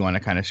 if you want to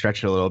kind of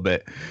stretch it a little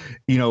bit.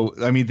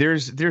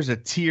 There's a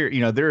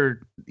tier, there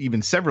are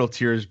even several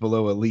tiers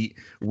below elite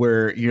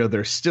where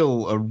there's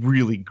still a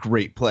really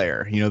great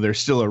player. There's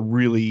still a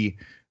really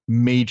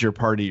major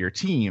part of your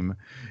team.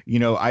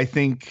 I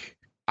think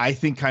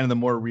kind of the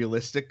more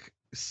realistic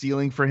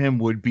ceiling for him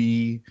would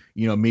be,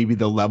 maybe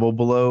the level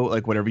below,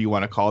 like whatever you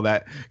want to call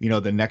that,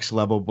 the next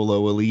level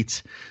below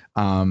elite.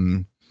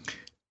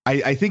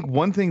 I think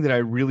one thing that I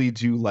really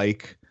do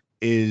like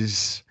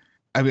is,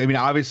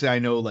 obviously I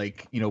know,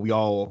 like, we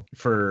all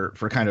for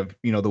kind of,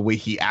 the way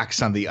he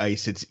acts on the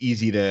ice, it's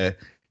easy to,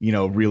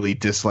 really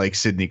dislike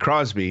Sidney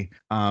Crosby.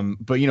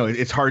 But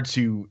it's hard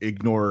to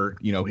ignore,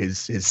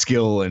 his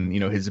skill and,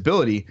 his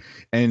ability.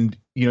 And,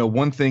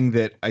 one thing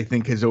that I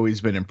think has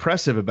always been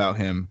impressive about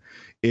him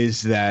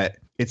is that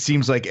it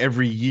seems like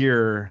every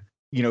year,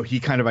 he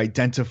kind of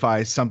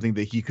identifies something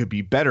that he could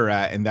be better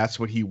at, and that's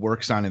what he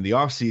works on in the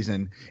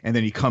offseason. And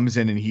then he comes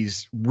in and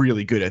he's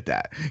really good at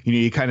that.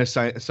 You kind of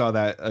saw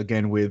that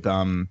again with,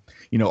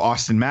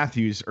 Austin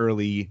Matthews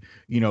early.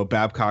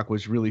 Babcock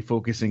was really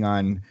focusing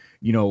on,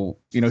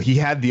 he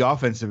had the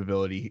offensive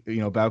ability.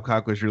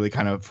 Babcock was really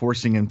kind of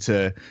forcing him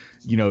to,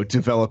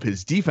 develop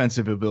his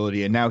defensive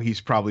ability. And now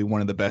he's probably one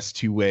of the best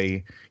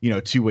two-way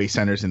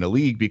centers in the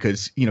league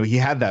because, he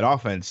had that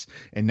offense,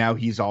 and now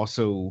he's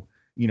also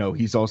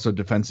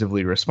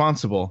defensively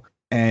responsible.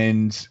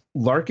 And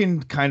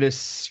Larkin kind of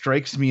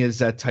strikes me as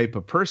that type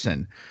of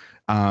person.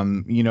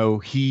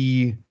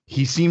 He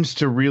seems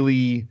to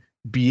really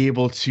be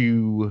able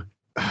to,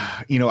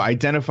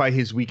 identify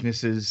his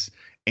weaknesses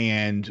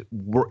and,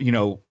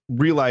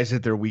 realize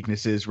that they're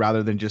weaknesses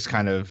rather than just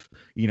kind of,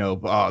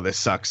 oh, this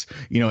sucks,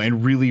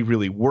 and really,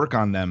 really work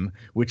on them,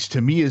 which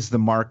to me is the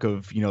mark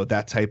of,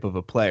 that type of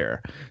a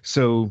player.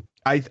 So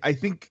I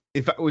think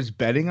if I was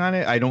betting on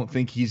it, I don't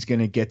think he's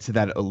going to get to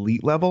that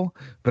elite level,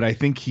 but I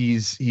think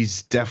he's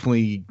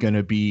definitely going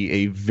to be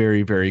a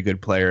very, very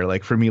good player.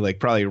 Like for me, like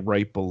probably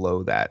right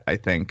below that, I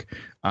think.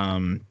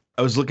 I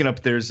was looking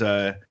up, there's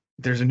a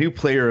new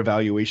player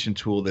evaluation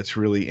tool that's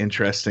really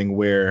interesting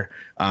where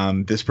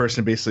this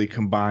person basically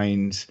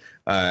combines,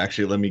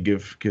 actually, let me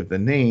give the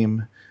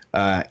name,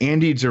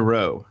 Andy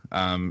Giroux.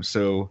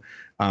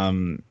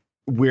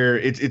 Where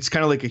it's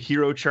kind of like a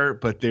hero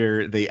chart, but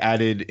they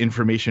added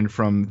information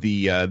from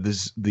the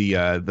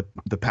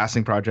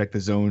passing project, the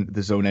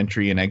zone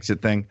entry and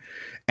exit thing,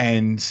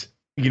 and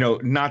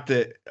not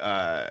that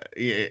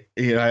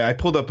I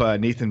pulled up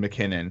Nathan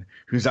MacKinnon,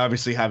 who's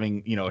obviously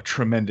having a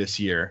tremendous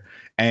year,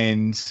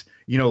 and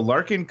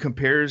Larkin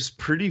compares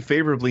pretty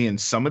favorably in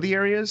some of the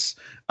areas,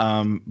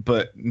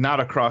 but not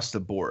across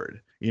the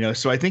board.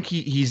 So I think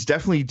he's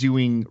definitely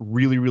doing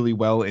really, really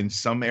well in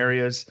some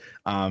areas.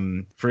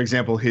 For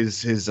example,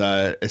 his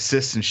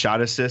assists and shot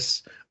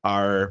assists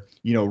are,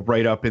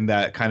 right up in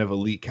that kind of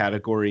elite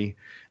category.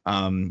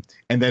 And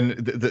then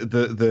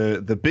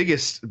the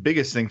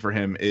biggest thing for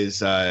him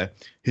is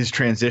his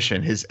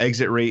transition, his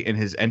exit rate and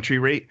his entry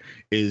rate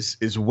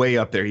is way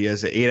up there. He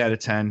has an 8 out of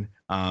 10.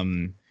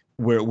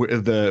 Where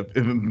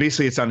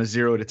basically it's on a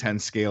 0 to 10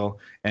 scale,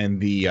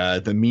 and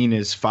the mean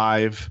is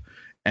 5.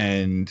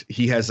 And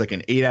he has like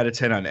an 8 out of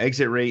 10 on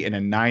exit rate and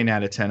a 9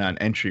 out of 10 on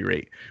entry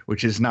rate,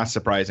 which is not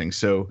surprising.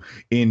 So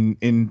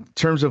in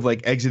terms of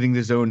like exiting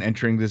the zone,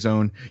 entering the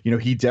zone,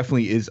 he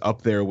definitely is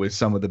up there with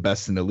some of the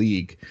best in the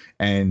league.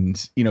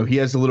 And, he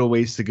has a little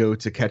ways to go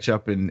to catch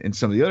up in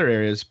some of the other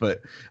areas,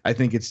 but I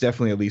think it's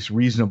definitely at least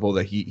reasonable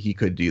that he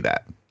could do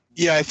that.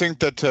 Yeah, I think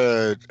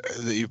that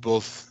you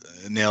both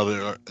nailed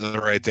it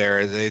right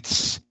there.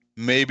 It's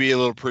maybe a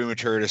little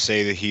premature to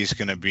say that he's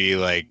going to be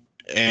like,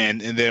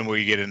 and then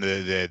we get into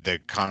the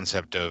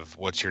concept of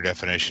what's your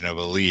definition of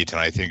elite.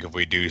 And I think if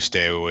we do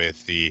stay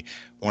with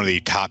one of the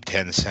top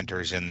 10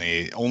 centers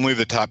only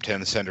the top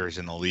 10 centers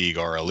in the league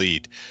are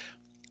elite,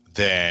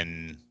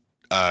 then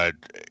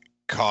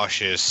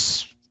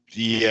cautious,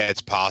 yeah,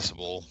 it's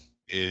possible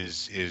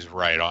is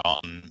right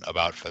on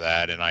about for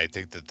that. And I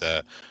think that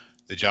the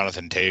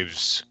Jonathan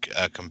Toews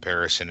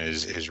comparison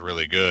is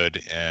really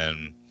good.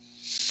 And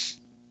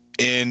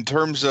in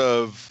terms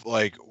of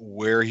like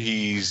where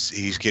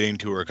he's getting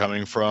to or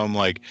coming from,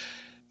 like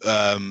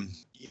there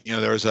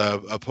was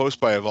a post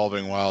by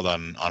Evolving Wild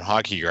on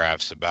Hockey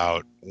Graphs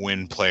about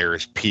when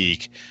players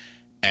peak,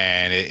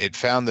 and it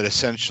found that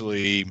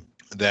essentially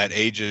that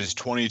ages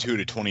 22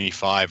 to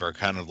 25 are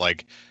kind of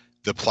like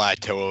the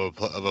plateau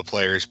of a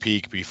player's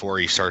peak before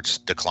he starts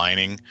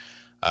declining.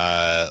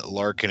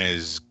 Larkin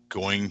is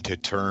going to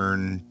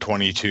turn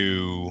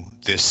 22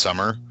 this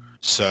summer,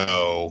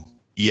 so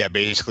yeah,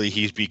 basically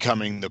he's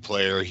becoming the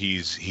player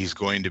he's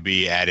going to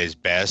be at his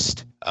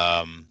best.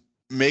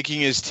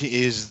 Making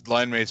his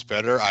line mates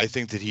better, I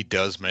think that he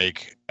does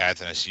make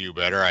Athanasiou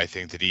better. I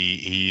think that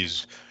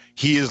he's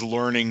he is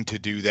learning to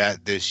do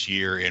that this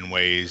year in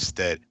ways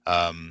that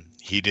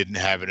he didn't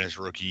have in his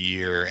rookie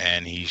year,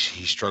 and he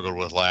struggled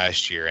with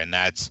last year, and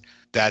that's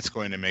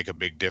going to make a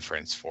big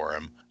difference for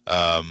him.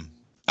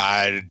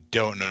 I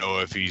don't know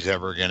if he's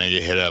ever going to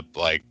get hit up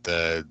like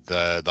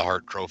the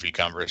Hart Trophy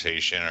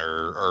conversation,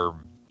 or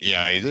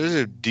there's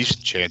a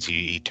decent chance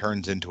he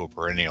turns into a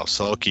perennial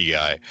Selke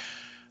guy.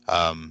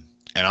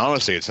 And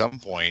honestly, at some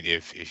point,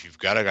 if you've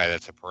got a guy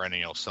that's a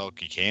perennial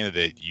Selke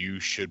candidate, you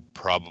should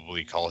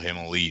probably call him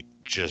elite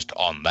just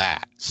on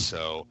that.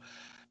 So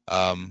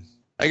I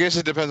guess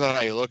it depends on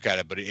how you look at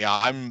it. But yeah,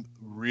 I'm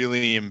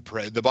really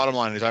impressed. The bottom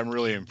line is I'm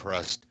really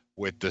impressed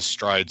with the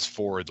strides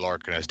forward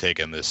Larkin has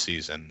taken this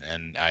season.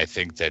 And I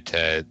think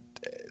that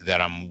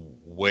I'm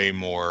way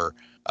more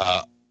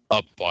up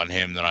on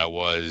him than I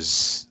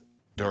was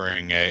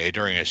during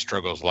his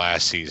struggles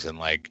last season.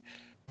 Like,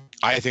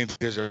 I think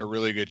there's a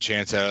really good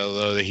chance that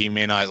although he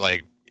may not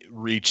like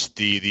reach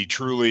the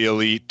truly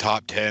elite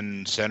top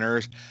 10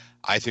 centers,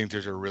 I think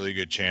there's a really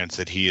good chance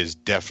that he is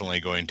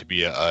definitely going to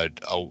be a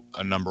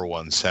number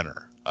one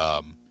center.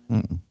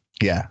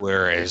 Yeah.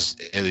 Whereas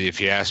if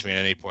you asked me at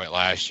any point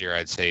last year,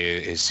 I'd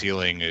say his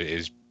ceiling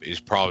is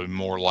probably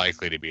more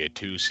likely to be a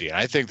 2C. And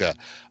I think that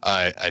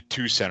a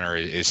 2 center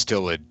is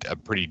still a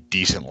pretty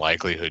decent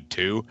likelihood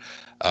too.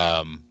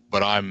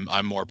 But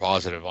I'm more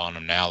positive on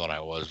him now than I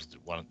was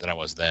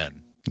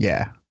then.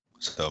 Yeah.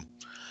 So,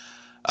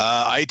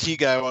 IT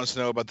guy wants to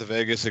know about the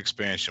Vegas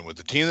expansion. With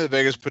the team that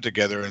Vegas put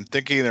together and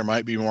thinking there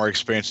might be more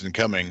expansion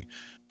coming,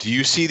 do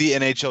you see the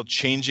NHL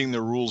changing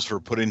the rules for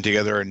putting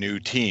together a new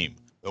team?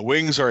 The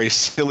Wings are a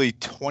silly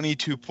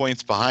 22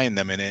 points behind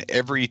them, and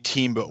every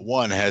team but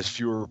one has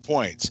fewer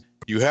points.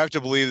 You have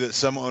to believe that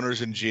some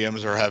owners and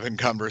GMs are having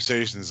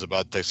conversations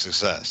about their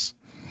success.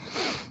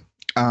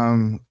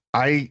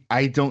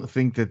 I don't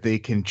think that they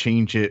can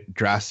change it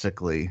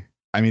drastically.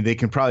 I mean, they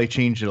can probably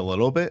change it a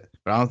little bit,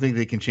 but I don't think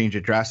they can change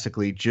it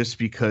drastically just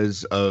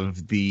because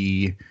of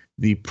the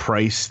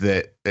price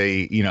that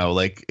they,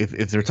 like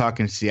if they're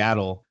talking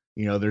Seattle,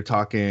 they're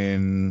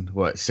talking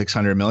what,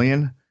 600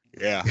 million?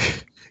 Yeah.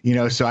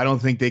 So I don't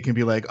think they can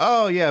be like,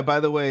 oh yeah, by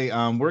the way,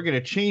 we're going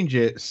to change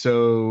it.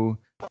 So,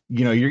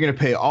 you're going to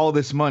pay all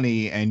this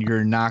money and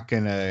you're not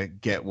going to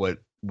get what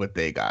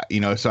they got,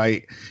 so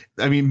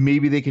I mean,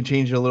 maybe they can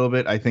change it a little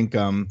bit. I think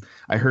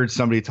I heard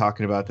somebody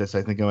talking about this.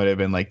 I think it might have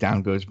been like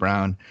Down Goes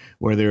Brown,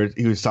 where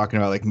he was talking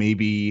about like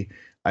maybe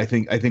I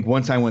think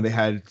one time when they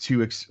had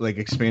two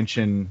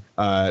expansion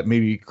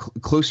maybe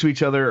close to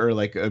each other, or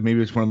like maybe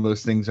it's one of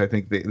those things. I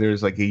think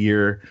there's like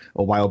a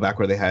while back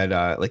where they had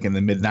like in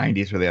the mid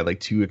 90s where they had like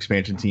two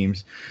expansion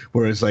teams.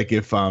 Whereas like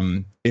if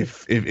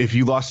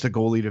you lost a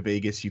goalie to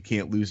Vegas, you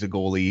can't lose a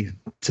goalie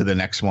to the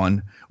next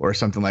one or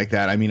something like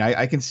that. I mean,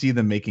 I can see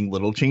them making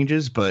little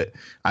changes, but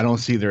I don't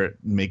see they're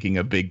making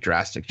a big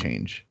drastic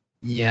change.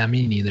 Yeah,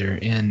 me neither.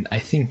 And I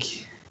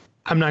think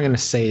I'm not going to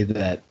say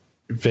that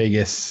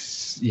Vegas,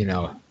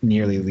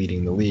 nearly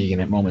leading the league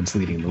and at moments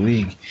leading the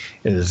league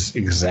is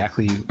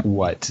exactly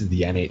what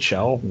the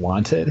NHL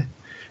wanted,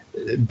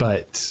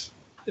 but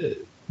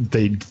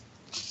they,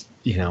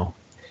 it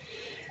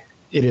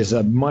is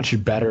a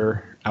much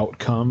better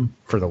outcome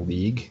for the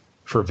league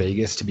for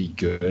Vegas to be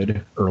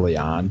good early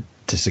on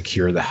to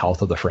secure the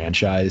health of the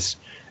franchise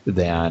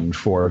than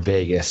for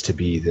Vegas to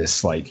be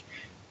this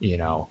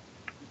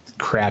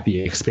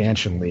crappy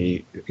expansion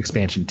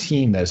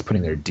team that is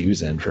putting their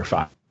dues in for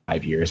 5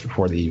 years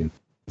before they even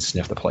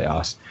sniff the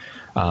playoffs.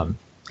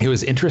 It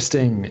was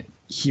interesting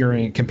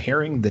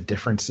comparing the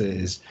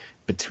differences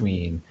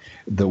between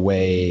the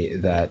way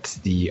that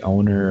the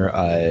owner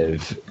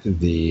of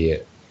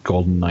the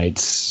Golden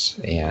Knights,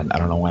 and I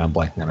don't know why I'm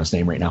blanking on his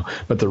name right now,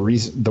 but the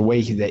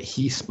way that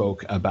he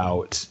spoke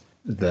about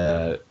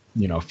the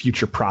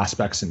future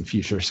prospects and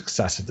future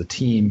success of the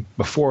team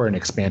before an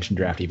expansion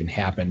draft even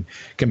happened,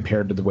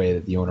 compared to the way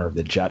that the owner of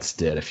the Jets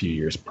did a few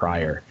years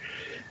prior,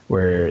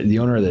 where the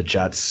owner of the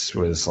Jets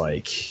was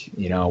like,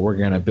 we're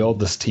going to build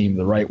this team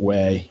the right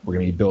way. We're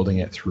going to be building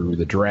it through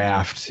the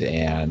draft,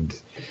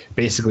 and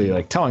basically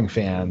like telling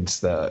fans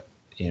that,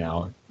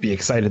 be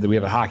excited that we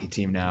have a hockey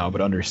team now,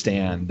 but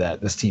understand that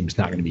this team's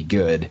not going to be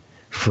good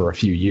for a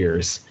few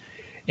years.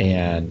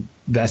 And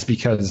that's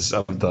because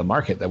of the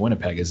market that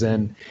Winnipeg is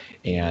in,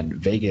 and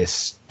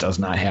Vegas does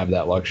not have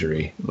that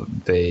luxury.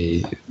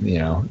 They,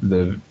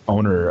 the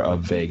owner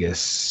of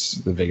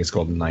Vegas, the Vegas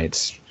Golden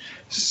Knights,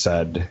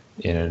 said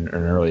in an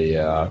early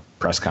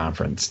press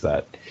conference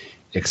that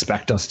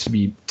expect us to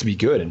be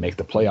good and make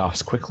the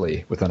playoffs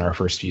quickly within our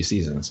first few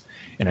seasons.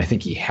 And I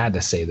think he had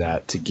to say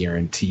that to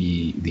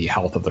guarantee the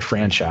health of the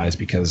franchise,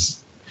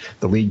 because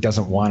the league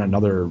doesn't want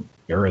another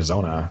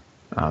Arizona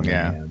on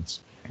their hands.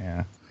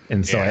 Yeah.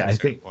 And so I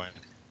think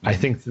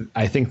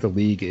the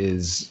league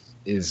is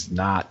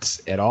not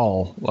at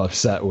all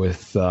upset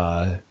with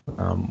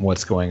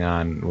what's going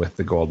on with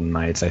the Golden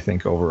Knights. I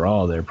think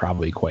overall they're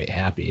probably quite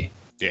happy.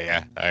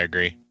 Yeah, I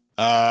agree.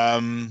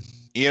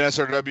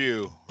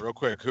 ENSRW, real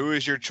quick. Who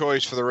is your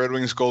choice for the Red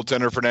Wings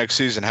goaltender for next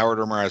season, Howard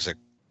or Mrazek?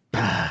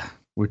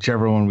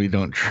 Whichever one we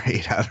don't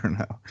trade, I don't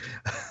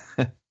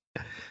know.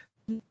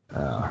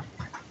 Yeah,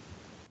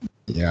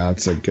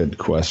 that's a good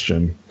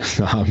question.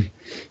 I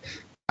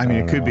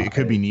mean, it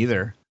could be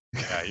neither.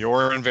 Yeah,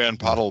 Joran van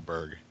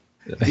Pottelberg.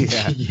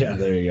 Yeah, yeah.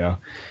 There you go.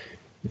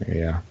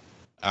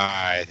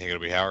 I think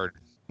it'll be Howard.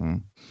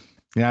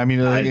 Yeah, I mean,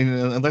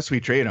 unless we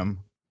trade him,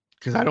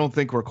 because I don't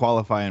think we're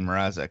qualifying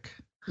Mrazek.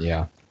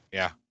 Yeah.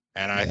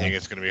 And I think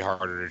it's going to be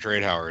harder to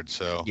trade Howard.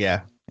 So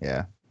Yeah.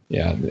 I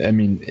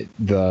mean,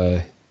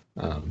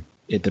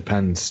 it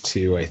depends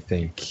too. I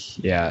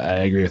think. Yeah,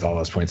 I agree with all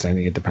those points. I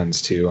think it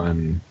depends too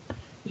on,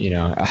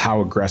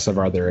 how aggressive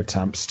are their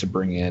attempts to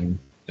bring in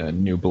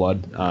new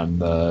blood on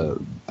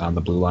the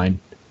blue line.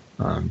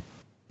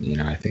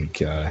 I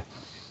think a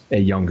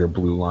younger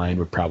blue line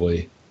would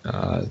probably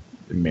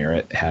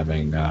merit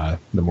having the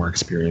more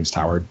experienced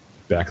Howard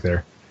back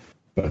there.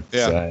 But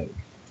the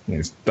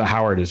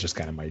Howard is just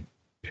kind of my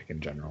pick in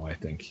general, I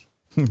think.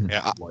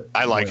 Yeah,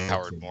 I like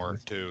Howard more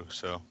too.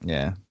 So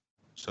yeah.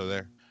 So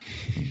there.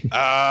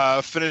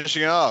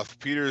 Finishing off,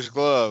 Peter's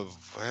glove.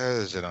 That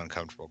is an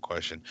uncomfortable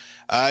question.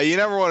 You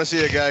never want to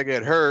see a guy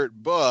get hurt,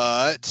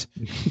 but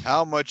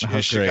how much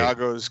is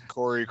Chicago's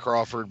Corey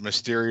Crawford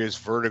mysterious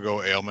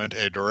vertigo ailment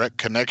a direct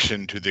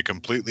connection to the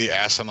completely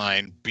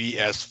asinine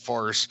BS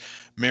farce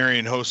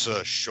Marian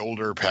Hossa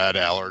shoulder pad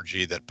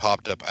allergy that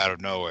popped up out of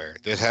nowhere?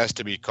 This has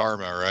to be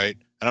karma, right?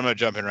 And I'm going to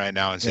jump in right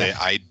now and say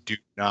I do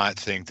not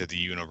think that the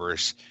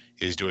universe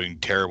is doing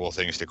terrible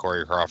things to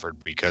Corey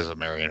Crawford because of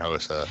Marian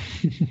Hossa.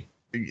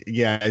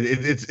 Yeah,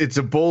 it's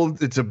a bold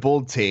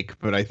take,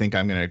 but I think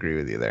I'm going to agree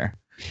with you there.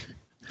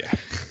 Yeah.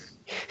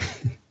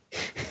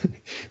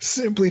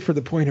 Simply for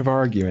the point of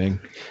arguing,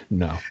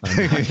 no,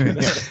 I'm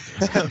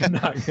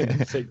not going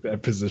to take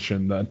that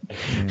position that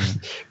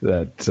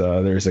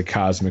there's a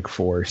cosmic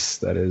force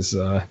that is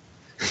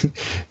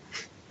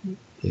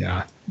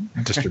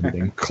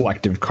distributing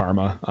collective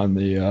karma on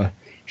the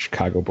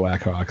Chicago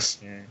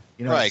Blackhawks. Yeah.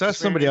 I saw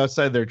somebody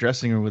outside their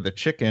dressing room with a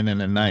chicken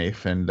and a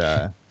knife, and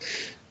if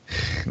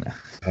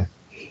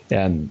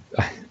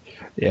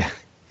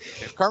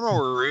karma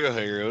were real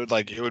here,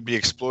 it would be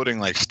exploding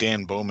like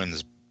Stan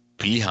Bowman's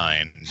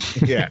behind.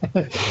 Yeah.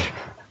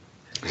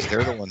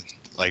 They're the ones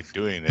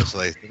doing this.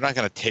 They're not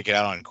going to take it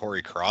out on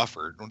Corey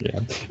Crawford.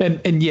 Yeah.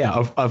 And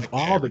of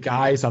all the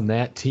guys on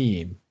that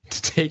team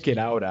to take it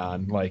out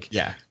on,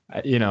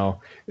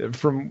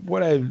 from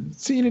what I've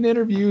seen in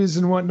interviews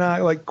and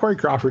whatnot, Corey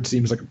Crawford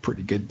seems like a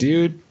pretty good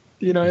dude,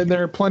 and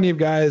there are plenty of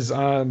guys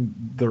on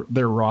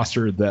their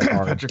roster that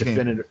are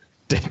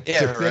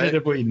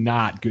definitively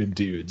not good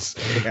dudes.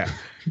 Yeah.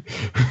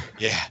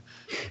 Yeah.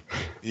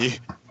 The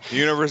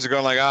universe is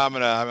going I'm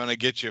gonna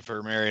get you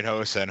for Marian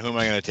Hossa, and who am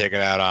I gonna take it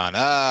out on?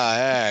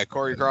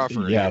 Corey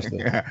Crawford. Yeah.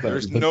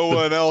 There's no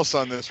one else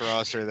on this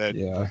roster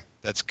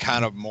that's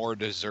kind of more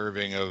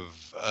deserving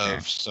of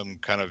some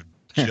kind of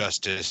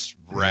justice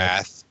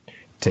wrath.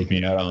 Taking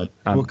it out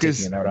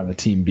on the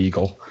Team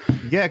Beagle.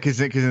 Yeah, because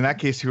in that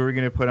case, who are we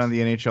going to put on the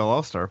NHL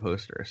All-Star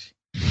posters?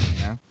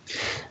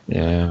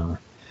 Yeah.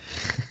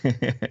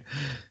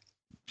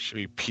 Should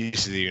be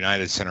piece of the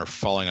United Center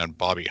falling on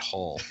Bobby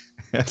Hull.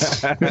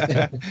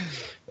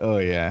 Oh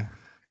yeah.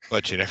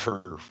 But you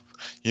never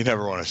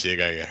want to see a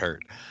guy get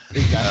hurt.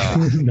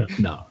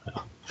 No.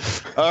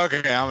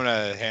 Okay, I'm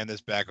gonna hand this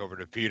back over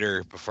to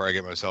Peter before I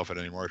get myself in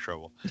any more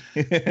trouble.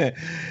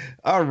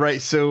 All right,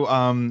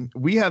 so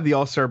we have the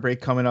All-Star break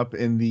coming up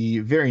in the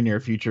very near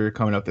future,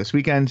 coming up this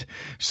weekend.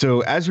 So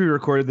as we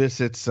record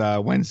this, it's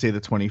Wednesday the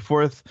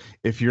 24th.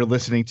 If you're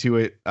listening to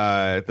it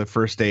the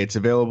first day it's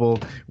available,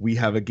 we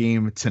have a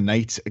game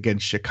tonight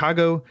against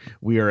Chicago.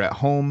 We are at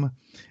home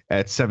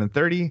at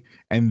 7:30,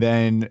 and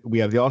then we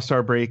have the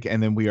All-Star break,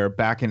 and then we are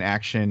back in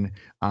action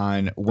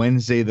on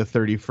Wednesday the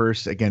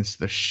 31st against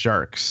the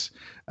Sharks.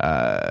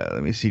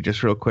 Let me see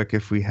just real quick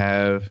if we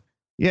have.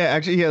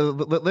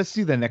 Let's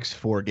do the next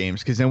 4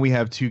 games, because then we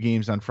have 2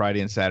 games on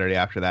Friday and Saturday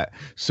after that.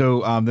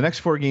 So the next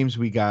 4 games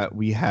we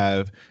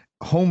have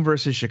home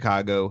versus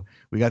Chicago.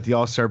 We got the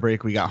All-Star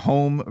break. We got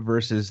home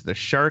versus the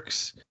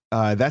Sharks.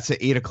 That's an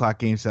 8:00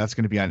 game, so that's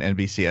going to be on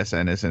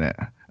NBCSN, isn't it?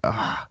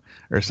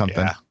 Or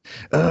something.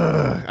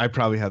 Yeah. I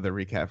probably have the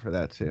recap for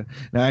that too.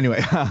 Now,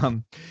 anyway,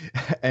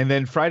 and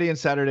then Friday and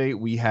Saturday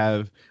we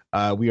are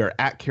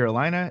at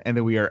Carolina, and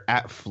then we are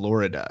at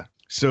Florida.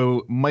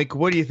 So, Mike,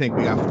 what do you think?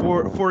 We got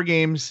four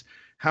games.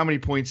 How many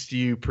points do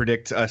you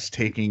predict us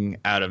taking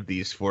out of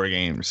these 4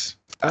 games?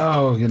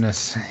 Oh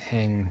goodness,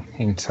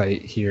 hang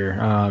tight here.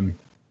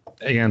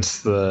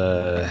 Against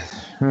these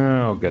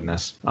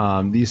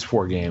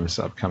 4 games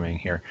upcoming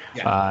here.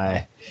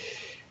 Yeah.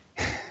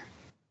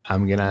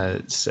 I'm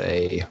gonna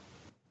say,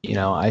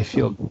 I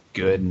feel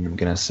good, and I'm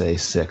gonna say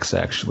 6.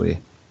 Actually,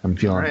 I'm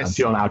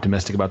feeling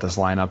optimistic about this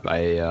lineup.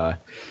 I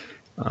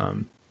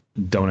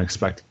don't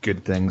expect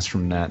good things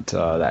from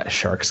that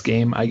Sharks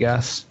game, I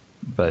guess,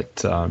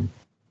 but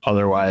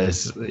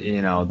otherwise,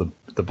 the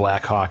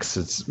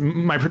Blackhawks.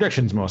 My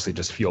prediction's mostly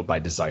just fueled by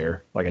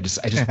desire. I just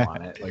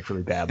want it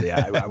really badly.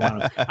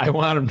 I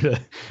want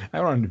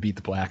them to beat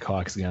the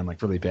Blackhawks again,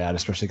 really bad,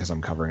 especially because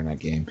I'm covering that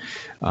game.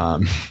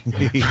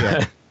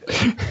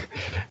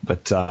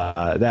 But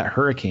that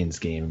Hurricanes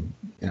game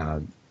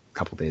a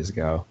couple days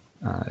ago,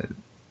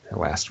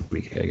 last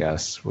week, I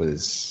guess,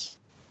 was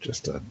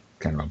just a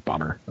kind of a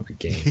bummer of a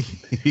game.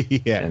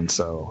 Yeah. And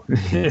so,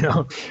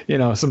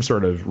 some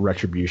sort of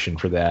retribution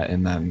for that.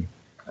 And then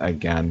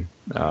again,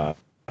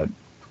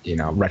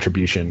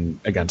 retribution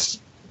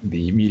against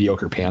the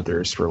mediocre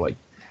Panthers for like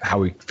how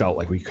we felt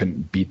like we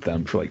couldn't beat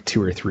them for like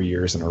 2 or 3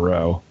 years in a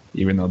row,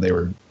 even though they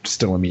were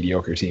still a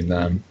mediocre team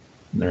then.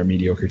 They're a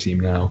mediocre team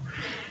now.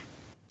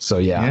 So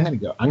yeah. I'm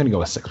gonna go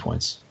with 6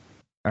 points.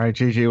 All right,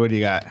 JJ, what do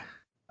you got?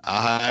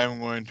 I'm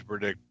going to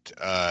predict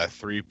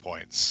 3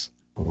 points.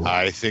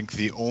 I think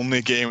the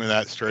only game in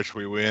that stretch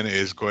we win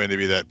is going to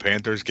be that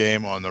Panthers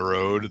game on the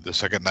road, the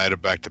second night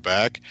of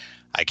back-to-back.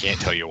 I can't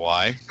tell you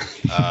why.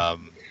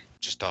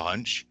 Just a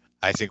hunch.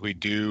 I think we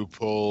do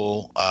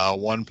pull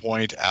 1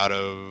 point out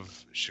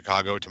of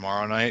Chicago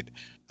tomorrow night,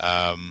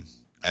 and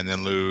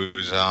then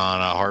lose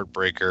on a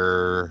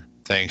heartbreaker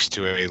thanks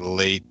to a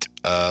late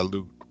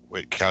Luke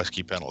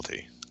Witkowski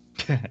penalty.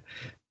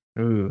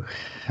 Ooh.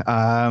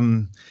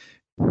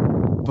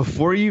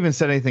 Before you even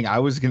said anything, I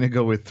was going to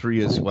go with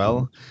 3 as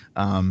well.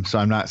 So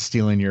I'm not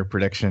stealing your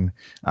prediction.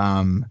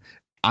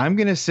 I'm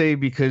going to say,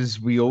 because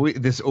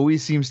this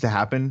always seems to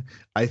happen,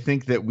 I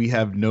think that we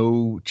have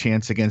no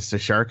chance against the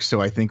Sharks.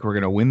 So I think we're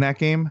going to win that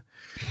game.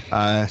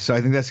 So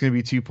I think that's going to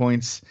be 2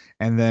 points.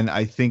 And then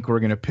I think we're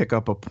going to pick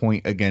up a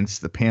point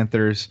against the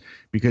Panthers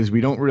because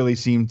we don't really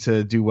seem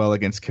to do well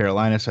against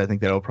Carolina. So I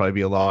think that'll probably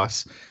be a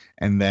loss.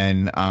 And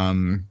then,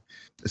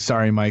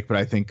 sorry, Mike, but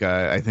I think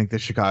the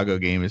Chicago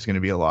game is going to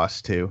be a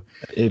loss too.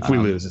 If we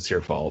lose, it's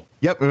your fault.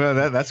 Yep,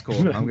 that's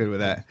cool. I'm good with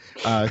that.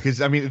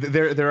 Because I mean,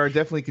 there are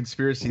definitely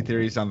conspiracy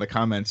theories on the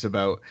comments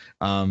about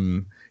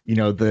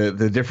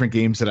the different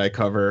games that I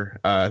cover,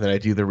 that I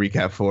do the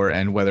recap for,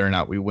 and whether or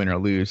not we win or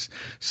lose.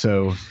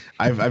 So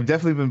I've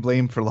definitely been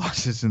blamed for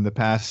losses in the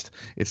past.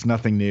 It's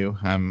nothing new.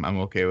 I'm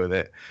okay with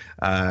it.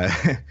 All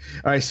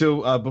right.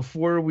 So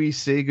before we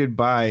say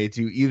goodbye,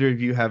 do either of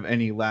you have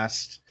any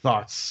last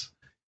thoughts?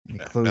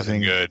 Closing?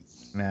 Nothing good.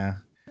 Nah.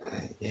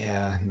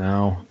 Yeah.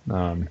 No.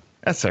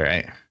 That's all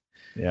right.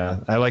 Yeah,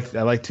 I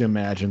like to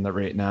imagine that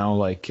right now,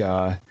 like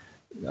all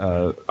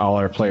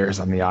our players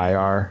on the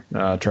IR,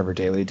 Trevor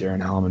Daley,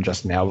 Darren Helm, and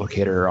Justin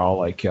Ablocator are all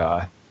like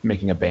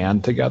making a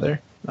band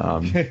together.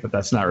 But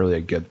that's not really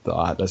a good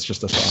thought. That's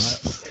just a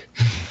thought.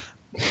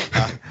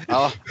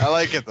 I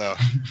like it though.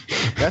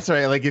 That's all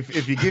right. Like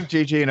if you give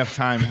JJ enough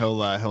time,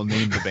 he'll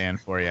name the band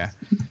for you.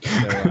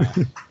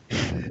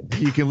 So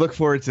you can look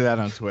forward to that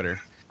on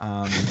Twitter.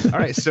 All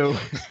right, so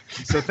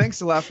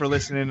thanks a lot for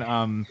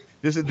listening.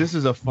 This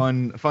is a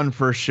fun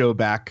first show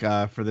back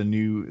for the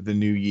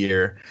new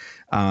year.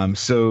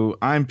 So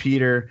I'm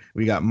Peter.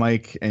 We got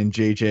Mike and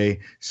JJ.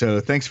 So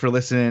thanks for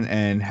listening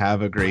and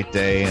have a great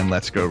day. And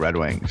let's go Red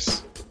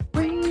Wings.